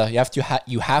have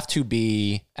to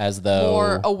be as though.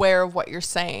 more aware of what you're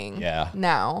saying Yeah.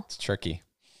 now. It's tricky.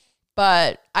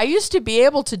 But I used to be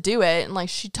able to do it, and like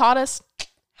she taught us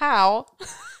how.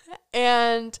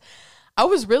 And I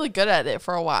was really good at it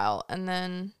for a while, and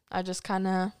then I just kind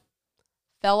of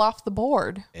fell off the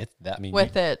board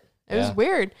with it. It was Yeah.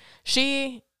 weird.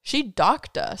 She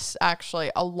docked us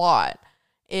actually a lot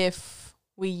if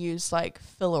we use like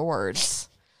filler words.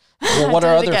 Well, what I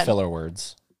are did it other again. filler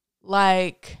words?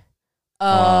 Like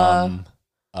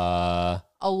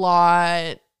A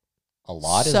lot. A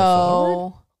lot is a filler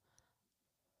word?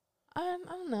 I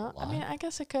don't know. I mean, I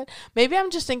guess it could. Maybe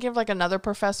I'm just thinking of like another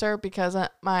professor because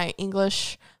my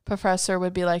English professor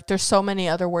would be like, there's so many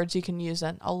other words you can use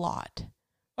in a lot.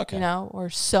 Okay. You know, or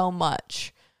so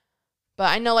much. But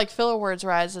I know like filler words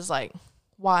rise is like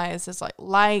wise is like,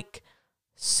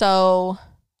 so,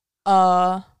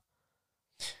 stuff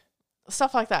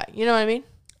like that. You know what I mean?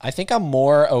 I think I'm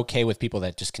more okay with people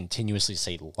that just continuously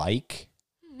say like,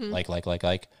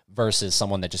 versus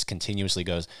someone that just continuously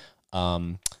goes,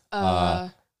 or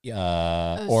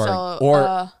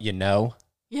you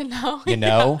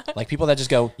know, like people that just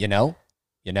go, you know.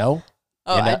 Oh, you know?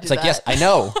 I do It's like, that. yes, I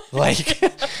know. Like,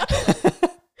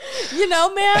 you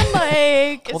know, man,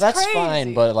 like, it's well, that's crazy.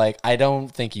 fine, but like, I don't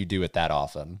think you do it that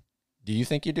often. Do you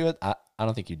think you do it? I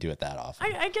don't think you do it that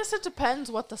often. I guess it depends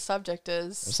what the subject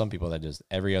is. There's some people that just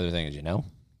every other thing is, You know?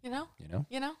 Yeah.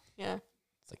 Yeah.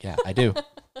 It's like, yeah, I do.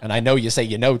 And I know you say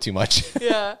too much.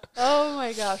 Yeah. Oh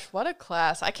my gosh, what a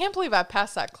class. I can't believe I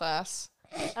passed that class.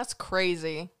 That's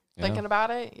crazy. Yeah. Thinking about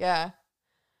it, yeah.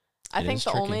 I It think is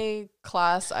the tricky. only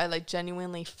class I like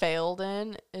genuinely failed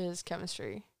in is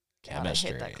chemistry. God,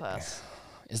 Chemistry. I hate that class.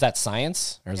 Is that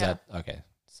science? Or is Yeah. that, okay,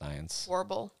 science.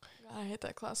 Horrible. God, I hate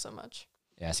that class so much.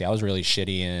 Yeah, see, I was really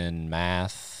shitty in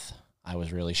math. I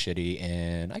was really shitty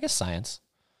in, I guess, science.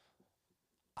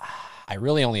 I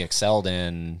really only excelled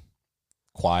in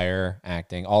choir,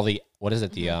 acting, all the, what is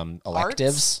it, the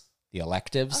electives? The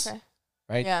electives, Okay.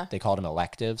 right? Yeah. They called them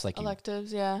electives. Like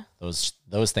Electives, yeah.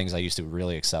 those things I used to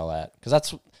really excel at. Because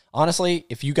that's, honestly,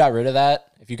 if you got rid of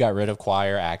that, if you got rid of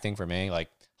choir, acting for me, like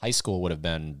high school would have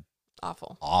been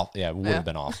Awful. awful. Yeah, it would have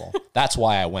been awful. That's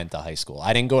why I went to high school.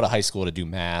 I didn't go to high school to do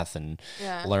math and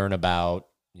Yeah. learn about,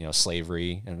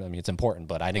 slavery. And I mean, it's important,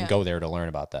 but I didn't Yeah. go there to learn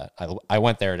about that. I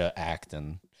went there to act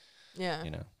and, Yeah.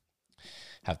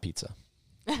 have pizza.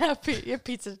 Your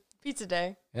pizza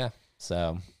day. Yeah.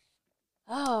 So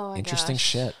Oh my interesting gosh.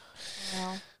 shit.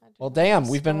 Well, Well, damn,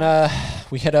 we've been,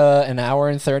 we hit an hour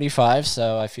and 35.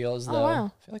 So I feel as though, wow. I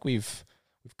feel like we've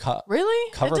cut.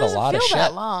 Really? covered it a doesn't lot of feel that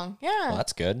shit. long. Yeah. Well,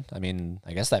 that's good. I mean,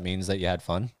 I guess that means that you had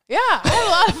fun, Yeah, I had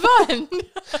a lot of fun.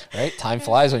 right? Time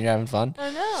flies when you're having fun.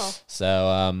 I know.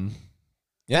 So,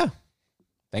 yeah.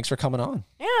 Thanks for coming on.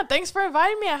 Yeah, thanks for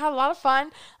inviting me. I had a lot of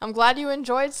fun. I'm glad you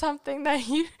enjoyed something that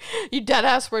you dead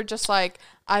ass were just like,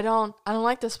 I don't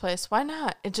like this place. Why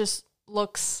not? It just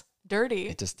looks dirty.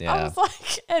 It just, I yeah. was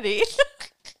like, Eddie.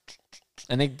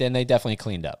 And they definitely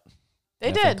cleaned up. They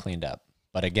Definitely did. cleaned up.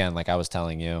 But again, like I was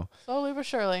telling you, Slowly but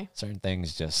surely. certain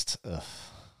things just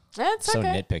That's so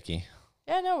okay. nitpicky.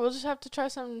 Yeah, no, we'll just have to try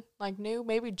something like new.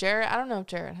 Maybe Jared. I don't know if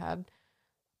Jared had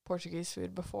Portuguese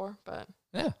food before, but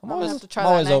Yeah, I'm gonna always, have to try I'm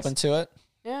that always next. open to it.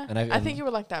 yeah. And I think you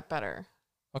would like that better,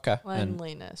 Okay.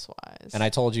 cleanliness wise. And I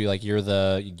told you, like, you're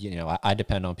I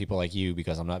depend on people like you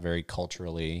because I'm not very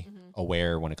culturally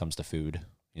aware when it comes to food.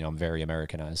 I'm very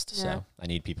Americanized. Yeah. So I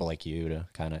need people like you to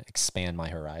kind of expand my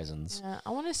horizons. Yeah,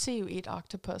 I want to see you eat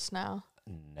octopus now.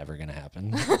 Never going to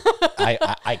happen.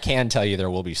 I can tell you there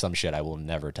will be some shit I will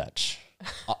never touch.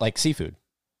 Like seafood.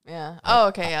 Yeah. Oh,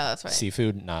 okay. Yeah, that's right.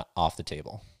 Seafood, not off the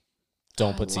table.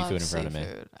 Don't put I seafood love in front of me.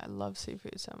 seafood. I love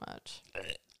seafood so much.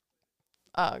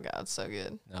 Oh God, so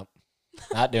good. Nope.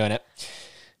 Not doing it.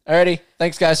 Alrighty.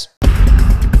 Thanks, guys.